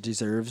credit than he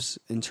deserves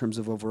in terms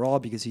of overall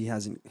because he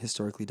hasn't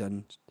historically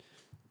done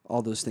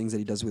all those things that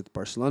he does with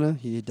Barcelona.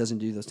 He doesn't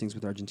do those things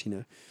with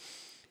Argentina.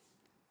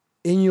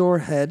 In your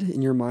head,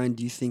 in your mind,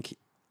 do you think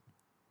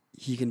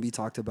he can be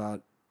talked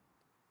about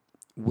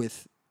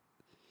with?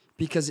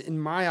 Because in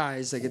my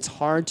eyes, like, it's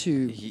hard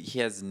to. He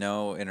has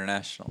no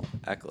international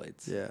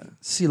accolades. Yeah.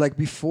 See, like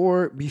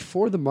before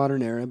the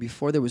modern era,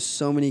 before there was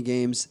so many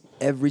games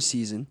every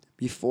season,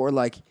 before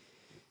like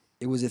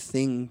it was a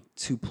thing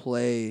to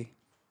play,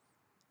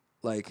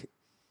 like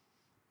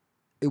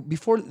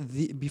before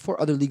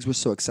other leagues were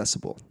so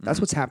accessible.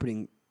 That's what's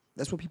happening.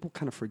 That's what people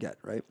kind of forget,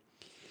 right?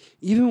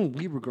 Even when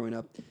we were growing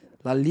up,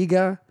 La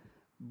Liga,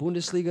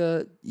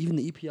 Bundesliga, even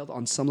the EPL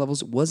on some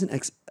levels wasn't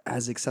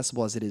as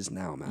accessible as it is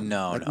now, man.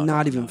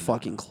 Not even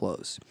fucking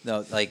close.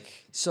 No,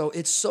 like. So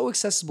it's so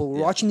accessible.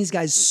 We're watching these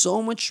guys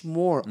so much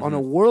more on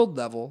a world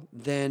level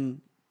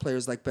than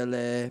players like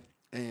Pelé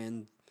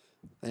and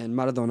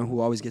Maradona, who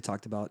always get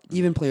talked about.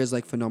 Even players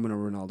like Phenomenal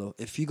Ronaldo.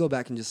 If you go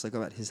back and just look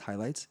at his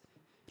highlights,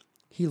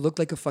 he looked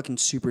like a fucking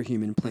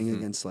superhuman playing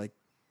against like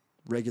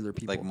regular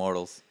people, Like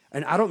mortals.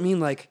 And I don't mean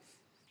like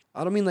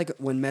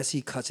when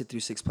Messi cuts it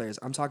through six players.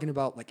 I'm talking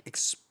about like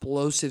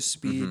explosive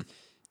speed,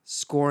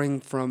 scoring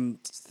from,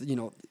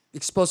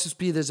 explosive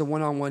speed. There's a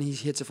one-on-one. He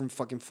hits it from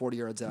fucking 40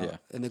 yards out. Yeah.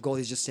 And the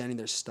goalie's just standing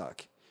there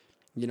stuck,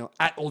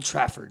 at Old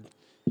Trafford,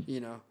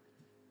 Yeah,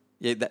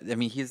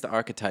 he's the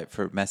archetype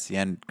for Messi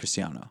and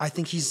Cristiano. I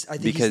think he's them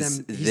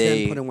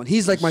put in one.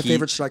 He's like my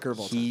favorite striker of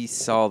all time. He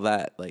saw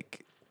that,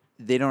 like,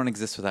 they don't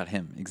exist without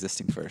him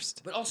existing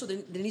first. But also,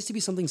 there needs to be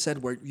something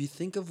said where you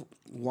think of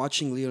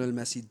watching Lionel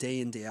Messi day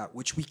in, day out,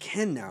 which we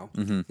can now.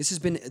 This has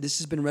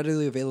been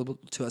readily available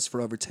to us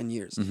for over 10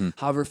 years.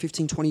 However,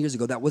 15, 20 years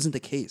ago, that wasn't the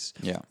case.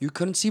 Yeah. You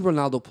couldn't see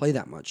Ronaldo play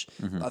that much.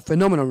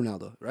 Phenomenal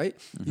Ronaldo, right?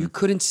 You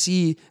couldn't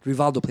see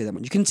Rivaldo play that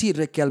much. You couldn't see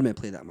Riquelme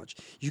play that much.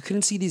 You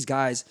couldn't see these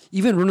guys,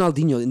 even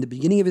Ronaldinho, in the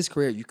beginning of his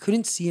career, you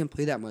couldn't see him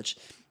play that much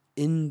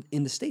in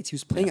the States. He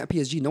was playing at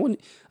PSG. No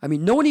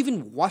one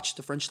even watched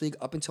the French league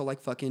up until like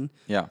fucking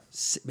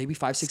maybe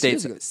 5-6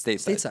 years ago.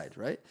 Stateside,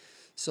 right?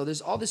 So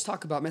there's all this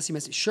talk about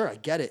Messi. Sure, I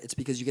get it. It's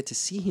because you get to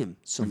see him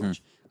so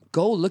much.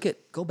 Go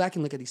back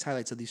and look at these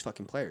highlights of these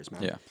fucking players,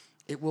 man. Yeah.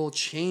 It will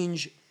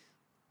change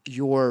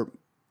your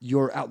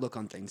outlook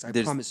on things. I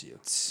promise you.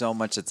 So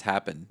much that's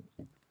happened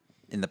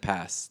in the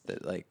past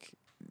that like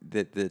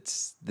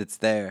that's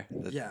there.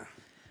 Yeah.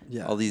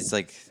 All these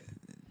like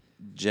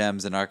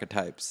gems and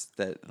archetypes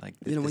that like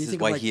this is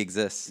why he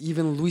exists.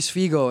 Even Luis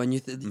Figo and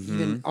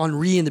even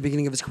Henry in the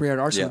beginning of his career at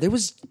Arsenal. There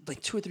was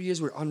like 2 or 3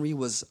 years where Henry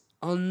was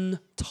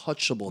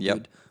untouchable,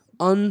 dude.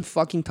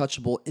 Unfucking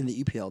touchable in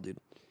the EPL, dude.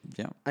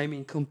 Yeah. I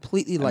mean,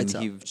 completely lights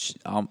out.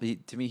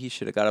 To me, he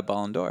should have got a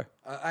Ballon d'Or.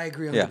 I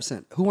agree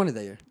 100%. Who won it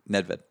that year?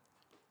 Nedved.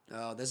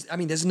 Oh, there's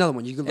another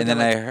one. You could look and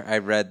then at I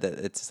read that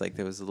it's like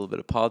there was a little bit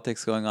of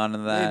politics going on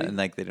in that, and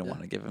like they didn't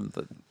want to give him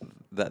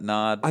that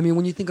nod. I mean,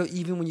 when you think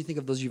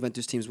of those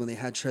Juventus teams, when they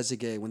had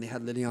Trezeguet, when they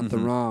had Lilian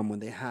Thuram, when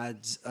they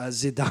had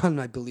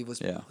Zidane, I believe was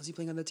he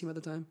playing on that team at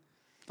the time?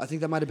 I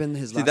think that might have been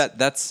his last.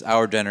 That's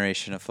our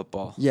generation of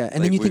football. Yeah,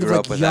 and then you think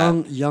of like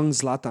young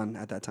Zlatan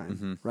at that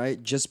time,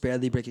 right? Just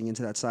barely breaking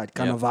into that side.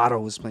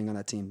 Cannavaro was playing on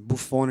that team.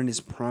 Buffon in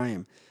his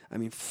prime. I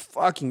mean,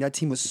 fucking that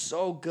team was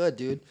so good,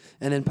 dude.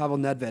 And then Pavel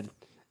Nedved,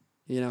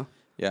 Yeah.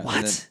 What?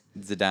 And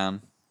then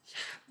Zidane.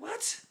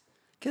 What?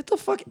 Get the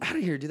fuck out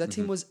of here, dude. That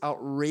team was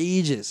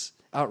outrageous.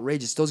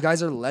 Outrageous. Those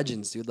guys are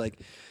legends, dude. Like,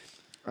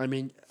 I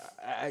mean,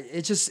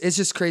 it's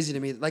just crazy to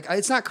me. Like,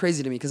 it's not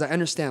crazy to me because I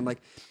understand.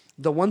 Like,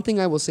 the one thing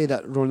I will say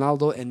that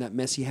Ronaldo and that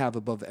Messi have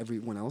above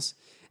everyone else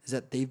is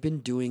that they've been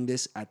doing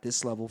this at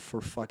this level for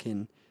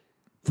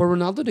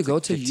Ronaldo to go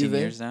to Juve.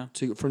 Years now?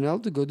 For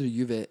Ronaldo to go to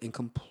Juve and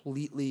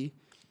completely,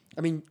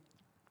 I mean,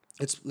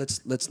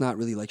 let's not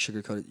really like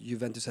sugarcoat it.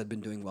 Juventus had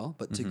been doing well,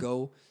 but to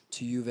go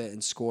to Juve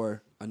and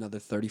score another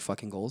 30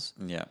 fucking goals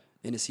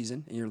in a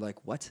season, and you're like,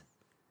 what?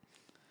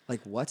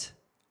 Like what?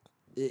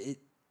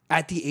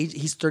 At the age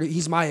he's 30,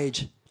 he's my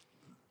age.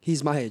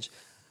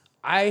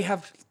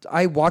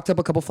 I walked up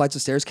a couple flights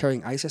of stairs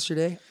carrying ice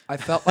yesterday. I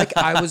felt like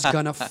I was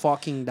gonna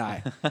fucking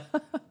die.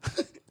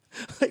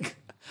 Like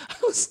I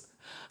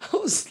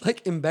was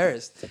like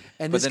embarrassed.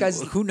 And but this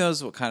guy's who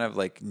knows what kind of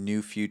like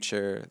new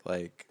future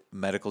like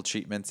medical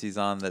treatments he's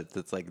on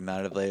that's like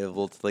not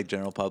available to like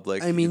general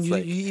public. I mean, you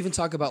even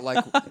talk about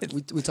like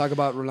we talk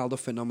about Ronaldo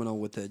phenomenal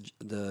with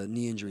the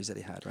knee injuries that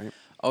he had, right?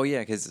 Oh yeah,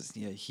 because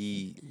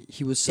he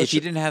was if such he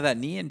a, didn't have that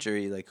knee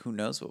injury, like who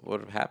knows what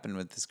would have happened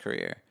with his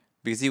career?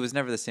 Because he was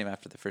never the same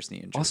after the first knee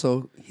injury.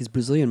 also he's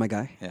Brazilian, my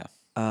guy.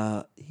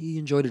 Yeah. He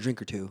enjoyed a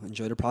drink or two,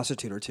 enjoyed a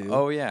prostitute or two.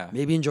 Oh, yeah.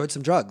 maybe enjoyed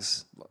some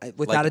drugs,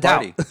 without to a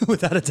doubt, party.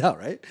 without a doubt,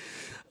 right?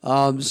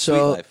 sweet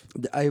So life.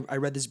 I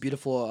read this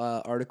beautiful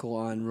article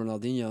on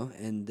Ronaldinho,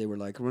 and they were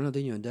like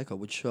Ronaldinho and Deco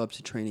would show up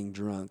to training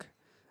drunk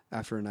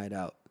after a night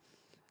out,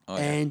 Oh,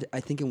 yeah. and I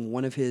think in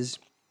one of his,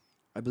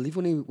 I believe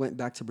when he went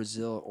back to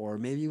Brazil or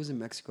maybe he was in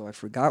Mexico, I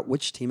forgot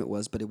which team it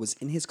was, but it was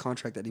in his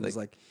contract that he was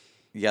like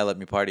Yeah, let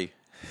me party.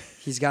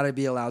 he's got to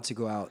be allowed to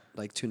go out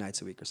like 2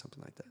 nights a week or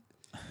something like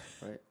that,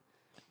 right?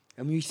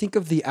 And when you think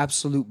of the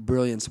absolute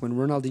brilliance when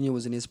Ronaldinho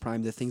was in his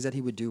prime, the things that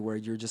he would do, where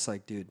you're just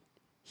like, dude,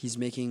 he's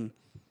making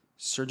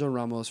Sergio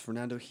Ramos,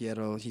 Fernando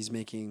Hierro, he's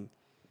making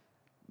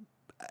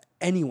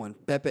anyone,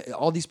 Pepe,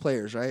 all these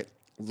players, right,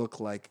 look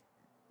like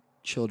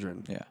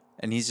children. Yeah,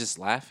 and he's just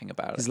laughing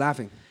about He's it.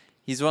 laughing.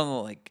 He's one of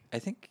the, like, I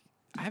think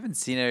I haven't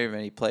seen very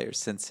many players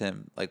since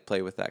him like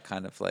play with that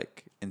kind of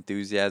like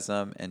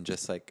enthusiasm and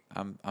just like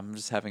I'm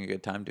just having a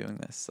good time doing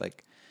this.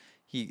 Like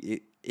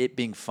it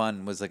being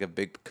fun was like a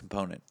big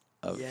component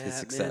of his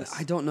success. Man,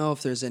 I don't know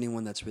if there's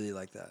anyone that's really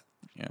like that.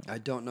 Yeah. I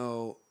don't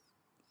know.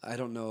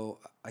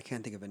 I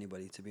can't think of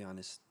anybody, to be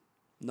honest.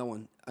 No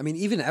one. I mean,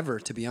 even ever,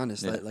 to be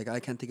honest. Yeah. Like I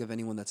can't think of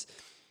anyone that's.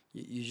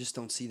 You just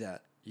don't see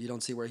that. You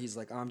don't see where he's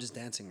like, oh, I'm just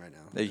dancing right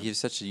now. Like, he has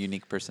such a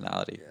unique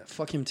personality. Yeah,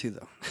 fuck him too,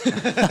 though.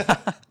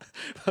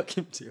 Fuck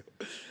him too.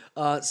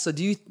 So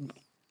do you,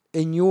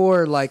 in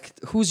your like,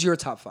 who's your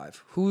top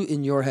 5? Who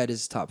in your head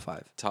is top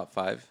 5? Top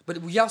 5. But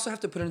we also have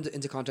to put it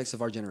into context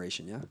of our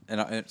generation, yeah.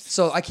 And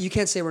So you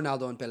can't say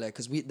Ronaldo and Pele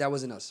because that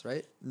wasn't us,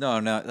 right? no,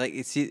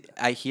 like see,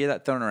 I hear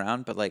that thrown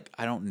around, but like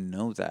I don't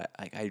know that.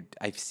 Like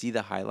I see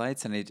the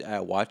highlights and I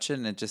watch it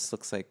and it just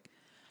looks like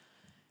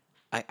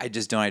I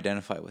just don't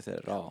identify with it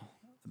at all.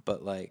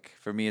 But like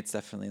for me, it's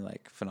definitely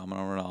like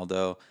phenomenal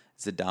Ronaldo,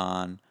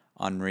 Zidane,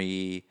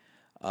 Henry,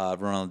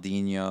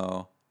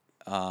 Ronaldinho.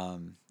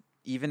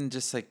 Even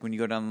just like when you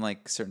go down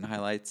like certain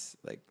highlights,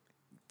 like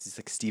just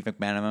like Steve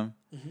McManaman,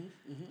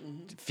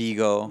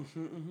 Figo,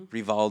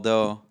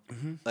 Rivaldo,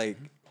 like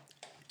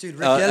Dude,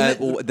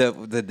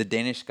 the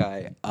Danish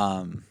guy.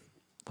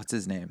 What's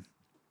his name?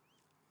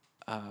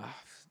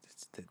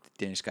 It's the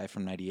Danish guy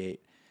from '98.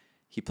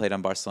 He played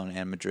on Barcelona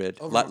and Madrid.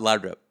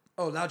 Laudrup.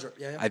 Oh, Laudrup,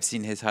 yeah. I've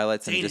seen his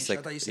highlights and I'm Danish, just I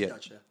like thought you said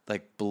Dutch, yeah.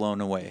 like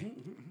blown away.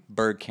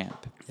 Bergkamp.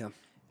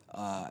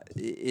 Yeah.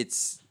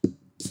 It's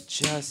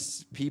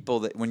just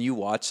people that when you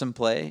watch them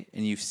play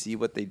and you see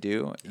what they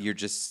do, you're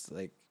just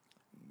like,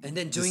 And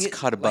then doing just it,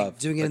 cut above.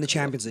 doing it in the Like,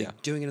 Champions League, yeah.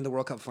 doing it in the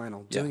World Cup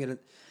final, Yeah. doing it.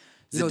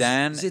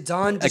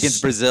 Zidane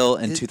against Brazil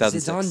in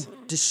 2006.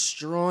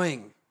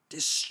 Zidane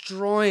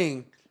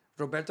destroying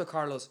Roberto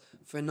Carlos,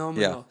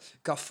 phenomenal.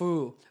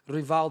 Cafu,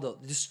 Rivaldo,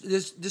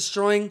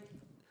 destroying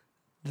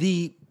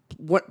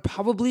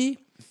probably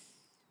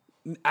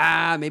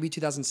maybe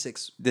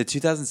 2006. The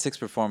 2006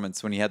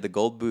 performance when he had the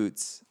gold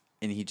boots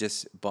and he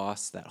just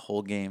bossed that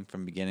whole game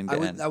from beginning to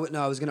end. I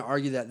was going to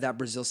argue that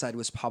Brazil side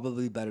was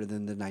probably better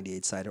than the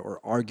 98 side, or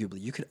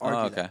arguably. You could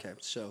argue that. Okay.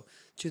 So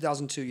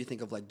 2002, you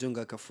think of like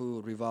Dunga,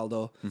 Cafu,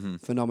 Rivaldo,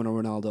 phenomenal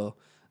Ronaldo.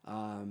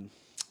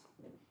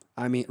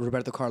 I mean,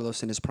 Roberto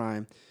Carlos in his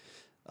prime.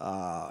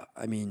 I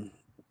mean,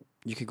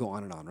 you could go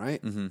on and on,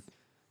 right?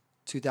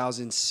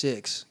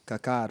 2006,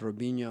 Kaká,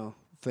 Robinho,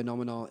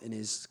 phenomenal in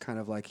his kind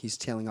of like he's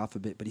tailing off a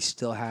bit, but he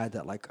still had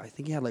that I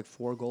think he had like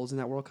 4 goals in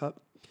that World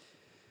Cup.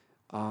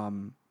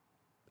 And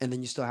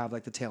then you still have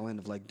like the tail end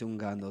of like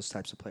Dunga and those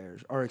types of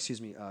players, or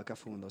excuse me,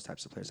 Cafu and those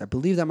types of players. I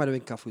believe that might have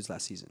been Cafu's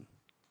last season.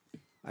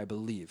 I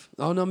believe.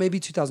 Oh no, maybe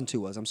 2002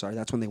 was. I'm sorry,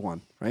 that's when they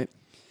won, right?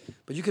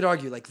 But you could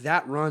argue like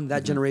that run,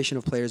 that generation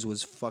of players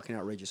was fucking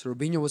outrageous.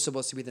 Robinho was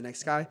supposed to be the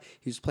next guy.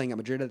 He was playing at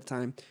Madrid at the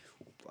time.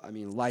 I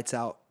mean, lights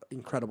out,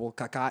 incredible.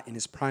 Kaká in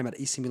his prime at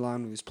AC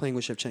Milan, he was playing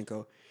with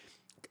Shevchenko.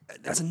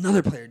 That's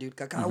another player, dude.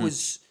 Kaká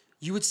was.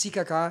 You would see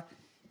Kaká.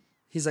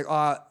 He's like,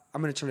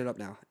 I'm gonna turn it up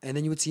now, and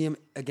then you would see him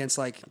against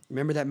like,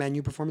 remember that Man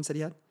U performance that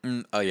he had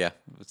Oh yeah,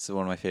 it's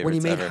one of my favorites. when he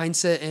made ever.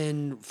 Heinze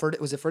and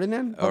was it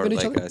Ferdinand Or bumping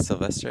each like other?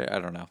 Sylvester, I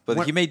don't know. But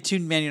What- he made 2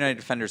 Man United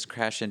defenders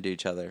crash into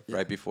each other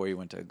right before he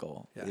went to a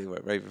goal. Yeah.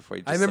 Right before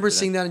he just I remember slipped it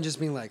seeing in. that and just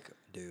being like,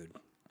 dude,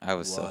 I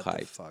was so what the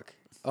hyped. fuck?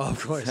 Oh,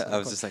 of course. I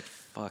was just like,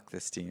 fuck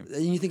this team.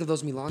 And you think of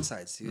those Milan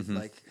sides, dude.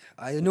 Like,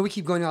 I know we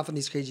keep going off on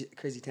these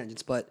crazy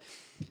tangents, but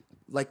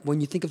like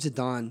when you think of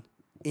Zidane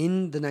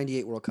in the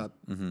 '98 World Cup,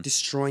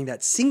 destroying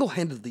that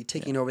single-handedly,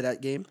 taking over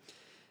that game,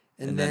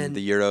 And then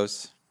the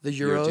Euros.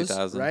 Euro Euros,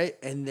 2000. right?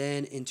 And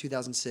then in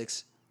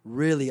 2006,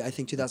 really, I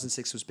think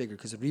 2006 was bigger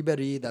because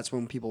Ribéry, that's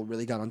when people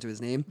really got onto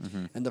his name,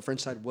 and the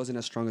French side wasn't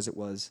as strong as it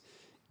was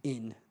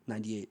in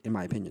 '98, in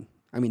my opinion.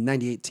 I mean,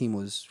 '98 team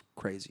was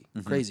crazy,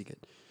 crazy good.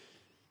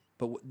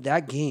 But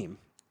that game,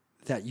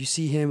 that you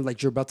see him, like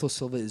Gilberto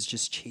Silva is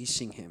just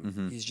chasing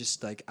him. He's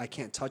just like, I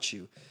can't touch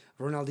you.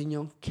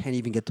 Ronaldinho can't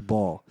even get the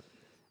ball.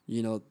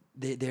 You know,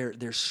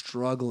 they're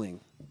struggling.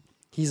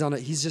 He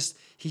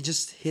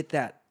just hit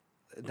that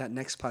that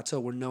next plateau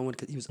where no one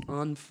could. He was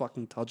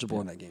unfucking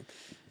touchable in that game.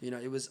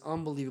 It was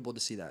unbelievable to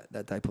see that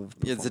type of.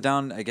 Yeah, performance.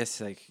 Zidane. I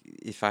guess like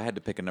if I had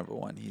to pick a number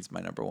one, he's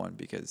my number one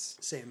because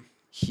Same.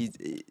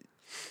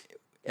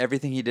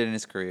 Everything he did in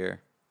his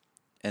career,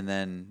 and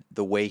then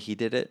the way he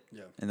did it,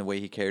 Yeah. and the way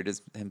he carried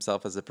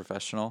himself as a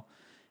professional,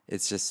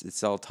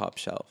 it's all top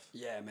shelf.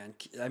 Yeah, man.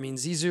 I mean,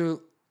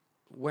 Zizou,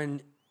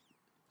 when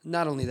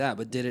not only that,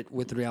 but did it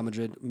with Real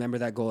Madrid. Remember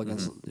that goal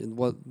against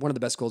one of the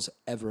best goals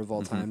ever of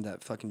all time.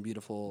 That fucking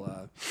beautiful,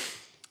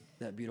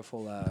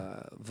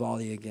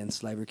 volley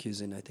against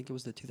Leverkusen. I think it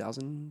was the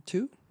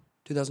 2002.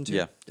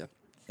 Yeah. Yeah.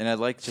 And I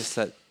like just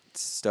that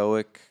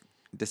stoic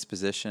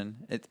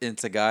disposition.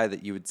 It's a guy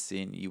that you would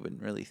see and you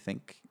wouldn't really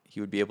think he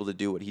would be able to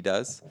do what he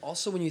does.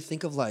 Also, when you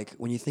think of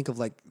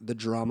the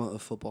drama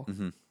of football,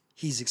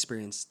 he's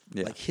experienced.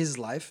 Yeah. Like his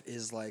life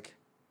is like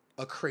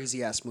a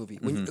crazy ass movie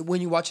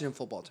when you watch it in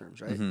football terms,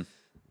 right?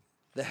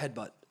 The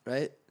headbutt,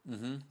 right?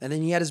 And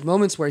then he had his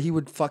moments where he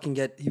would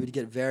get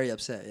very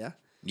upset, yeah.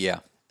 Yeah.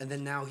 And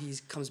then now he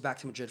comes back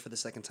to Madrid for the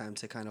second time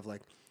to kind of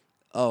like,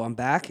 oh, I'm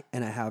back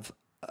and I have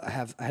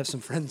some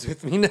friends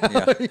with me now.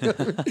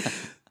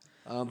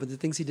 Yeah. But the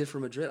things he did for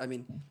Madrid, I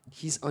mean,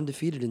 he's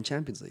undefeated in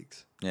Champions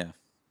Leagues. Yeah.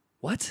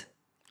 What?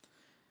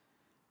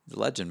 The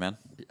legend, man.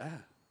 Yeah,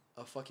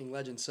 a fucking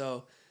legend.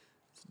 So,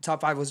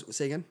 top 5 was,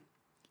 say again?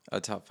 A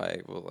top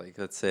 5. Well, like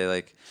let's say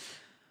like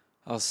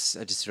I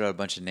just threw out a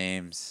bunch of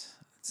names.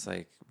 It's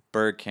like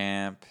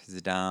Bergkamp,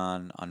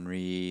 Zidane,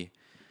 Henry.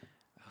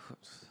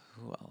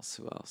 Who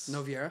else?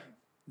 No Vieira?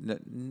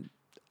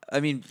 I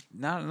mean,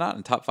 not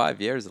in top 5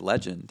 years, a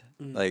legend.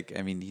 Like,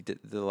 I mean, he did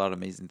a lot of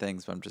amazing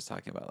things, but I'm just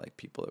talking about like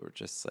people that were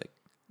just like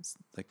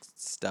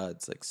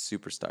studs, like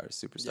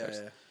superstars.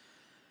 Yeah.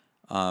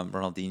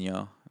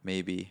 Ronaldinho,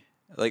 maybe.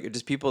 Like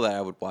just people that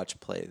I would watch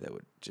play that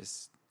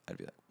I'd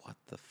be like, what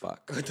the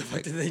fuck? What the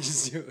fuck did they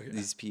just do? Yeah.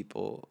 These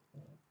people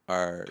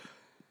are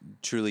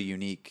truly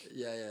unique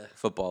Yeah.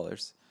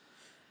 footballers.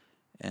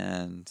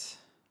 And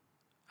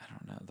I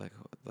don't know,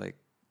 like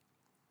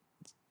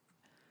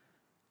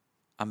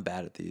I'm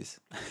bad at these.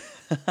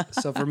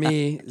 So for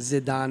me,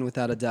 Zidane,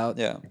 without a doubt,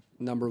 Yeah.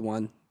 number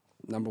one,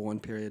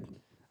 period.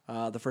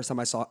 The first time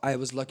I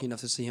was lucky enough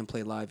to see him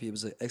play live. He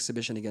was an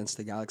exhibition against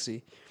the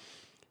Galaxy.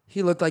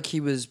 He looked like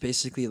he was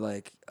basically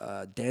like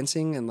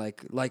dancing and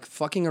like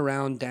fucking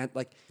around,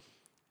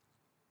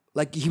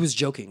 like he was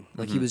joking,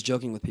 like he was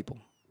joking with people.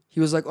 He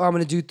was like, "Oh, I'm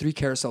gonna do 3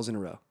 carousels in a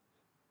row,"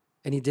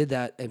 and he did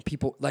that, and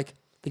people like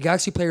the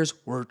Galaxy players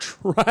were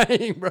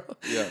trying, bro.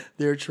 Yeah.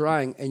 They were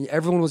trying, and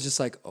everyone was just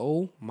like,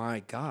 "Oh my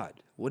god,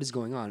 what is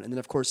going on?" And then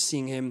of course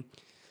seeing him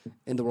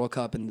in the World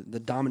Cup and the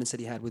dominance that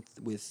he had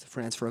with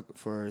France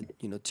for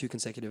 2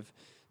 consecutive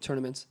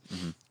tournaments,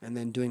 and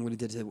then doing what he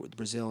did with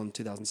Brazil in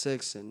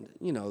 2006, and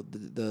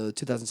the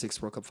 2006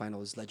 World Cup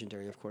final is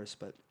legendary, of course,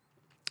 but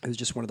it was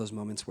just one of those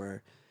moments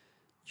where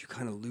you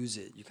kind of lose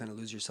it, you kind of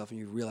lose yourself, and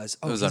you realize,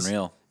 oh, It was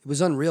unreal. It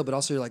was unreal, but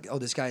also you're like, oh,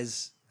 this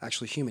guy's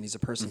actually human. He's a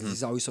person. 'Cause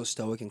he's always so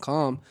stoic and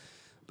calm,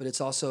 but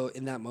it's also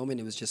in that moment,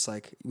 it was just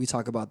like we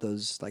talk about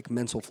those like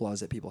mental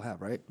flaws that people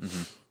have, right?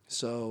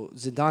 So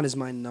Zidane is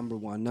my number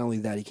one. Not only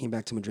that, he came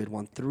back to Madrid,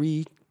 won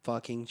 3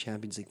 fucking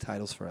Champions League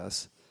titles for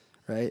us,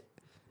 right?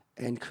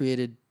 And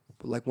created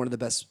like one of the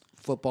best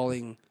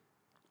footballing,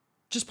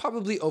 just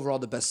probably overall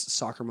the best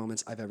soccer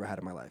moments I've ever had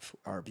in my life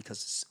are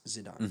because of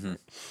Zidane.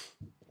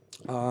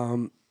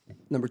 Right?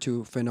 Number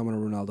 2,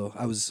 phenomenal Ronaldo.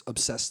 I was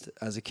obsessed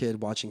as a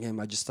kid watching him.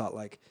 I just thought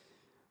like,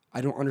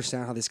 I don't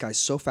understand how this guy's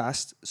so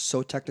fast,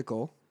 so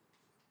technical.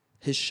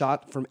 His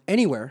shot from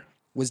anywhere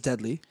was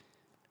deadly.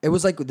 It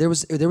was like there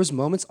was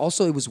moments.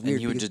 Also, it was weird.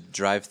 And he would just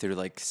drive through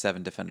like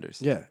 7 defenders.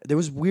 Yeah, there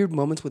was weird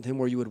moments with him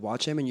where you would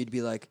watch him and you'd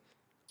be like,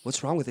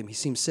 "What's wrong with him? He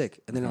seems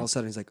sick." And then all of a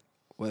sudden he's like,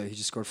 "Wait, he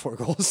just scored 4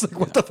 goals. Like,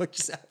 what the fuck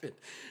just happened?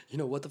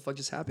 What the fuck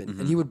just happened?"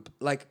 And he would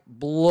like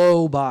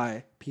blow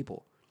by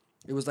people.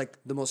 It was like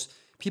the most.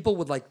 People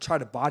would like try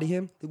to body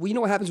him. Well, you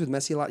know what happens with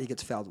Messi a lot? He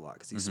gets fouled a lot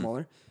because he's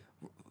smaller.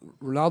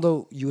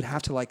 Ronaldo, you would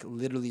have to like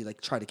literally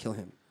like try to kill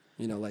him.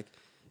 Like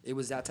it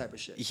was that type of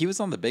shit. He was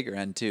on the bigger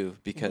end too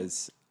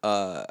because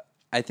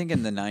I think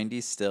in the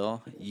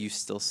 90s you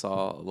still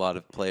saw a lot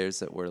of players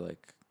that were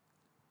like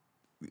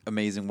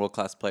amazing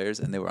world-class players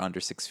and they were under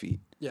 6 feet.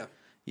 Yeah.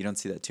 You don't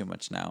see that too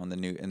much now in the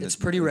new. It's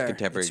pretty rare.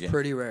 Contemporary It's game.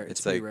 pretty rare.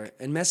 It's pretty like, rare.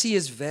 And Messi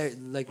is very,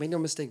 like, make no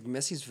mistake,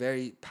 Messi's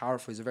very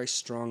powerful. He's a very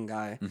strong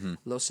guy,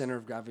 low center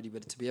of gravity.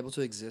 But to be able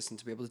to exist and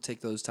to be able to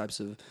take those types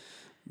of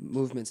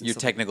movements, and your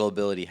stuff technical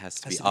ability has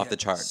to be off the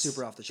charts.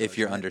 super off the if charts,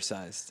 you're right?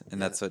 undersized,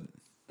 and that's what.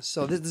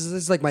 So this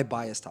is like my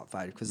biased top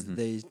 5 because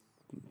they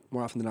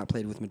more often than not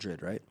played with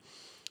Madrid, right?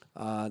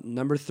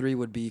 Number 3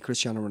 would be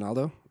Cristiano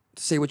Ronaldo.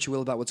 Say what you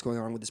will about what's going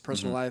on with his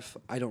personal life.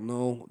 I don't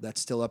know. That's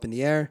still up in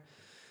the air.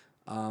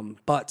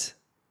 But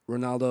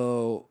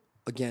Ronaldo,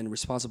 again,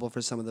 responsible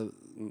for some of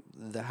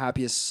the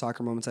happiest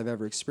soccer moments I've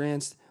ever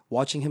experienced.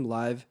 Watching him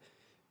live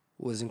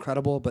was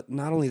incredible. But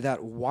not only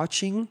that,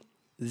 watching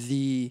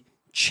the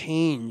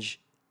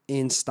change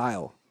in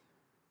style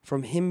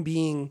from him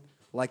being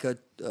like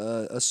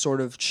a sort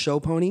of show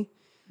pony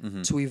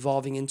to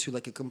evolving into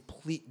like a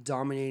complete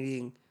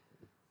dominating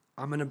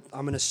I'm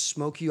gonna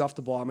smoke you off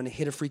the ball. I'm gonna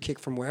hit a free kick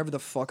from wherever the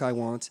fuck I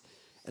want,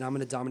 and I'm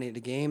gonna dominate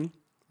the game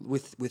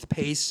with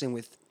pace and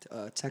with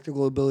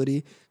technical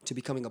ability to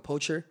becoming a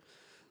poacher,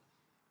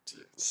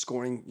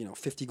 scoring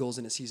 50 goals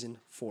in a season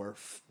for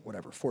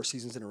 4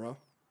 seasons in a row,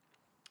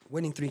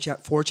 winning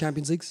 4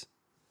 Champions Leagues,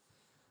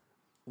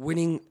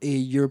 winning a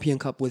European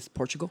Cup with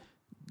Portugal.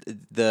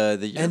 The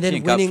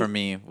European Cup for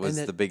me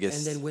was the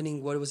biggest. And then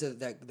winning, what was it,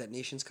 that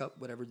Nations Cup,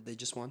 whatever they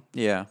just won?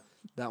 Yeah.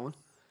 That one.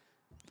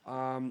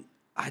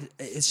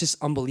 It's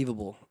just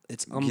unbelievable.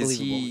 It's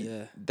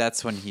unbelievable.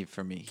 That's when he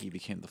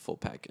became the full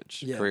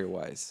package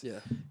career-wise. Yeah.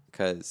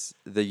 Because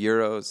the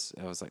Euros,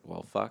 I was like,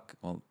 well, fuck.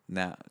 Well,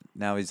 now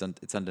it's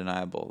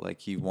undeniable. Like,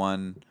 he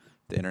won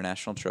the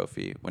international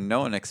trophy when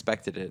no one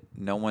expected it.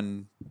 No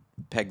one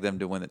pegged them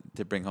to win it,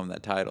 to bring home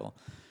that title.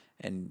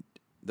 And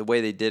the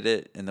way they did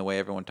it and the way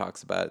everyone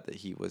talks about it, that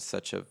he was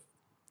such a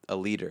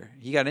leader.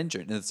 He got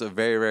injured, and it's a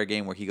very rare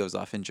game where he goes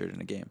off injured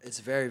in a game. It's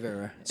very, very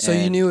rare. So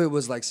you knew it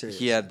was like serious.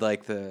 He had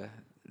like the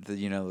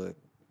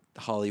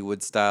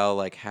Hollywood style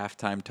like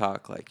halftime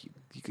talk, like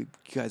you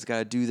guys got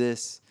to do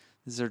this.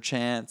 This is our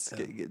chance.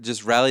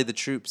 Just rally the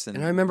troops, and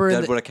I remember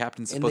that's what a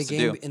captain's supposed to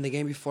do. In the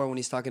game before, when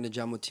he's talking to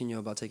John Moutinho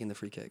about taking the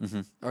free kick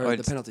or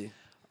the penalty.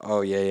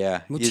 Oh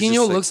yeah.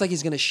 Moutinho looks like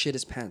he's gonna shit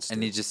his pants.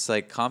 And he just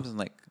like calms him,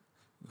 like,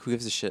 who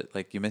gives a shit?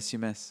 Like, you miss,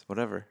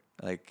 whatever.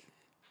 Like,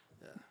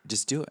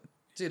 just do it.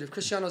 Dude, if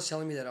Cristiano's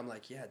telling me that, I'm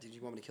like, yeah, dude,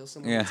 you want me to kill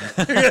someone? Yeah.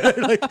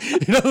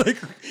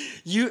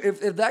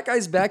 If that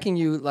guy's backing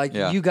you, like,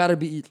 you gotta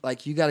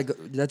go.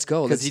 Let's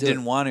go. Because he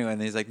didn't want to, and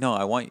he's like, no,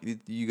 I want you.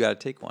 You gotta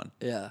take one.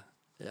 Yeah.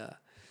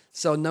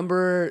 So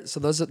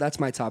that's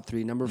my top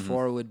 3. Number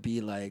 4 would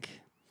be like,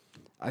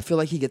 I feel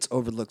like he gets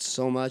overlooked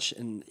so much,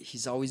 and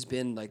he's always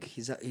been like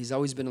he's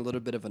always been a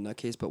little bit of a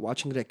nutcase. But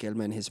watching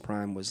Riquelme in his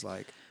prime was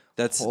like,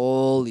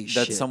 holy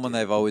shit. That's someone dude.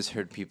 that I've always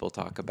heard people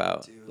talk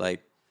about. Dude.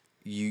 Like,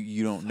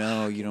 you don't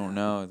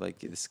know. Like,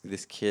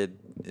 this kid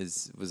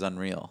was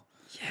unreal.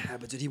 Yeah,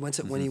 but dude,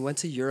 when he went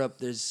to Europe,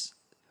 did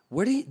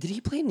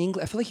he play in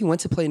England? I feel like he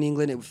went to play in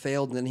England, it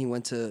failed, and then he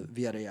went to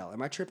Villarreal.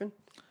 Am I tripping?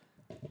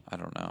 I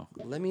don't know.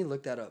 Let me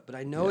look that up. But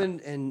I know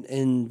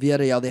in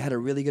Villarreal, they had a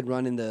really good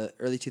run in the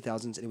early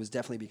 2000s, and it was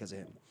definitely because of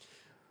him.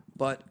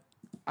 But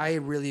I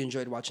really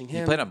enjoyed watching him.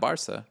 He played on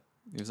Barca.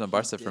 He was on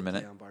Barca for a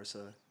minute. On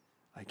Barca.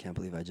 I can't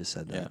believe I just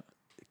said that.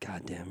 Yeah.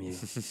 God damn you.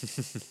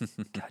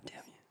 God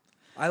damn you.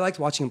 I liked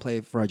watching him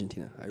play for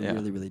Argentina. I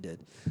really, really did.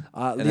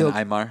 And then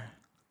Aymar.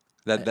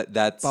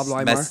 That's Pablo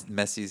Aymar.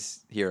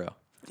 Messi's hero.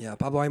 Yeah,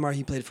 Pablo Aymar,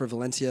 he played for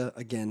Valencia.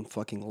 Again,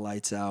 fucking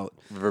lights out.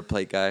 River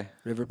Plate guy.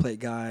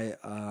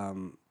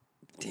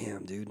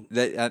 Damn, dude.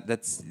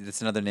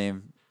 That's another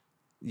name.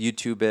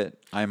 YouTube it.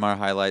 Aymar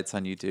highlights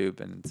on YouTube,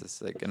 and it's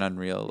just like an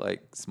unreal,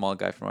 like, small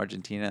guy from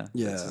Argentina.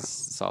 Yeah. It's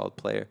just a solid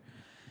player.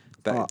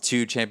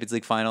 2 Champions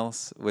League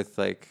finals with,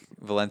 like,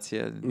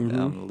 Valencia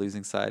on the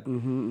losing side.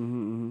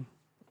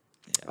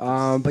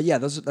 But yeah,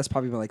 that's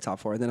probably my like top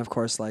 4. And then of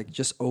course, like,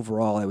 just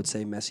overall, I would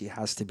say Messi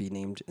has to be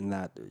named in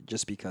that,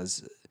 just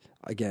because,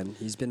 again,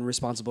 he's been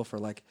responsible for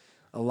like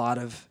a lot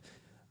of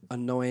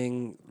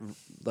annoying,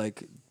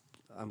 like,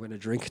 I'm gonna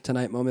drink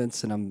tonight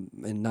moments, and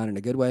not in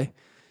a good way,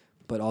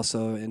 but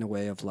also in a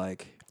way of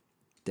like,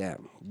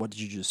 damn, what did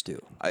you just do?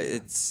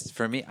 It's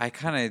for me. I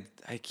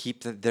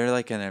keep that they're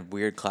like in a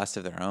weird class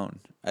of their own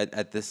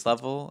at this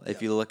level.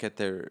 If you look at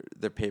their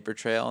paper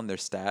trail and their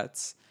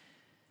stats,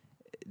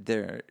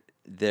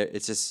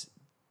 it's just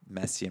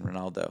Messi and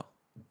Ronaldo.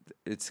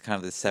 It's kind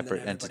of the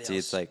separate entity.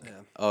 Else. It's like,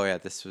 oh yeah,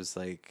 this was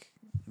like,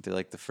 they're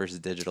like the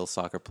first digital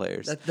soccer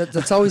players.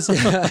 That's always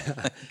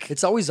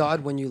it's always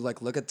odd when you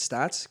like look at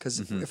stats, because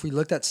if we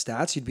looked at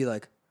stats, you'd be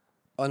like,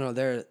 oh no,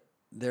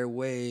 they're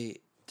way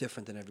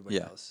different than everybody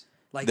else.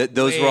 Like,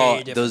 those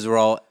were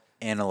all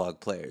analog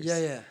players.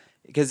 Yeah.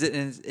 Because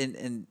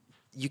and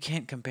you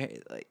can't compare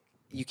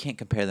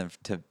them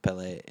to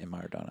Pelé and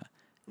Maradona.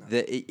 No.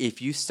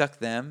 If you stuck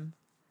them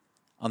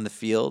on the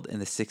field in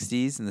the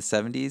 60s and the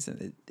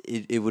 70s,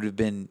 it would have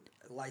been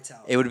lights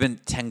out. It would have been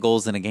 10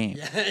 goals in a game.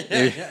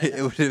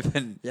 It would have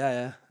been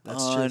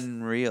that's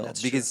unreal.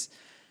 That's because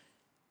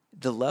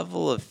the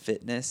level of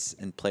fitness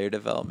and player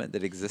development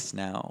that exists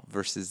now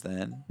versus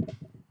then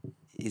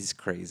is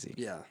crazy.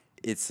 Yeah.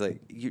 It's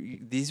like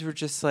these were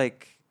just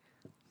like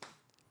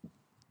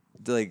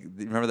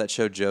remember that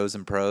show Joes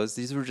and Pros?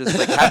 These were just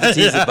like half the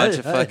team's a bunch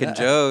of fucking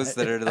Joes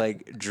that are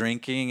like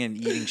drinking and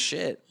eating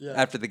shit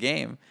after the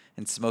game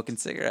and smoking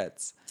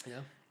cigarettes.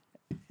 Yeah.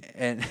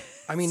 And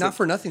I mean, not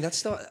for nothing. That's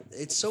still,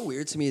 it's so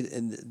weird to me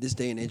in this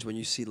day and age when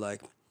you see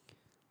like,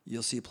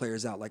 you'll see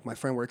players out. Like, my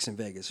friend works in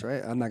Vegas,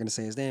 right? I'm not going to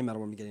say his name. I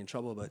don't want to get in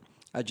trouble, but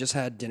I just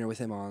had dinner with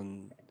him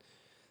on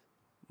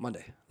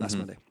last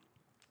Monday.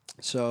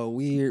 So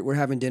we're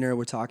having dinner.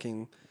 We're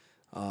talking.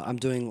 I'm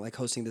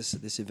hosting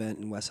this event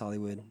in West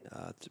Hollywood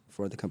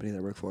for the company that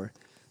I work for.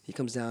 He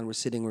comes down. We're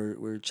sitting.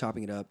 We're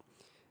chopping it up,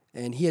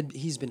 and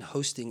he's been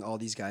hosting all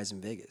these guys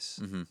in Vegas.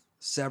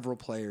 Several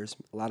players,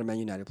 a lot of Man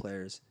United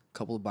players, a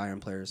couple of Bayern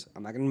players.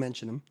 I'm not going to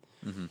mention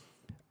them,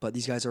 but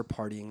these guys are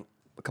partying.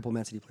 A couple of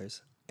Man City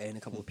players, and a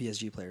couple of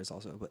PSG players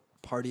also, but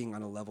partying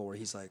on a level where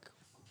he's like,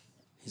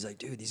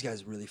 dude, these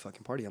guys really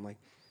fucking party. I'm like,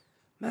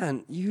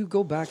 man, you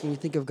go back and you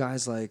think of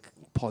guys like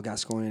Paul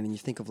Gascoigne, and you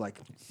think of like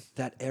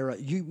that era.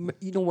 You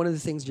know, one of the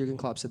things Jurgen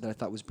Klopp said that I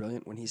thought was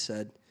brilliant when he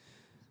said,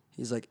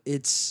 he's like,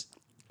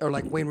 or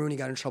like Wayne Rooney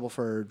got in trouble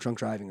for drunk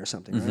driving or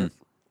something, right?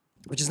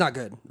 Which is not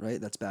good,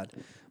 right? That's bad.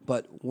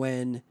 But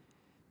when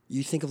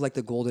you think of like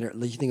the golden era,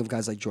 you think of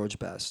guys like George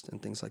Best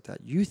and things like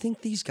that. You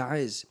think these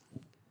guys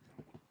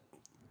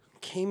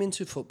came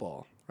into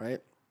football,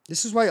 right?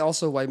 This is why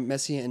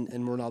Messi and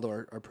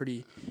Ronaldo are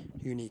pretty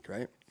unique,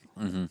 right?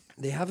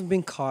 They haven't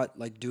been caught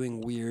like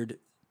doing weird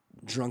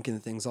drunken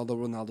things, although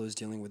Ronaldo is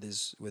dealing with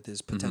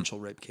his potential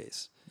rape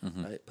case,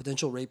 right?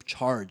 Potential rape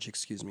charge,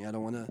 excuse me. I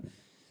don't want to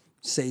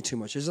say too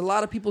much. There's a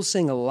lot of people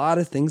saying a lot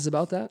of things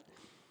about that.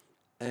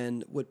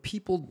 And what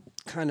people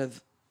kind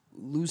of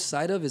lose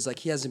sight of is like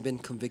he hasn't been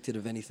convicted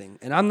of anything.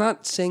 And I'm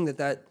not saying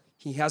that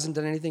he hasn't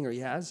done anything or he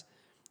has,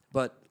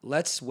 but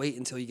let's wait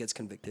until he gets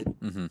convicted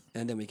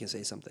and then we can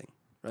say something,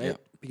 right? Yeah.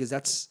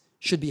 Because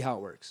should be how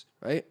it works,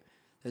 right?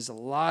 There's a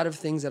lot of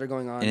things that are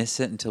going on.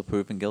 Innocent until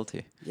proven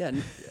guilty. Yeah,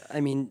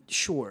 I mean,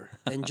 sure.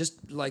 And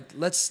just like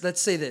let's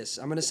say this.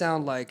 I'm gonna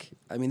sound like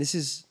this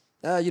is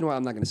you know what?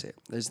 I'm not gonna say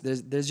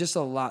it. There's just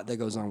a lot that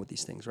goes on with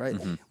these things, right?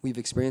 We've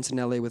experienced in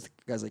LA with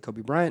guys like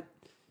Kobe Bryant.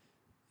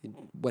 He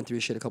went through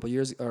his shit a couple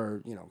years,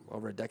 or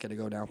over a decade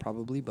ago now,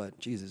 probably. But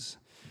Jesus,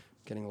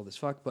 getting old as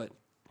fuck. But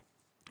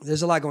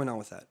there's a lot going on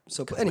with that.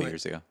 So anyway,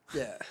 years ago.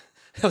 Yeah,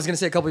 I was gonna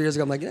say a couple years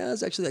ago. I'm like, yeah,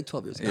 it's actually like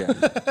 12 years ago.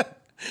 Yeah.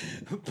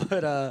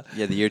 But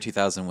Yeah, the year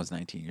 2000 was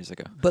 19 years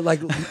ago. But like,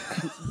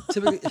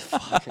 typically,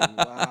 fucking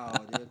wow,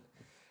 dude.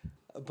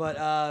 But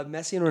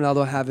Messi and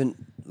Ronaldo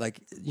haven't they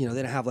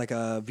didn't have like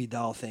a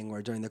Vidal thing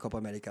where during the Copa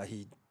America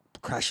he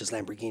crashes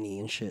Lamborghini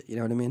and shit. You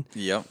know what I mean?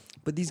 Yep.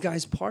 But these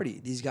guys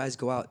party. These guys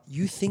go out.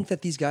 You think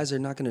that these guys are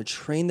not going to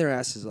train their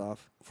asses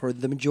off for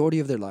the majority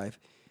of their life,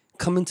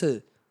 come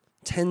into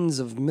tens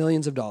of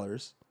millions of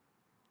dollars,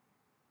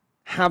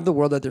 have the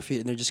world at their feet,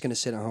 and they're just going to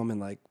sit at home and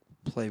like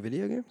play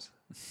video games?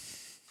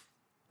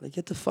 Like,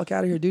 get the fuck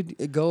out of here,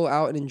 dude. Go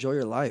out and enjoy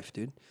your life,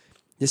 dude.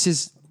 This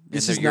is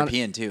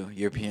European too.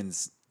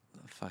 Europeans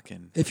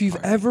fucking. If you've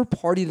ever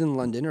partied in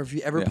London, or if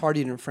you ever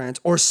partied in France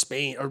or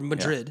Spain or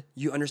Madrid,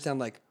 you understand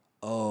like,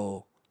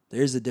 oh,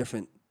 there's a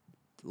different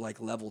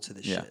like level to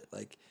this shit.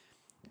 Like,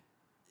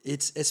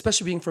 it's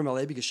especially being from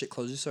LA because shit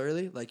closes so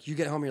early. Like, you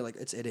get home, you're like,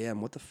 it's 8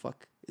 a.m. What the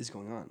fuck is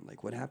going on?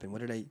 Like, what happened?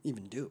 What did I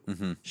even do?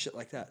 Shit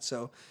like that.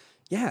 So,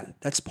 yeah,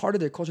 that's part of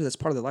their culture. That's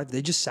part of their life.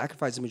 They just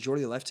sacrifice the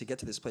majority of their life to get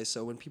to this place.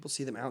 So when people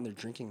see them out and they're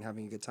drinking and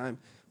having a good time,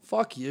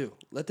 fuck you.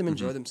 Let them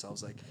enjoy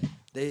themselves. Like,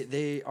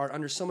 they are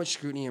under so much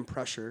scrutiny and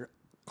pressure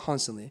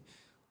constantly.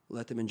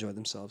 Let them enjoy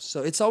themselves.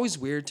 So it's always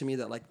weird to me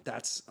that like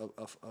that's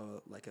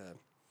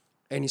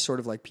any sort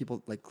of like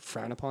people like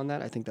frown upon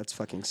that. I think that's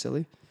fucking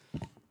silly.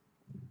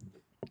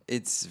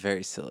 It's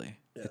very silly.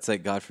 Yeah. It's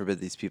like, God forbid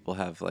these people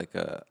have like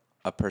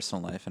a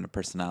personal life and a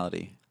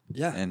personality.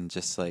 Yeah. And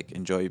just like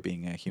enjoy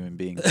being a human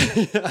being.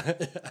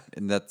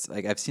 And that's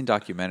like, I've seen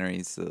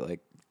documentaries that like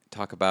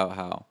talk about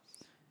how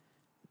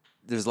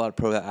there's a lot of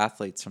pro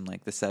athletes from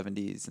like the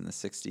 70s and the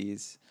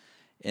 60s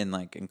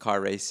in car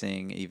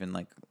racing, even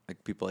like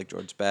people like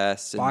George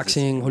Best.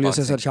 Boxing. Julio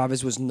Cesar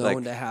Chavez was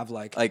known to have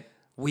like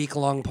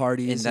week-long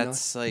parties. And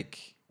that's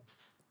like,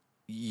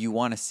 you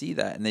want to see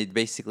that. And they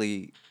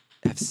basically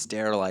have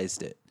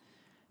sterilized it.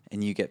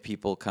 And you get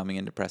people coming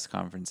into press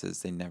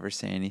conferences. They never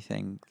say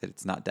anything, that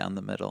it's not down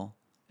the middle.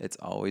 It's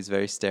always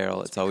very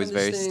sterile. It's always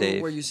very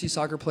safe. Where you see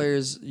soccer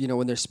players,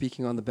 when they're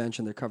speaking on the bench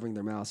and they're covering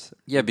their mouths.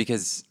 Yeah,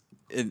 because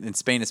in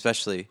Spain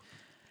especially,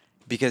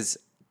 because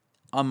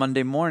on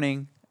Monday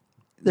morning,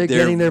 they're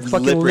getting their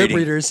fucking lip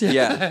readers.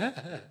 Yeah.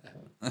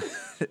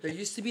 There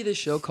used to be this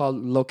show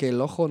called Lo que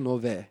el ojo no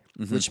ve,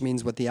 which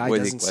means what the eye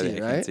doesn't see,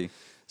 right?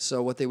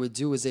 So what they would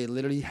do is they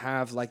literally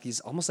have like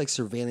these almost like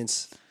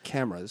surveillance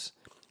cameras.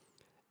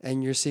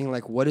 And you're seeing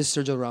like, what is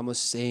Sergio Ramos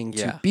saying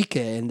to Pique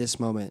in this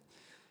moment?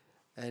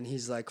 And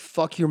he's like,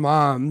 fuck your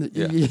mom.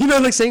 Yeah.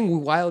 Like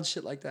saying wild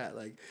shit like that.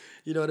 Like,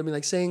 you know what I mean?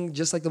 Like saying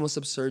just like the most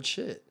absurd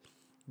shit.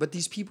 But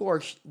these people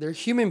they're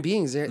human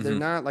beings. They're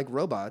not like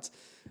robots.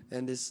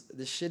 And this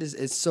shit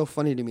it's so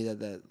funny to me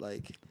that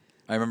like.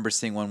 I remember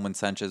seeing one when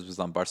Sanchez was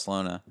on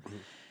Barcelona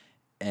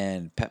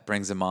and Pep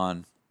brings him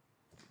on.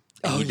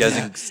 And he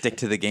doesn't stick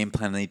to the game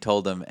plan that he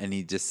told him, and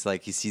he just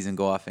he sees him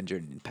go off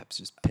injured, and Pep's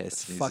just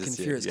pissed. Fucking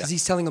furious because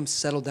he's telling him,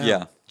 settle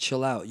down,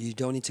 chill out. You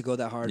don't need to go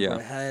that hard. We're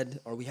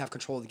ahead, or we have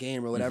control of the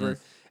game, or whatever.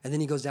 And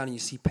then he goes down, and you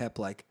see Pep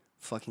like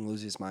fucking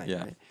lose his mind. Yeah.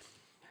 Right?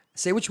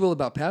 Say what you will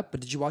about Pep, but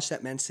did you watch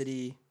that Man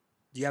City?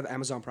 Do you have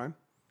Amazon Prime?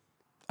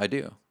 I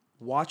do.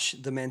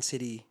 Watch the Man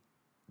City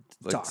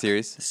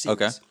series.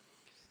 Okay.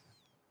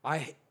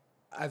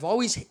 I've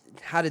always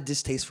had a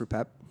distaste for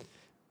Pep,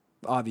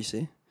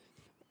 obviously.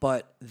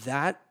 But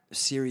that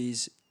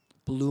series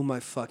blew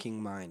my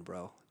fucking mind,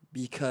 bro.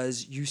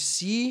 Because you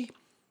see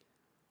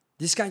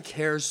this guy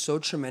cares so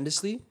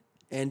tremendously,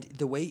 and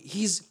the way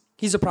he's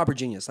a proper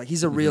genius. Like,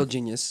 he's a real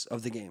genius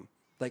of the game.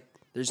 Like,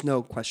 There's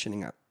no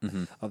questioning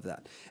of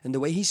that. And the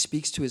way he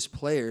speaks to his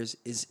players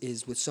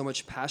is with so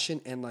much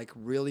passion and like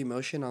real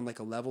emotion on like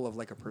a level of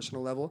like a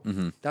personal level.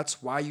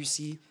 That's why you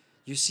see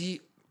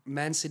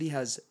Man City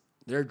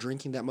they're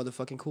drinking that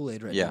motherfucking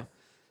Kool-Aid right now.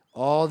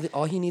 All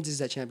he needs is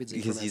that Champions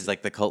League Because he's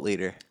like the cult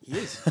leader. He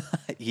is.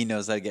 He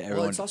knows how to get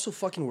everyone. Well, it's also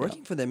fucking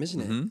working for them,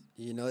 isn't it?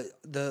 You know,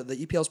 the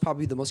EPL is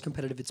probably the most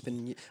competitive it's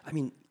been. I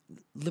mean,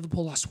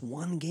 Liverpool lost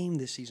one game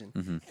this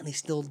season, and they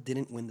still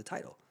didn't win the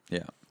title.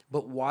 Yeah.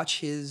 But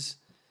watch his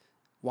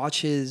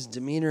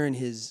demeanor and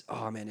his.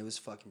 Oh man, it was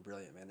fucking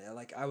brilliant, man.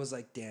 Like I was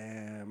like,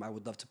 damn, I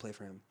would love to play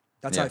for him.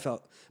 That's how I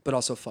felt. But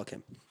also fuck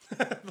him.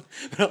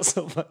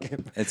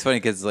 It's funny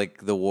because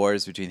like the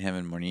wars between him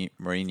and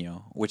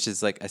Mourinho, which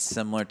is like a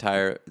similar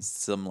type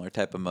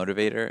of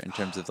motivator in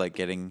terms of like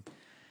getting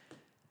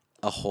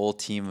a whole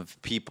team of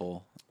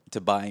people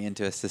to buy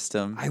into a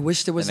system. I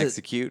wish there was and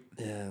execute.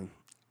 Yeah,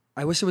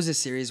 I wish there was a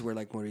series where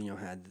like Mourinho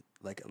had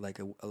like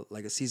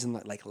a season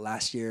like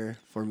last year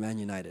for Man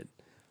United.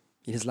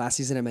 In his last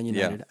season at Man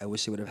United, I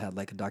wish they would have had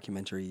like a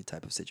documentary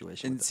type of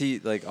situation. And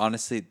see, like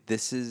honestly,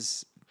 this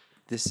is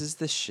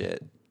the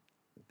shit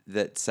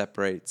that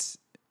separates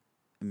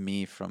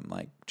me from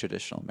like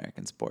traditional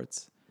American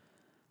sports.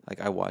 Like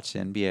I watch the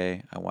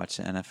NBA, I watch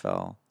the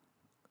NFL,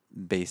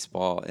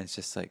 baseball, and it's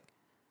just like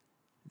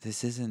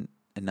this isn't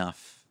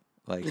enough.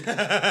 Like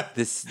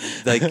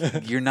this,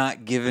 like you're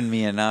not giving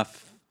me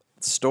enough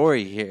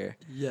story here.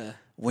 Yeah.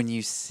 When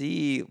you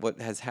see what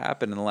has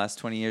happened in the last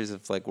 20 years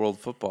of like world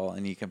football,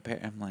 and you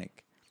compare, I'm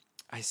like,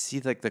 I see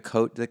like the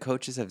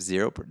coaches have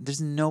zero.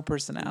 There's no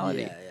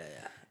personality. Yeah.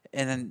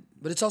 And then,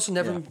 but it's also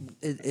never.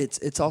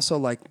 It's also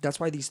like that's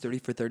why these 30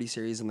 for 30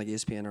 series and like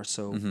ESPN are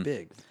so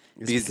big.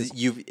 Because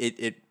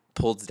it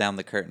pulls down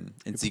the curtain,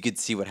 and so you could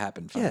see what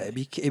happened. It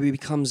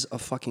becomes a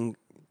fucking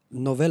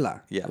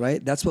novella. Yeah,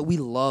 right. That's what we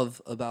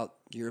love about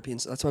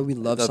Europeans. That's why we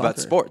love soccer. About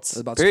sports.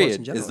 About period, sports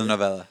in general. Is the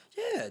novella.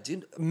 Yeah,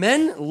 dude.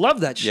 Men love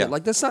that shit.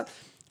 Like that's not,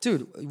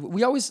 dude.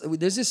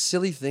 There's this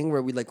silly thing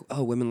where we like,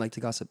 oh, women like to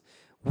gossip.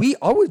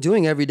 All we're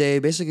doing every day,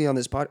 basically on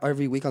this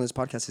every week on this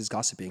podcast is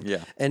gossiping.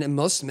 Yeah. And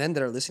most men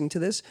that are listening to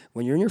this,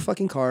 when you're in your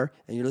fucking car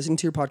and you're listening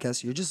to your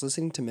podcast, you're just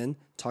listening to men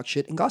talk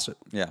shit and gossip.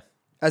 Yeah.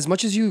 As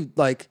much as you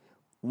like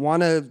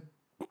want to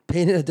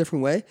paint it a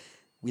different way,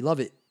 we love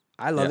it.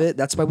 I love it.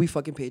 That's why we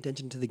fucking pay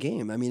attention to the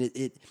game. I mean,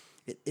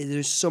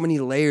 there's so many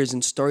layers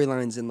and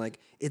storylines and like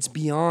it's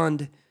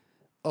beyond.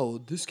 Oh,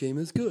 this game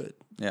is good.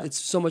 Yeah. It's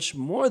so much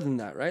more than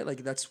that, right?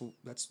 Like that's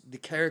the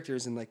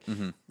characters and like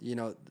you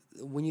know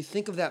when you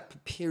think of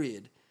that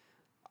period,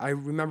 I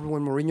remember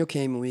when Mourinho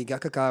came and we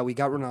got Kaká, we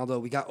got Ronaldo,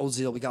 we got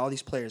Ozil, we got all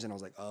these players, and I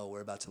was like, oh,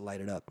 we're about to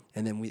light it up,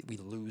 and then we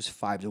lose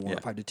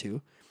 5-1,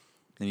 5-2.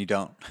 And you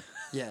don't.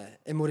 Yeah,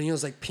 and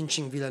Mourinho's like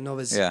pinching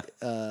Villanova's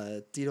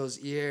Tito's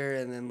ear,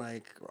 and then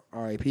like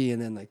R.I.P.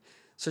 and then like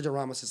Sergio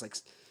Ramos is like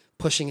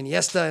pushing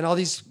Iniesta, and all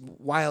these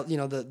wild, you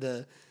know,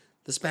 the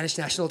Spanish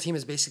national team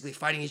is basically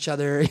fighting each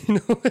other, you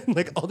know, and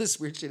like all this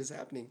weird shit is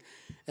happening.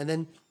 And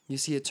then you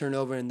see it turn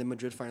over and then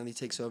Madrid finally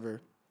takes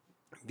over,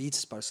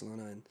 beats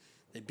Barcelona, and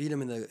they beat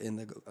him in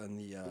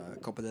the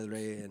Copa del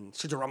Rey, and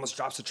Sergio Ramos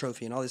drops the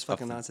trophy and all this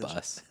fucking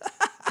nonsense.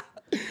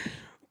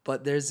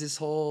 But there's this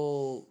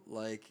whole,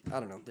 like, I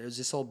don't know, there's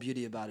this whole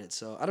beauty about it.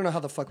 So I don't know how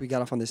the fuck we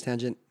got off on this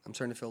tangent. I'm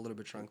starting to feel a little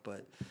bit drunk,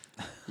 but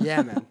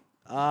yeah, man.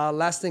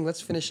 Last thing,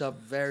 let's finish up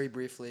very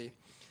briefly.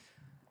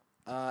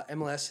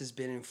 MLS has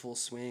been in full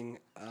swing.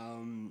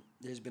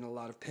 There's been a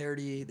lot of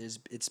parody.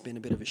 It's been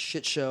a bit of a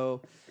shit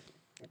show.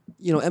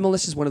 You know,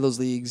 MLS is one of those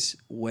leagues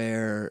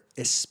where,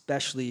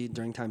 especially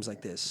during times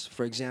like this,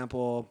 for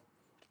example,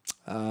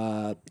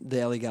 the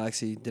LA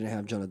Galaxy didn't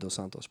have Jonah Dos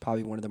Santos,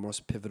 probably one of the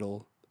most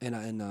pivotal, and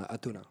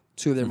Atuna,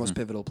 two of their most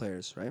pivotal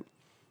players, right?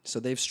 So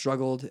they've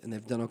struggled and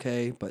they've done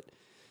okay, but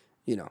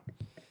you know,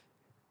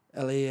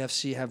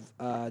 LAFC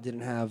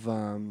didn't have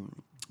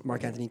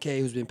Mark Anthony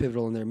Kaye, who's been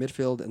pivotal in their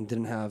midfield, and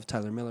didn't have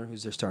Tyler Miller,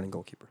 who's their starting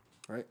goalkeeper.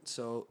 All right,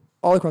 so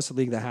all across the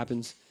league that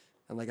happens,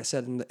 and like I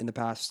said in the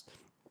past,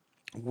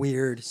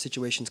 weird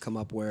situations come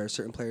up where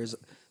certain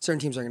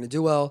teams are going to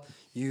do well.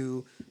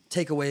 You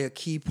take away a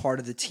key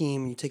part of the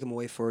team, you take them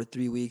away for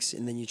 3 weeks,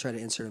 and then you try to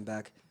insert them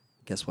back.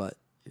 Guess what?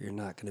 You're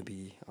not going to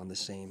be on the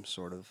same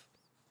sort of,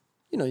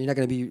 you know, you're not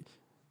going to be.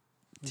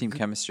 Team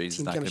chemistry is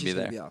not going to be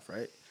there. Be off,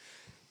 right?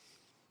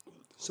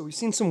 So we've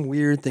seen some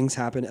weird things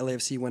happen.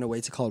 LAFC went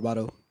away to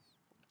Colorado,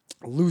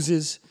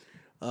 loses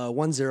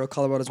 1-0.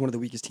 Colorado is one of the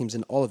weakest teams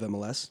in all of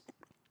MLS.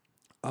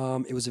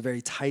 It was a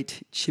very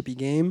tight, chippy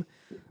game.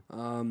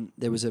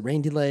 There was a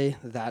rain delay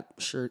that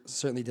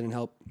certainly didn't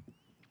help.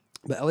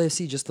 But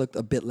LAFC just looked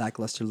a bit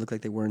lackluster. Looked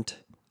like they weren't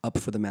up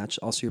for the match.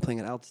 Also, you're playing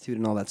at altitude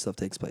and all that stuff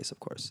takes place, of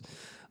course.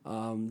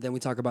 Then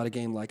we talk about a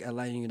game like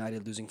Atlanta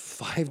United losing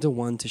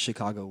 5-1 to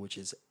Chicago, which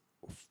is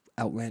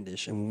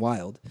outlandish and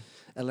wild.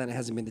 Atlanta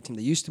hasn't been the team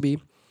they used to be.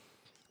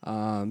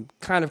 Kind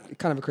of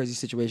a crazy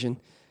situation.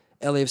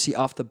 LAFC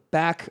off the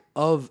back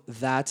of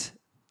that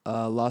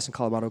loss in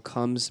Colorado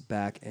comes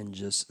back and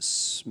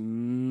just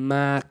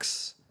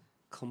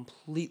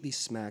completely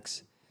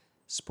smacks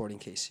Sporting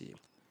KC.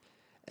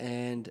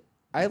 And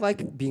I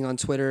like being on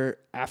Twitter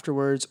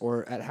afterwards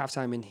or at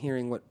halftime and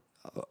hearing what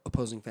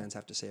opposing fans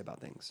have to say about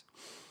things.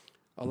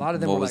 A lot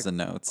of them What were was like,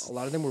 the notes? A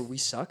lot of them were, "We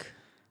suck.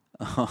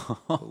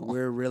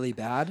 We're really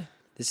bad.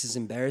 This is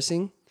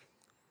embarrassing."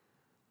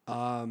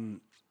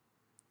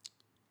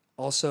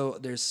 Also,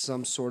 there's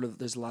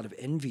a lot of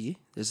envy.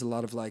 There's a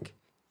lot of like,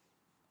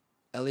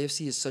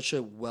 LAFC is such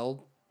a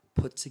well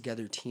put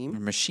together team. A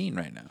machine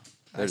right now.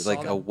 I There's saw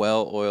like a that.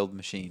 well-oiled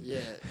machine.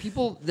 Yeah,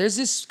 there's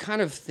this kind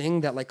of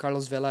thing that like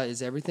Carlos Vela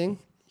is everything.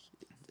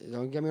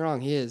 Don't get me wrong,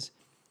 he is.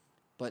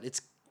 But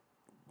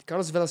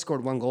Carlos Vela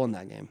scored 1 goal in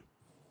that game.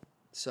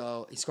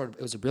 So it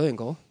was a brilliant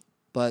goal.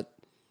 And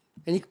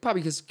he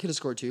probably could have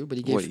scored 2, but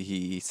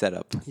He set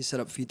up. he set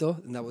up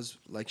Fito, and that was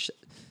like,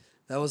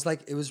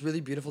 it was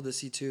really beautiful to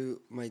see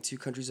my two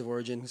countries of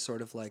origin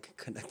sort of like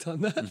connect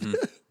on that. Mm-hmm.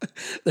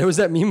 There was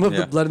that meme of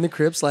Yeah. the blood in the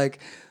Crips, like,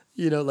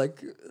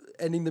 like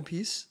ending the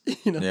piece,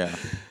 Yeah.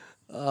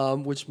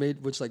 which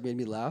made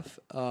me laugh.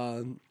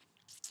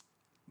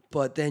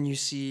 But then you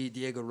see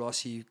Diego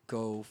Rossi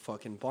go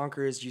fucking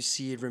bonkers. You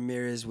see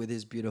Ramirez with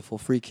his beautiful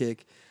free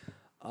kick.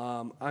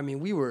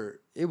 LAFC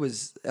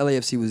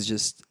was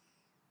just,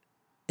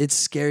 it's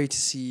scary to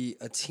see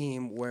a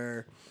team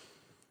where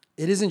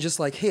it isn't just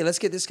like, hey, let's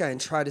get this guy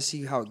and try to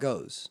see how it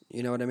goes.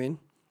 You know what I mean?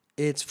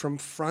 It's from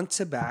front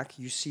to back.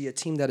 You see a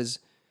team that has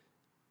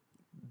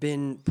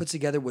been put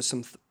together with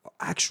some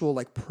actual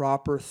like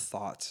proper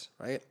thought,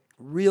 right?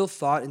 Real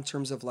thought in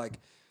terms of like,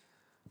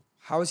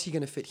 how is he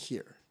going to fit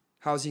here?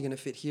 How is he going to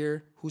fit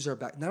here? Who's our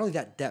back? Not only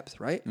that, depth,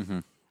 right? Mm-hmm.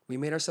 We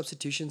made our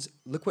substitutions.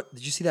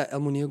 Did you see that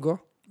El Munio goal?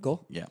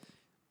 Yeah.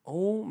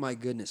 Oh my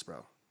goodness,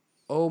 bro.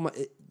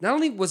 Not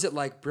only was it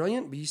like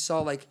brilliant, but you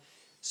saw like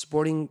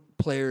Sporting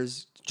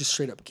players just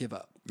straight up give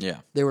up. Yeah.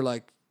 They were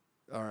like,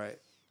 all right.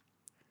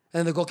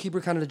 And the goalkeeper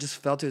kind of just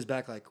fell to his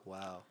back like,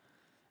 wow,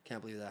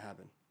 can't believe that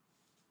happened.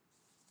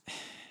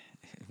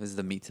 It was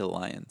the meat to the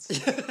lions.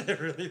 It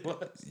really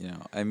was.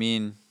 I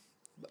mean,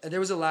 And there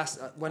was a last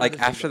one like other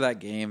thing, after though. that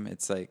game,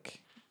 it's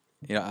like,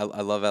 I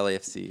love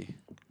LAFC.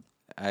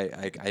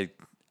 I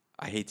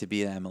hate to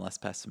be an MLS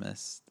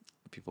pessimist.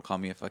 People call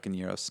me a fucking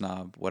Euro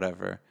snob,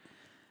 whatever.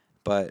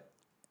 But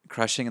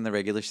crushing in the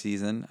regular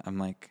season, I'm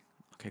like,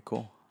 okay,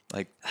 cool.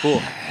 Like, cool.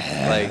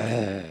 Like,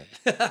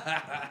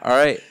 all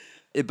right.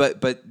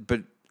 But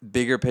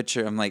bigger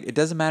picture, I'm like, it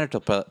doesn't matter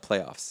till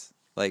playoffs.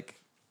 Like,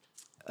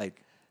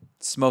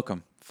 smoke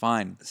them.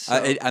 Fine.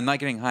 I'm not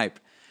getting hyped.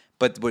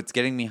 But what's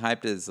getting me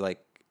hyped is like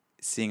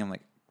seeing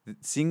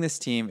this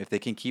team, if they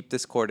can keep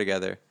this core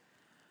together,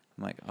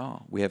 I'm like,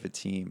 oh, we have a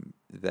team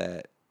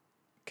that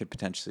could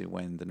potentially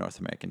win the North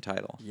American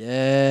title.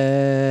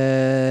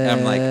 Yeah. And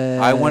I'm like,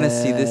 I want to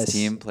see this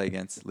team play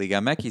against Liga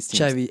MX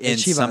teams in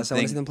Chivas. I want to see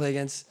something, them play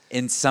against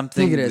in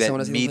something Tigres. I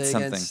want that to see them means play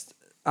something. against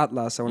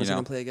Atlas. I want to You see know?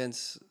 them play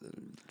against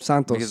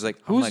Santos. Because, like,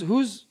 I'm like-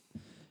 who's.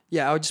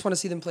 Yeah, I would just want to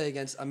see them play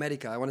against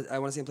America. I want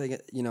to see them play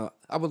against,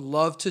 I would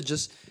love to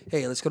just,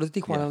 hey, let's go to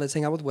Tijuana, Yeah. let's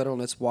hang out with Güero, and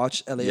let's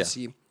watch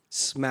LAFC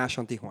smash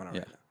on Tijuana right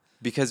Yeah. now.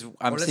 Because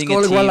I'm Or let's seeing go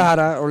a to team.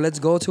 Guadalajara, or let's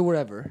go to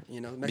wherever,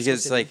 Mexico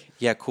Because City. like,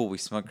 yeah, cool, we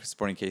smoked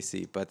Sporting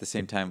KC, but at the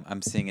same time,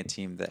 I'm seeing a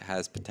team that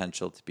has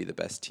potential to be the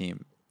best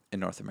team in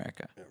North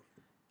America,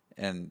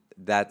 and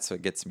that's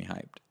what gets me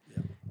hyped. Yeah.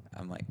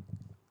 I'm like,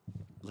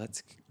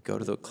 let's go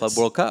to the Club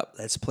World Cup.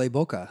 Let's play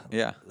Boca.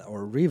 Yeah.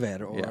 Or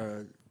River,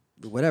 or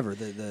whatever.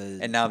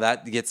 And now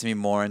that gets me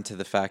more into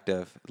the fact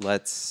of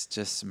let's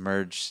just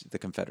merge the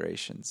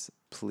confederations,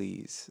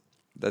 please.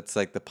 That's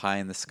like the pie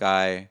in the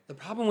sky. The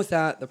problem with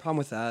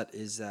that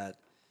is that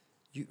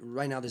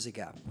right now there's a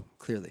gap,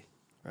 clearly,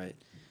 right?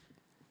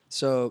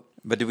 So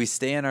But do we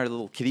stay in our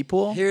little kiddie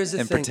pool Here's the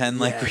and thing. pretend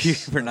like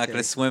Yes. we're not Okay.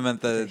 going to swim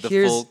at the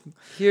here's full?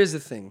 here's the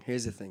thing.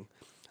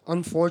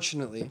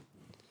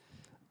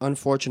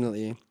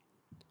 Unfortunately,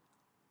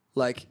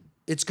 like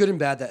it's good and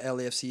bad that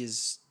LAFC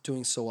is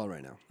doing so well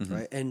right now, Mm-hmm.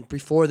 right? And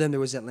before them there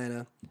was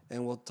Atlanta,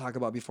 and we'll talk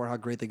about before how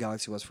great the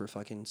Galaxy was for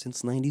fucking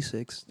since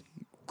 '96.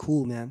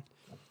 Cool, man.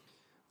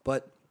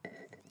 But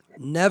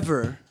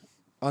never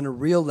on a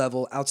real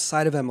level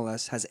outside of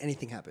MLS has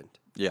anything happened.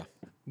 Yeah,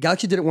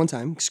 Galaxy did it one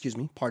time. Excuse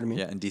me, pardon me.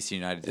 yeah. And DC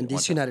United. And did it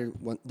DC one time.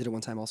 United did it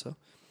one time also.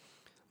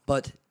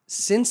 But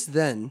since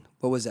then,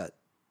 what was that?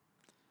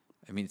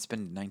 I mean, it's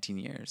been 19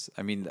 years.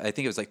 I mean, I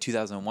think it was like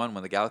 2001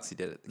 when the Galaxy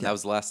did it. That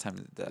was the last time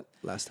they did that.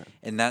 Last time.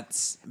 And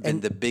that's been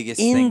And the biggest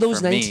in thing those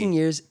for me. 19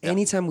 years, Yeah.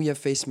 anytime we have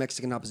faced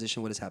Mexican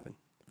opposition, what has happened?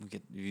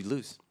 You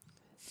lose.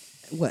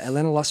 What,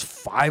 Atlanta lost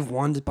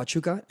 5-1 to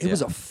Pachuca? It was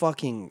Yeah. a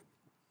fucking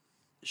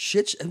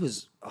shit. It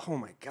was, oh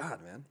my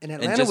God, man. And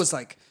Atlanta just- was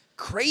like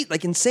great,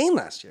 like insane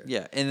last year.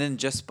 Yeah, and then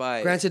just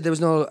by Granted, there was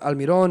no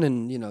Almiron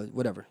and,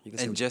 whatever. You can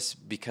say and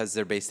just because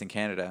they're based in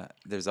Canada,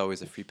 there's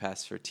always a free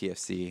pass for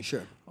TFC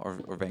Sure.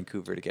 or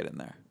Vancouver to get in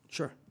there.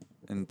 Sure.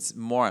 And it's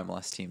more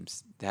MLS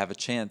teams to have a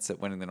chance at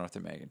winning the North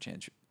American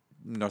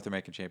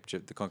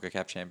Championship, the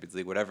CONCACAF Champions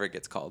League, whatever it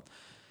gets called.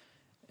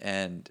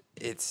 And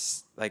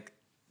it's like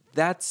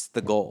that's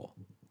the goal.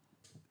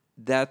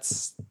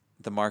 That's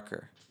the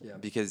marker. Yeah.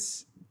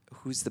 Because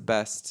who's the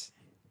best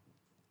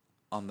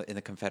in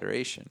the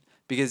Confederation?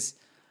 Because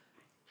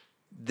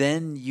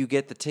then you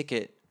get the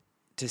ticket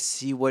to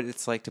see what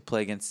it's like to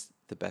play against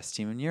the best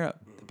team in Europe,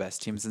 the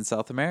best teams in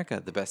South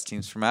America, the best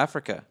teams from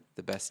Africa,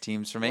 the best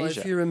teams from Well, Asia.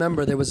 if you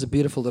remember, there was a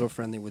beautiful little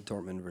friendly with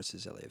Dortmund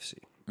versus LAFC.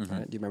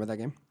 Right? Do you remember that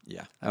game?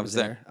 Yeah, I was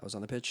there. I was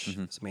on the pitch.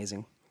 It's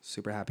amazing.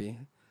 Super happy.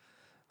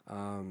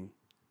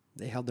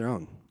 They held their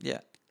own. Yeah.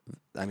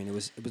 I mean, it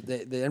was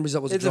the end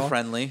result was It's a draw. a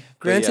friendly. but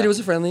Granted, yeah. it was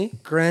a friendly.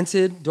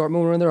 Granted,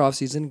 Dortmund were in their off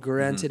season.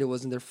 Granted, it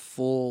wasn't their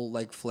full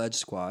fledged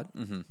squad.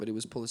 But it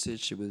was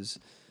Pulisic. It was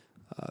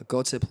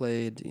Götze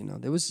played. You know,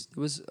 it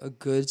was a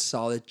good,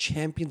 solid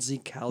Champions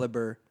League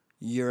caliber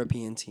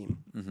European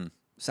team.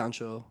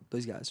 Sancho,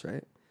 those guys,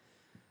 right?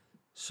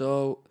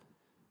 So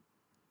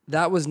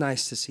that was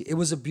nice to see. It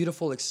was a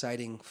beautiful,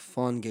 exciting,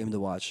 fun game to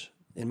watch,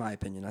 in my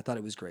opinion. I thought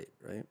it was great,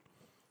 right?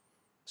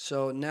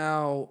 So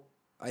now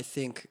I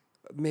think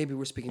maybe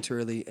we're speaking too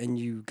early, and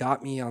you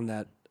got me on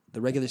that.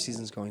 The regular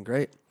season's going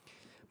great.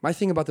 My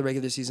thing about the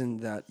regular season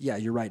that, yeah,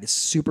 you're right, it's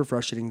super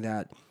frustrating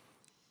that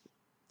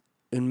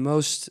in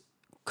most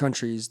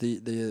countries,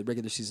 the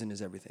regular season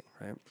is everything,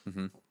 right?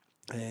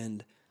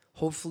 And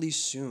hopefully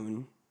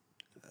soon,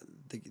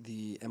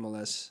 the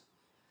MLS,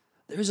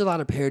 there's a lot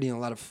of parity and a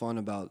lot of fun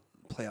about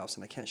playoffs,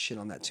 and I can't shit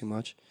on that too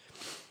much.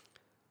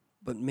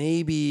 But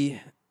maybe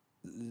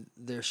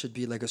there should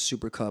be like a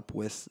Super Cup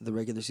with the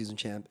regular season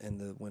champ and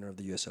the winner of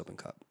the U.S. Open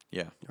Cup.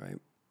 Yeah. Right?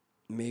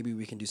 Maybe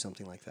we can do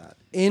something like that.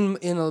 In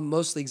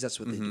most leagues, that's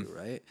what they do,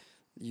 right?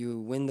 You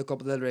win the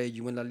Copa del Rey,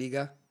 you win La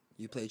Liga,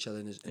 you play each other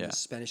in the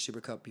Spanish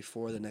Super Cup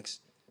before the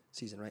next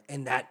season, right?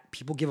 And that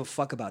people give a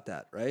fuck about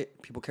that, right?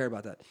 People care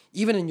about that.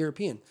 Even in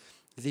European,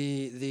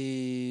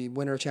 the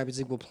winner of Champions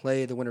League will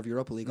play the winner of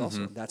Europa League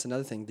also. That's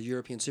another thing, the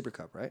European Super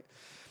Cup, right?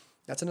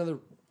 That's another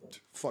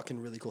fucking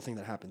really cool thing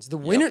that happens. The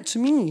winner, to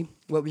me,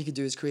 what we could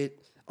do is create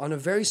on a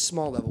very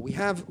small level. We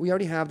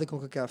already have the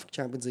CONCACAF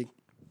Champions League.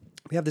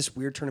 We have this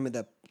weird tournament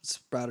that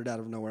sprouted out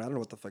of nowhere. I don't know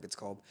what the fuck it's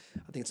called.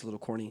 I think it's a little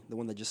corny. The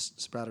one that just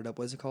sprouted up.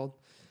 What is it called?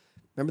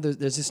 Remember,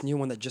 there's this new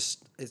one that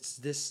it's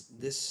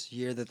this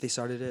year that they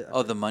started it.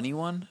 Oh, the money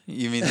one?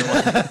 You mean the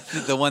one?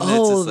 The one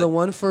that's just the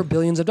one for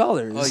billions of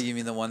dollars. Oh, you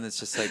mean the one that's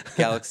just like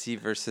Galaxy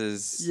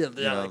versus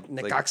like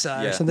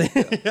Necaxa or something.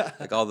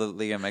 Like all the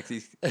Liga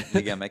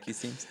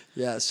MX teams.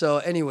 Yeah. So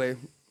anyway,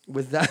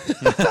 with that,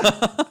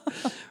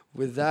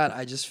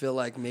 I just feel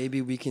like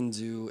maybe we can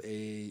do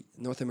a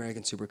North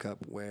American Super Cup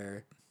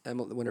where the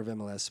winner of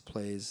MLS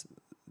plays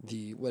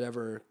the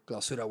whatever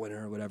Clausura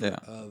winner or whatever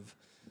of.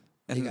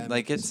 And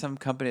like get some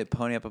company to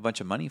pony up a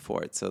bunch of money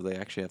for it, so they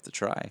actually have to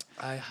try.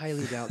 I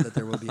highly doubt that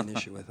there will be an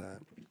issue with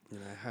that.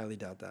 I highly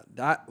doubt that.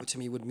 That to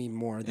me would mean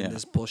more than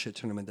this bullshit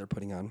tournament they're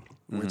putting on,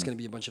 where it's going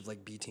to be a bunch of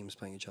like B teams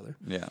playing each other.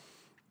 Yeah.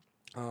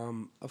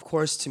 Of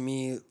course, to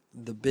me,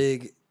 the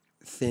big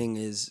thing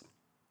is,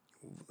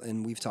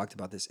 and we've talked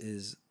about this,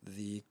 is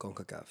the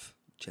CONCACAF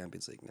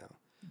Champions League now.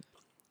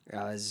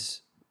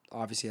 As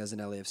obviously as an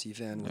LAFC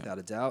fan, without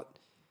a doubt,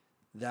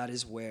 that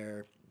is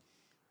where.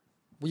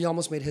 We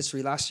almost made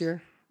history last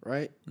year,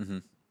 right?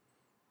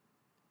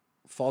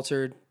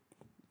 Faltered.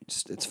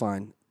 It's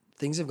fine.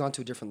 Things have gone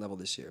to a different level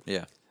this year.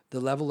 Yeah.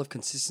 The level of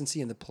consistency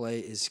in the play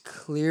is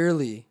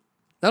clearly,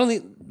 not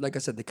only, like I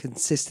said, the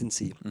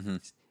consistency.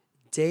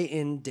 Day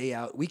in, day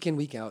out, week in,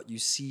 week out, you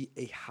see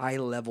a high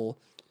level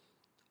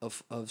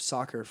of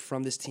soccer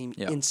from this team.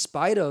 Yeah. In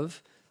spite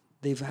of,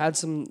 they've had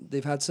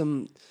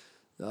some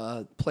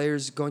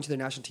players going to their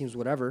national teams,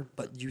 whatever,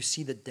 but you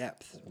see the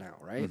depth now,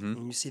 right?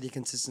 And you see the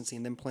consistency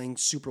and them playing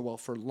super well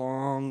for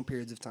long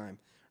periods of time,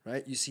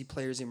 right? You see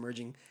players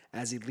emerging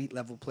as elite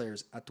level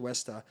players.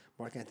 Atuesta,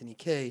 Marc-Anthony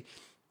Kaye,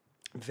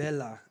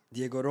 Vela,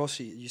 Diego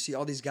Rossi. You see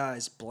all these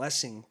guys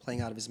blessing,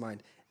 playing out of his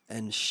mind.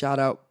 And shout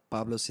out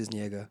Pablo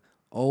Cisniega.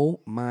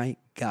 Oh my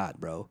God,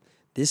 bro.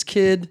 This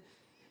kid,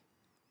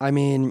 I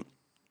mean,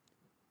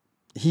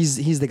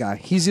 he's the guy.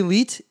 He's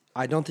elite.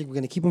 I don't think we're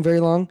going to keep him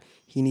very long.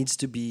 He needs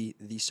to be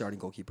the starting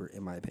goalkeeper,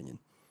 in my opinion.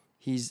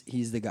 He's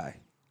the guy.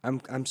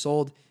 I'm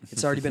sold.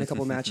 It's already been a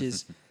couple of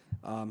matches.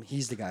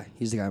 He's the guy.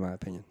 He's the guy, in my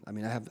opinion. I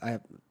mean, I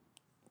have.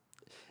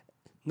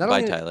 Not Bye,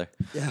 only, Tyler.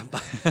 Yeah,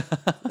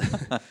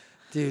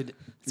 dude.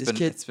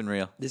 It's been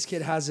real. This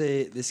kid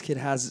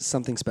has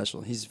something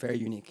special. He's very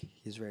unique.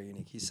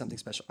 He's something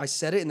special. I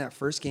said it in that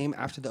first game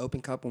after the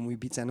Open Cup when we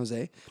beat San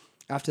Jose.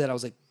 After that, I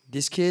was like,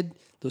 this kid,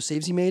 those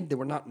saves he made, they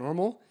were not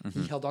normal.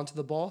 He held onto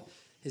the ball.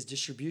 His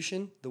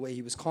distribution, the way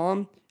he was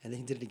calm, and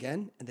then he did it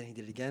again, and then he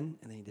did it again,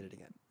 and then he did it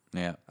again.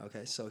 Yeah.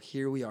 Okay, so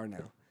here we are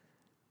now.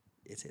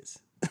 It's his.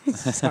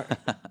 Sorry.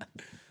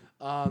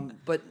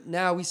 But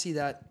now we see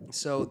that.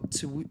 So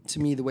to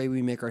me, the way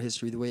we make our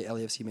history, the way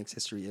LAFC makes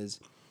history is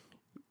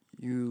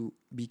you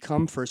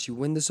become first, you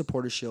win the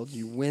Supporter Shield,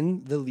 you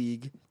win the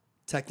league,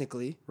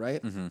 technically,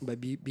 right? By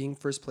being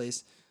first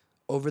place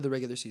over the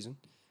regular season.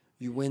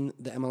 You win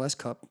the MLS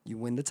Cup, you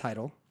win the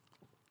title.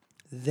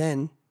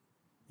 Then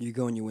you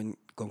go and you win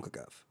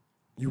CONCACAF.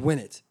 You win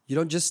it. You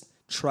don't just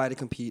try to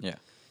compete. Yeah.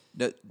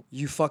 No,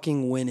 you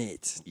fucking win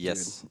it.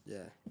 yes. Dude.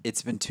 Yeah.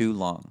 It's been too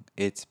long.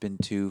 It's been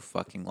too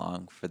fucking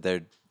long for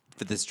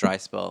this dry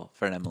spell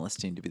for an MLS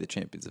team to be the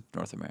champions of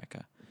North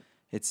America.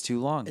 It's too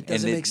long. It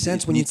doesn't And make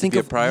sense it when you needs to think be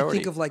a of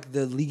priority. like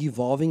the league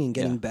evolving and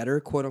getting Yeah. better,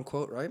 quote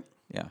unquote, right?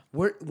 Yeah.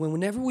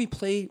 Whenever we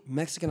play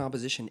Mexican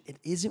opposition, it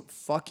isn't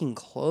fucking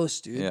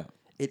close, dude. Yeah.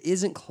 It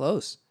isn't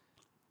close.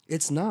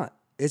 It's not.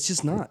 It's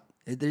just not.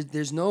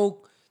 There's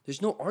no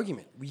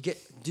argument. We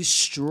get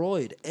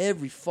destroyed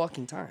every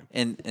fucking time.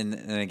 And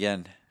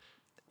again,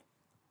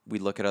 we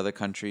look at other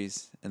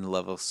countries and the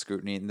level of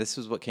scrutiny, and this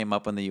is what came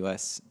up when the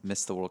U.S.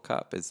 missed the World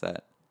Cup, is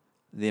that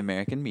the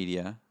American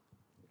media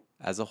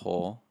as a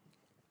whole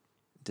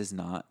does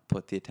not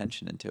put the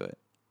attention into it.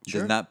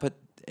 Sure.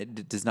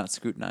 It does not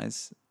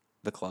scrutinize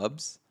the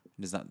clubs.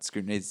 It does not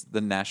scrutinize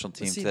the national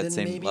team See, to that then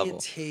same maybe level.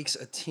 it takes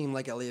a team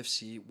like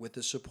LAFC with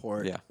the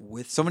support, Yeah.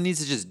 with Someone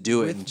needs to just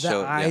do it with and the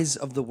show it. eyes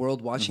of the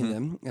world watching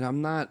them. And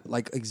I'm not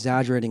like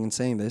exaggerating and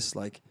saying this.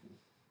 Like,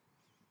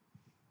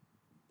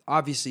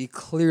 obviously,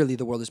 clearly,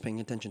 the world is paying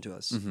attention to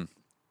us.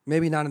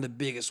 Maybe not in the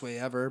biggest way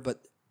ever,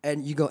 but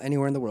and you go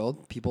anywhere in the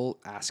world, people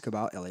ask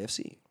about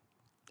LAFC.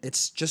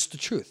 It's just the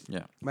truth.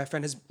 Yeah. My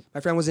friend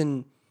was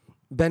in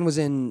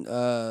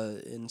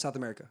South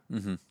America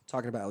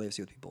talking about LAFC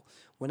with people.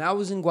 When I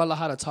was in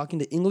Guadalajara talking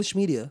to English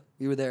media,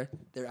 we were there.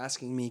 They're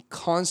asking me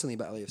constantly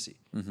about LAFC.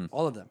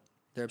 All of them.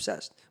 They're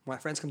obsessed. My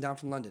friends come down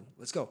from London.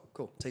 Let's go.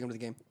 Cool. Take them to the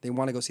game. They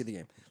want to go see the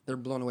game. They're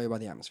blown away by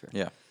the atmosphere.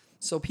 Yeah.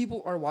 So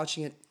people are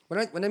watching it.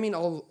 When I mean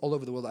all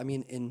over the world, I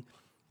mean in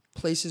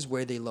places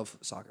where they love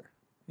soccer.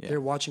 Yeah.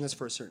 They're watching us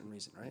for a certain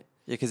reason, right?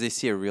 Yeah, because they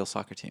see a real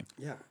soccer team.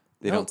 Yeah.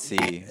 They don't see-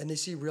 and they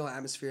see real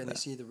atmosphere and they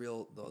see the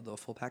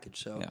full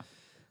package. So,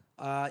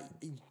 Yeah.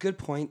 Good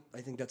point.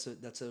 I think that's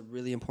a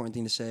really important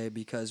thing to say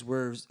because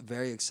we're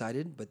very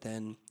excited. But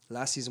then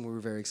last season we were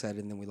very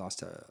excited and then we lost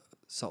to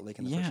Salt Lake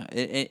in the first.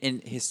 Yeah,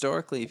 and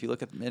historically, if you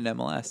look at in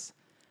MLS,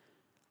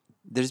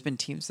 there's been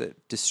teams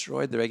that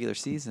destroyed the regular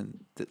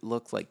season that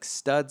look like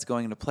studs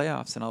going into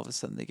playoffs, and all of a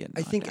sudden they get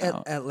I knocked think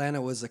out.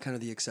 Atlanta was kind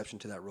of the exception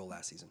to that rule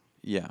last season.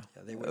 Yeah.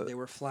 Yeah, they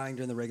were flying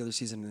during the regular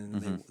season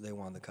and they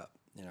won the cup.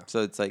 You know.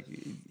 So it's like,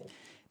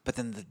 but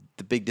then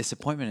the big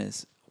disappointment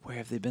is, where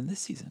have they been this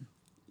season?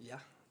 Yeah.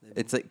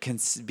 It's like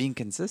being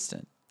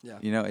consistent. Yeah.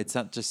 You know, it's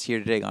not just here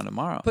today, gone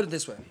tomorrow. Put it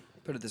this way.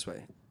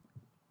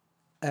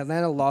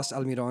 Atlanta lost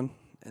Almiron,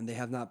 and they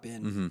have not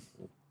been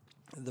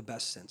the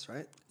best since,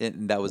 right?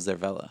 And that was their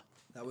Vela.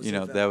 That was you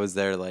their know, Vela. that was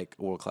their like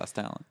world class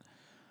talent.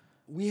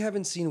 We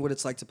haven't seen what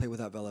it's like to play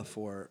without Vela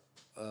for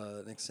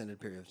an extended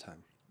period of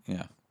time.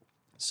 Yeah.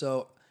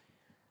 So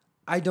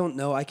I don't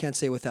know. I can't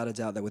say without a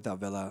doubt that without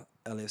Vela,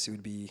 LAFC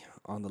would be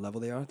on the level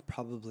they are.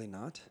 Probably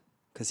not,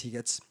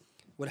 because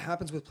what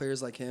happens with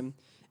players like him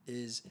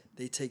is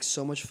they take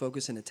so much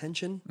focus and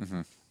attention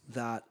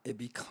that it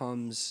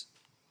becomes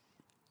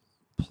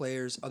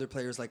other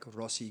players like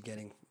Rossi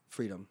getting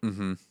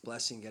freedom,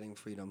 Blessing getting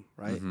freedom,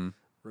 right?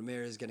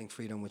 Ramirez getting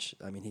freedom, which,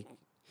 I mean,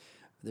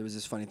 there was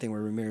this funny thing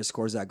where Ramirez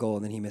scores that goal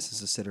and then he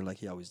misses a sitter like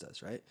he always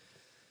does, right?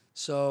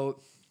 So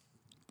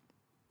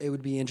it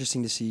would be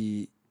interesting to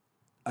see.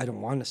 I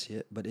don't want to see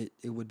it, but it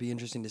would be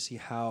interesting to see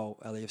how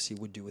LAFC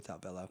would do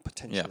without Vela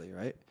potentially,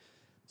 right?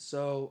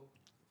 So,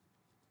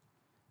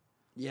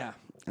 yeah,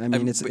 I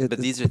mean, but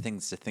these are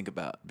things to think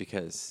about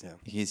because Yeah.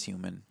 he's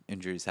human.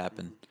 Injuries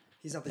happen.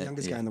 he's not the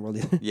youngest yeah. guy in the world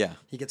either. Yeah.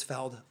 He gets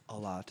fouled a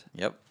lot.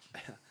 Yep.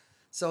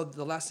 So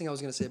the last thing I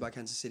was going to say about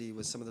Kansas City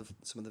was some of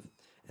the,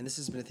 and this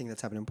has been a thing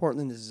that's happened in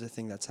Portland. This is a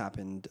thing that's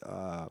happened.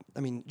 I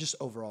mean, just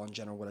overall in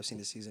general, what I've seen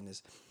this season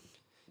is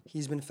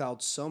he's been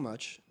fouled so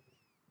much,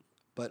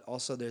 but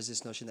also there's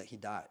this notion that he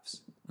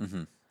dives,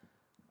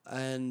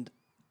 and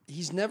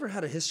he's never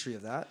had a history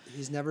of that.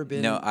 He's never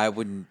been. No, I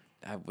wouldn't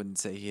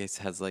say he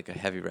has like a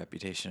heavy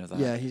reputation of that.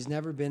 Yeah, he's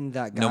never been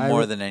that guy. No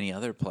more than any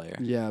other player.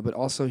 Yeah, but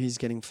also he's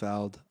getting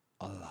fouled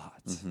a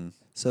lot.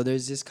 So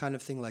there's this kind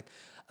of thing like,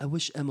 I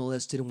wish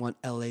MLS didn't want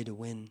LA to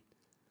win.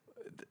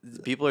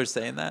 People are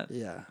saying that.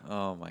 Yeah.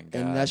 Oh my god.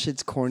 And that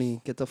shit's corny.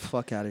 Get the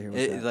fuck out of here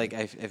with that. Like,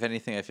 if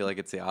anything, I feel like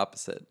it's the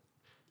opposite.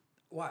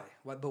 Why?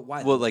 But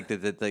why? Well,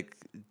 though? like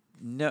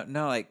no,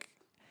 like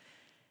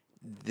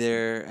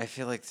I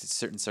feel like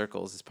certain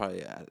circles is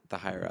probably at the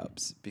higher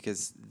ups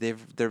because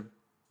the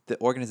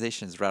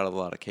organization's rattled a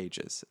lot of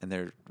cages and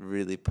they're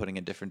really putting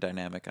a different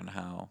dynamic on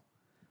how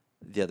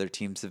the other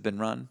teams have been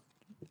run,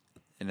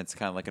 and it's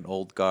kind of like an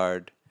old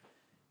guard.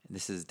 And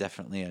this is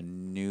definitely a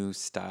new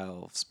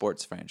style of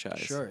sports franchise.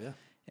 Sure, yeah.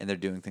 And they're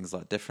doing things a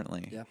lot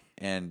differently. Yeah.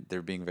 And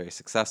they're being very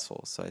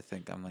successful. So I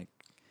think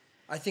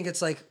I think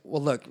it's like,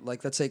 well, look,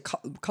 like let's say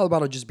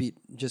Colorado just beat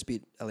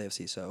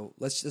LAFC. So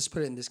let's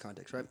put it in this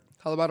context, right?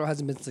 Colorado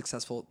hasn't been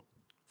successful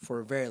for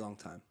a very long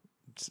time.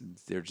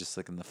 they're just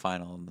like in the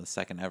final in the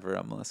second ever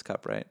MLS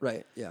Cup, right?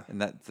 Right. Yeah.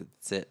 And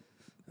that's it.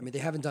 I mean, they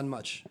haven't done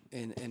much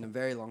in a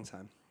very long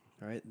time,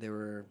 right?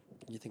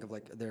 You think of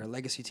like their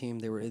legacy team.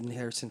 They were in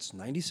here since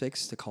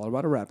 '96, the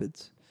Colorado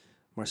Rapids,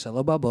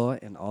 Marcelo Balboa,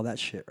 and all that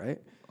shit,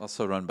 right?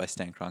 Also run by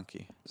Stan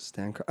Kroenke.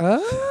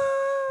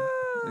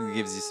 It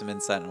gives you some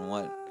insight on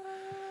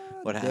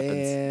what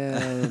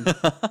happens.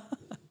 Damn.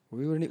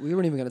 we weren't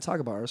even going to talk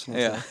about Arsenal.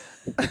 Yeah.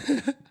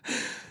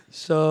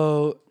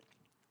 So,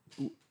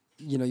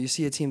 you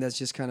see a team that's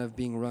just kind of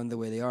being run the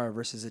way they are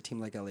versus a team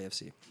like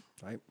LAFC.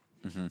 right?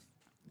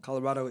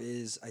 Colorado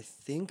is, I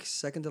think,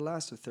 second to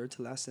last or third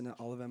to last in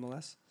all of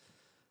MLS,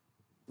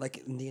 like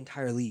in the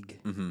entire league.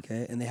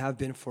 Okay, and they have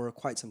been for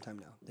quite some time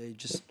now. They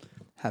just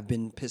have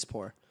been piss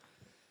poor.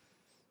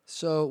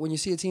 So when you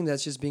see a team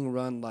that's just being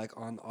run like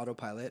on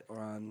autopilot or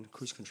on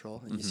cruise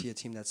control, and you see a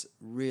team that's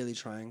really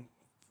trying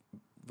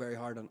very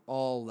hard on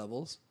all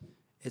levels,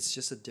 it's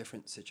just a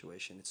different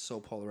situation. It's so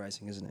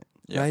polarizing, isn't it?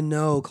 Yeah. And I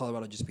know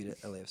Colorado just beat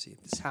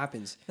LAFC. This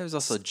happens. There was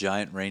also a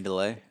giant rain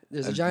delay.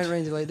 There's a giant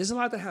rain delay. There's a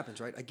lot that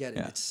happens, right? I get it.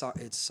 Yeah.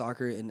 It's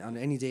soccer, and on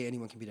any day,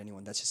 anyone can beat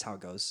anyone. That's just how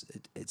it goes.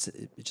 It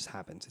just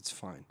happens. It's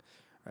fine,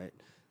 right?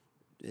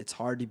 It's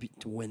hard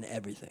to win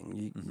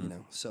everything, you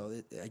know.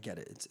 So I get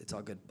it. It's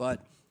all good.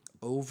 But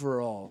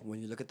overall, when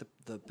you look at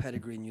the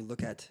pedigree and you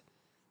look at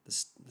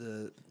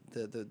the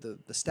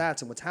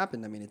stats and what's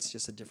happened, I mean, it's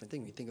just a different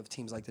thing. You think of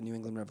teams like the New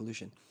England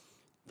Revolution.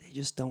 They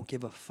just don't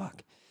give a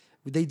fuck.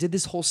 They did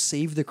this whole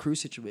save the crew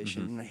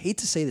situation, and I hate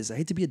to say this. I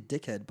hate to be a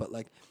dickhead, but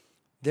like,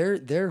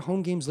 their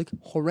home games look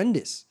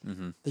horrendous.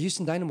 The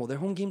Houston Dynamo, their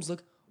home games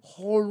look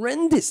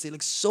horrendous. They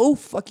look so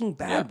fucking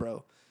bad,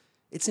 bro.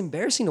 It's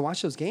embarrassing to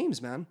watch those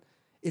games, man.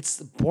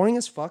 It's boring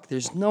as fuck.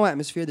 There's no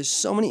atmosphere. There's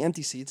so many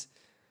empty seats.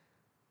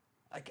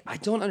 Like, I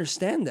don't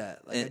understand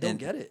that. Like, I don't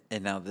get it.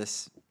 And now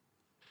this,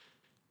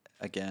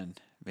 again,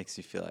 makes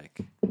me feel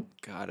like,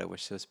 God, I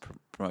wish there was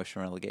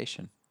promotion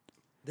relegation.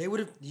 They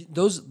would have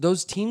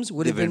those teams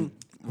would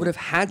have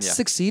had to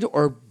succeed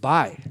or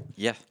buy.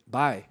 Yeah.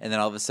 Buy. And then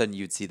all of a sudden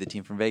you'd see the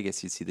team from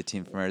Vegas, you'd see the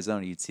team from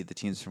Arizona, you'd see the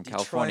teams from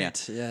California.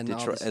 Yeah, and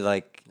Detroit.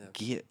 Like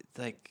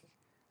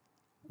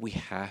we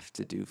have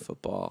to do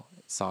football,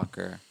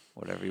 soccer,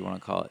 whatever you want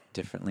to call it,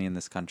 differently in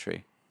this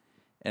country.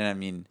 And I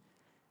mean,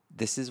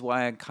 this is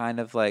why I kind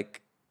of like,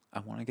 I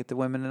want to get the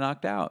women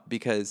knocked out,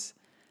 because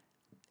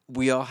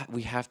we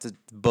have to,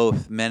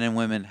 both men and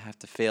women have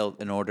to fail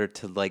in order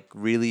to like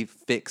really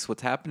fix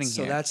what's happening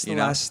here. So that's the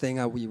last thing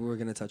we were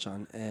going to touch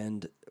on,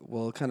 and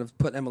we'll kind of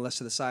put MLS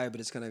to the side, but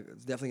it's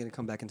definitely going to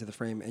come back into the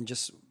frame, and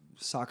just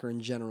soccer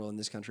in general in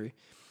this country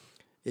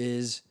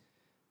is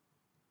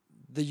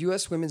the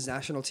U.S. women's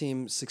national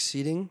team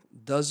succeeding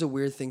does a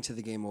weird thing to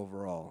the game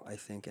overall, I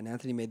think. And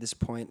Anthony made this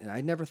point, and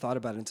I never thought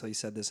about it until he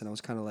said this, and I was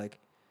kind of like,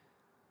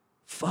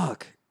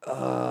 fuck.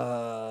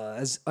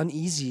 As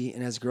uneasy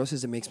and as gross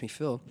as it makes me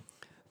feel,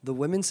 the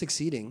women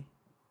succeeding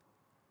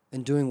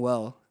and doing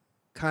well,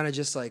 kind of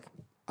just like,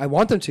 I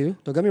want them to,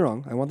 don't get me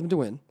wrong, I want them to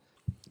win.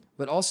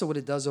 But also what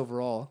it does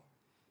overall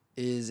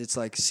is it's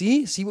like,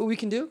 see what we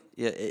can do?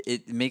 Yeah,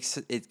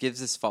 it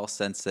gives this false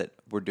sense that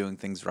we're doing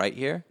things right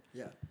here.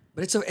 Yeah.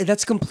 But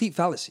that's a complete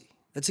fallacy.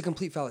 That's a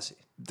complete fallacy.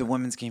 The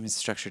women's game is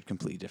structured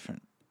completely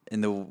different.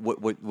 And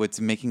what's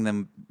making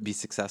them be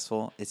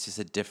successful, it's just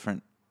a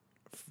different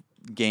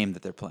game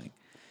that they're playing.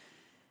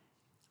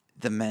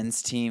 The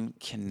men's team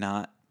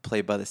cannot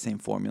play by the same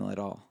formula at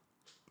all.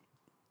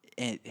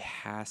 It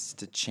has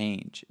to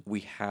change.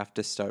 We have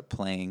to start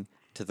playing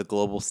to the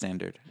global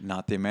standard,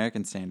 not the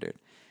American standard.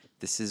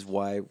 This is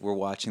why we're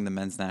watching the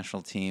men's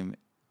national team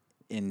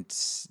in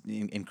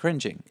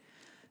cringing,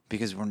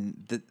 because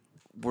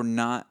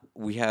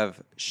we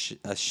have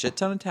a shit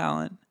ton of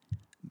talent,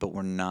 but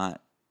we're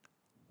not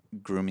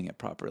grooming it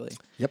properly.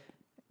 Yep.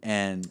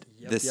 And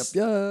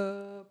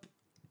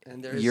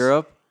And there's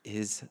Europe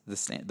is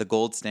the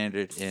gold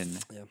standard in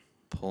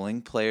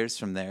pulling players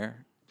from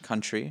their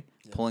country,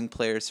 pulling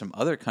players from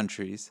other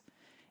countries,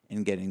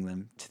 and getting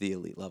them to the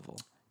elite level.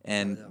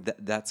 And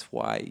that's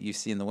why you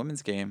see in the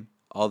women's game,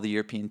 all the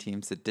European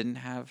teams that didn't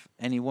have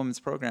any women's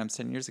programs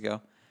 10 years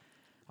ago,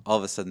 all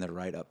of a sudden they're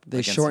right up.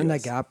 They shortened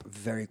that gap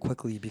very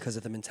quickly because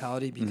of the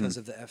mentality, because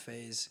of the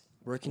FAs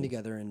working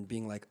together and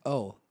being like,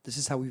 oh, this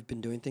is how we've been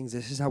doing things.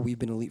 This is how we've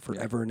been elite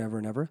forever and ever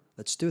and ever.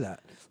 Let's do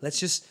that. Let's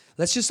just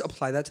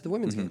apply that to the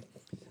women's game.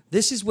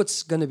 This is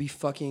what's going to be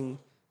fucking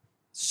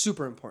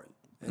super important.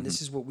 And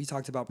this is what we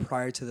talked about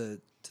prior to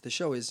the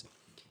show is,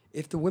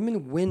 if the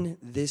women win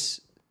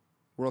this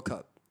World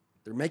Cup,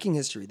 they're making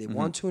history. They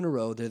won 2 in a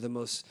row. They're the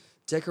most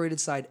decorated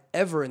side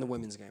ever in the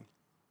women's game.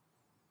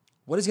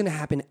 What is going to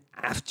happen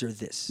after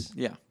this?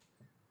 Yeah.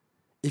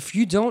 If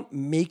you don't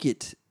make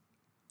it,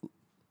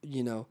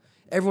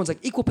 everyone's like,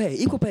 equal pay.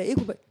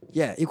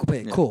 Yeah, equal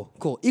pay. Yeah.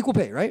 Cool. Equal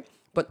pay, right?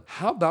 But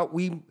how about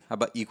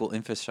equal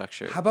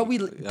infrastructure?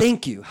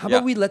 Thank you. How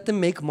about we let them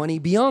make money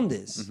beyond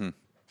this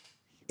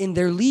in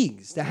their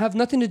leagues that have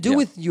nothing to do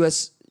with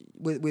US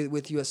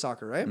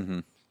soccer, right?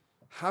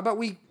 How about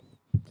we,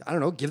 I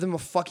don't know, give them a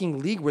fucking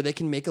league where they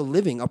can make a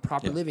living, a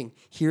proper living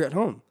here at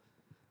home?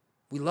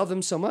 We love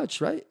them so much,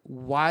 right?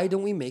 Why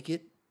don't we make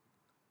it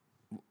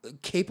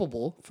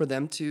capable for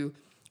them to?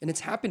 And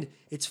it's happened.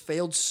 It's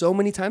failed so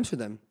many times for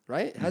them,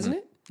 right? Hasn't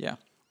it? Yeah.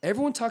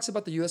 Everyone talks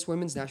about the U.S.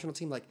 women's national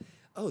team like,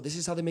 oh, this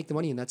is how they make the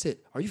money and that's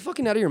it. Are you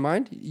fucking out of your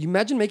mind? You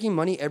imagine making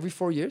money every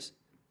 4 years?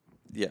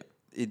 Yeah.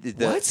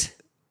 What?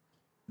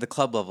 The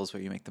club level is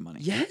where you make the money.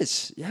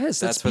 Yes.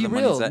 That's Let's where be the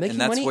real. money's at,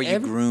 and that's where you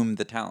groom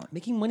the talent.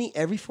 Making money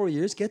every 4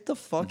 years? Get the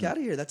fuck out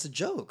of here. That's a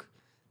joke.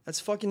 That's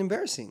fucking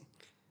embarrassing.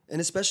 And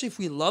especially if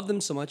we love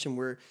them so much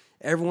and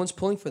everyone's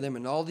pulling for them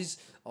and all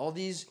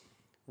these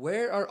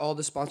Where are all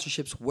the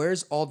sponsorships?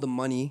 Where's all the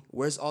money?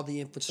 Where's all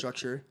the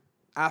infrastructure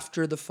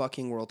after the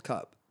fucking World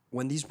Cup?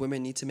 When these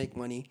women need to make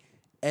money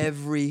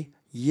every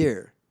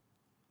year.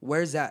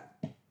 Where's that?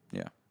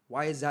 Yeah.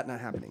 Why is that not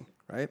happening?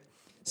 Right?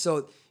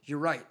 So you're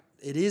right.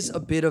 It is a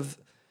bit of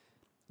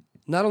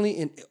not only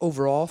in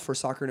overall for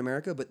soccer in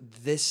America, but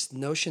this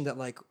notion that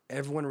like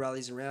everyone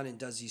rallies around and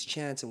does these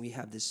chants, and we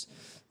have these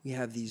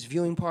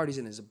viewing parties,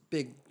 and there's a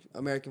big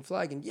American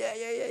flag, and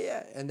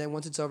yeah. And then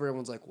once it's over,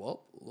 everyone's like,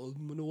 well,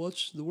 I'm gonna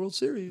watch the World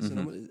Series, and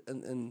I'm gonna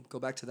and go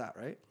back to that,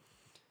 right?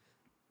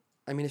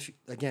 I mean,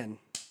 again,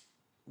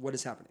 what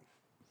is happening?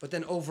 But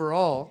then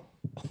overall,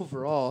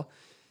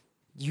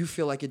 you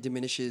feel like it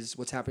diminishes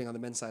what's happening on the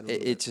men's side.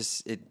 It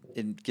just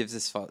gives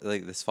this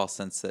this false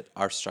sense that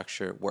our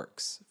structure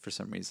works for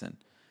some reason,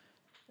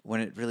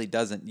 when it really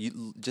doesn't.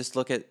 You just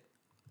look at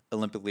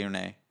Olympique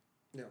Lyonnais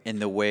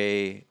and the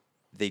way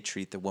they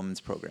treat the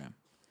women's program.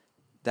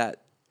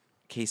 That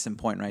case in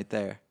point right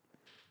there.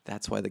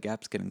 That's why the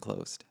gap's getting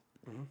closed.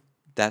 Mm-hmm.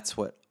 That's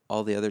what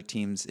all the other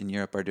teams in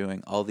Europe are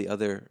doing. All the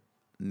other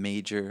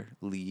major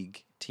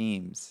league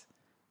teams,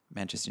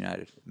 Manchester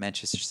United,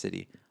 Manchester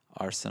City,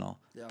 Arsenal,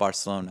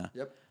 Barcelona.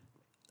 Yep.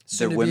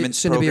 Their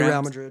women's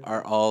programs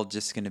are all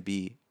just going to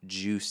be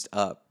juiced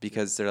up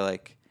because they're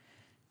like,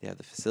 they have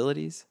the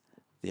facilities,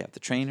 they have the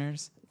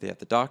trainers, they have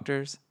the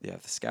doctors, they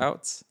have the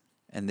scouts,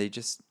 and they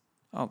just,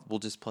 we'll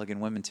just plug in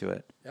women to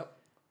it. Yep.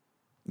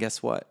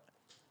 Guess what?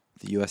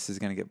 The U.S. is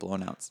going to get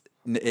blown out.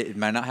 It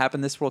might not happen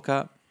this World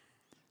Cup.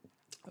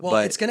 Well,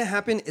 it's going to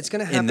happen. It's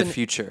going to happen in the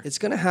future. It's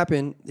going to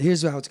happen.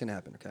 Here's how it's going to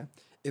happen, okay?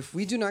 If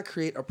we do not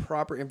create a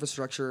proper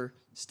infrastructure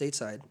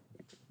stateside,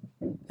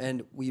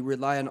 and we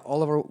rely on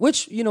all of our,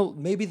 which,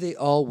 maybe they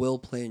all will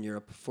play in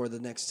Europe for the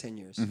next 10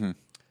 years. Mm-hmm.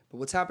 But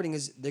what's happening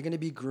is they're going to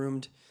be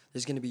groomed.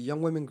 There's going to be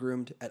young women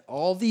groomed at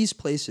all these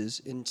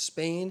places in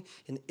Spain,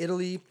 in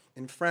Italy,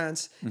 in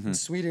France, in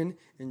Sweden,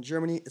 in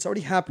Germany. It's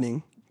already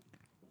happening.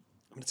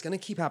 But it's going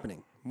to keep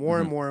happening more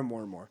and more and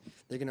more and more.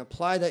 They're going to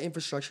apply that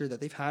infrastructure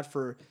that they've had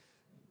for,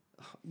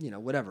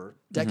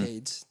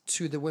 decades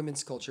to the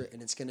women's culture,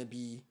 and it's going to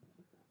be,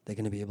 they're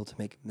going to be able to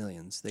make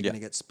millions. They're going to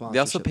get sponsorships. They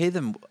also pay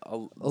them a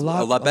lot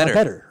better. A lot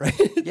better,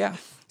 right? Yeah.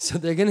 So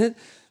they're going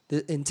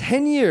to, in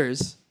 10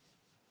 years,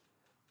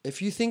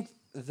 if you think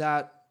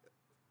that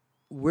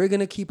we're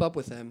going to keep up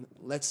with them,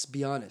 let's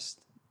be honest.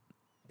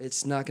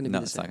 It's not going to be the same.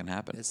 No, it's not going to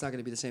happen. It's not going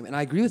to be the same. And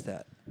I agree with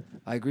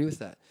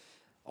that.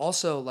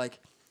 Also,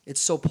 it's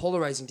so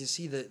polarizing to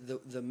see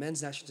the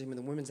men's national team and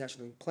the women's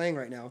national team playing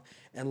right now.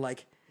 And,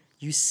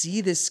 you see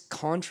this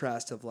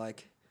contrast of,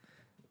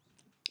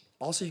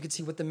 also you could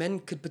see what the men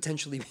could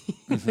potentially be.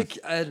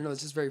 I don't know.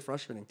 It's just very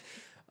frustrating.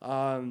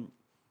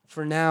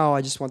 For now,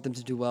 I just want them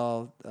to do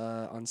well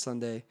on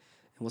Sunday,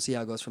 and we'll see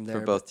how it goes from there.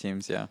 For both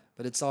teams, yeah.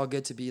 But it's all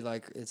good to be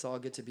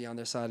on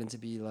their side and to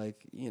be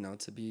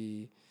to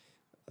be,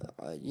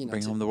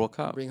 bring home the World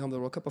Cup. Bring home the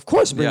World Cup. Of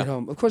course, bring it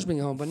home. Of course, bring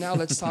it home. But now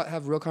let's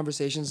have real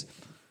conversations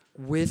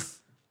with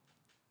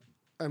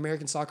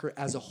American soccer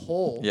as a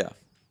whole. Yeah.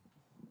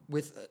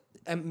 With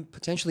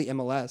potentially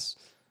MLS,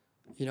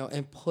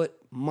 and put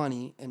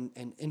money and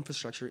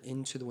infrastructure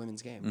into the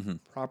women's game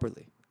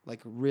properly,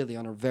 really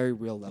on a very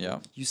real level. Yeah.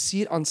 You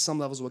see it on some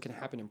levels what can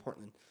happen in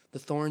Portland. The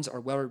Thorns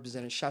are well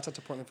represented. Shouts out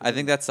to Portland. I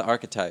think that's the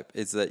archetype,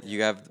 is that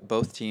you have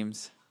both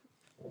teams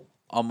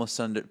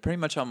pretty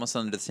much almost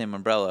under the same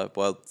umbrella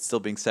while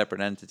still being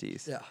separate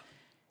entities. Yeah.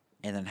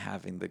 And then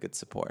having the good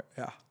support.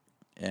 Yeah.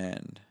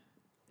 And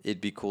it'd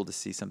be cool to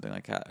see something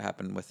like that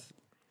happen with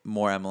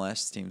more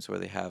MLS teams where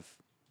they have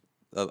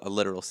a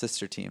literal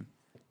sister team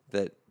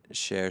that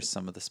shares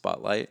some of the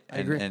spotlight. I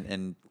agree.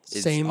 And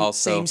it's same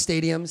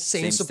stadiums,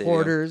 same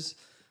supporters,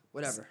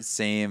 whatever.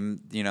 Same,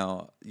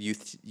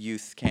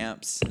 youth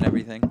camps and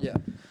everything. Yeah.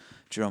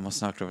 Drew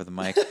almost knocked over the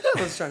mic.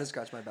 I was trying to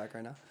scratch my back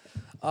right now.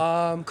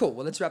 Cool.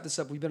 Well, let's wrap this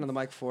up. We've been on the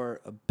mic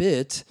for a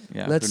bit.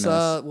 Yeah.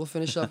 We'll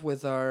finish up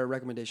with our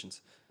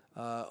recommendations.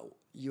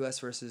 U.S.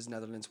 versus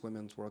Netherlands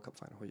Women's World Cup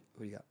final. Who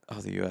do you got?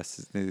 Oh, the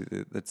U.S.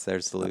 That's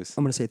theirs to lose.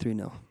 I'm going to say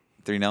 3-0.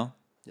 3-0?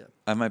 Yeah.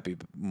 I might be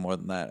more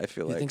than that, I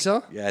feel like. You think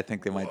so? Yeah, I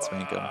think they might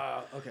spank them.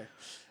 Okay.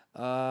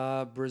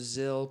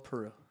 Brazil,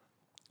 Peru.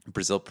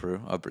 Brazil, Peru.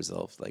 Oh,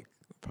 Brazil,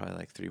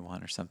 probably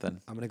 3-1 or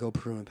something. I'm going to go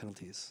Peru on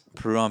penalties.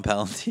 Peru on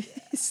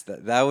penalties?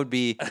 that would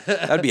be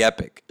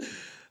epic.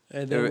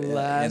 And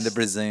the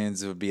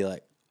Brazilians would be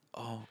like,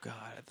 oh, God,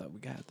 I thought we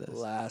got this.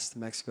 Last,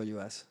 Mexico,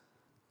 U.S.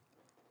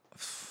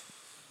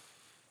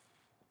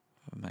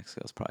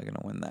 Mexico's probably going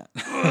to win that.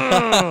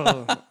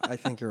 I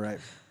think you're right.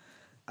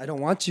 I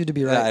don't want you to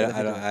be right.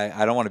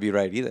 I don't want to be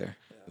right either.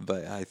 Yeah.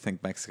 But I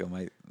think Mexico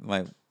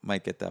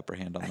might get the upper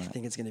hand on that. I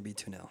think it's going to be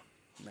 2-0.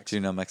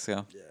 2-0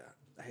 Mexico? Yeah.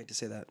 I hate to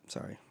say that.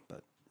 Sorry,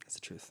 but that's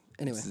the truth.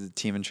 Anyway. This is a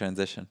team in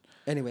transition.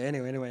 Anyway.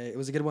 It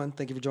was a good one.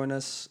 Thank you for joining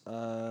us.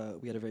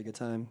 We had a very good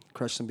time.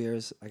 Crushed some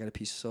beers. I got a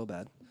piece so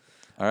bad.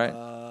 All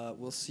right.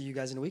 We'll see you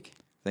guys in a week.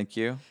 Thank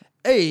you.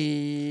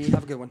 Hey,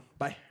 have a good one.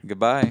 Bye.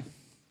 Goodbye.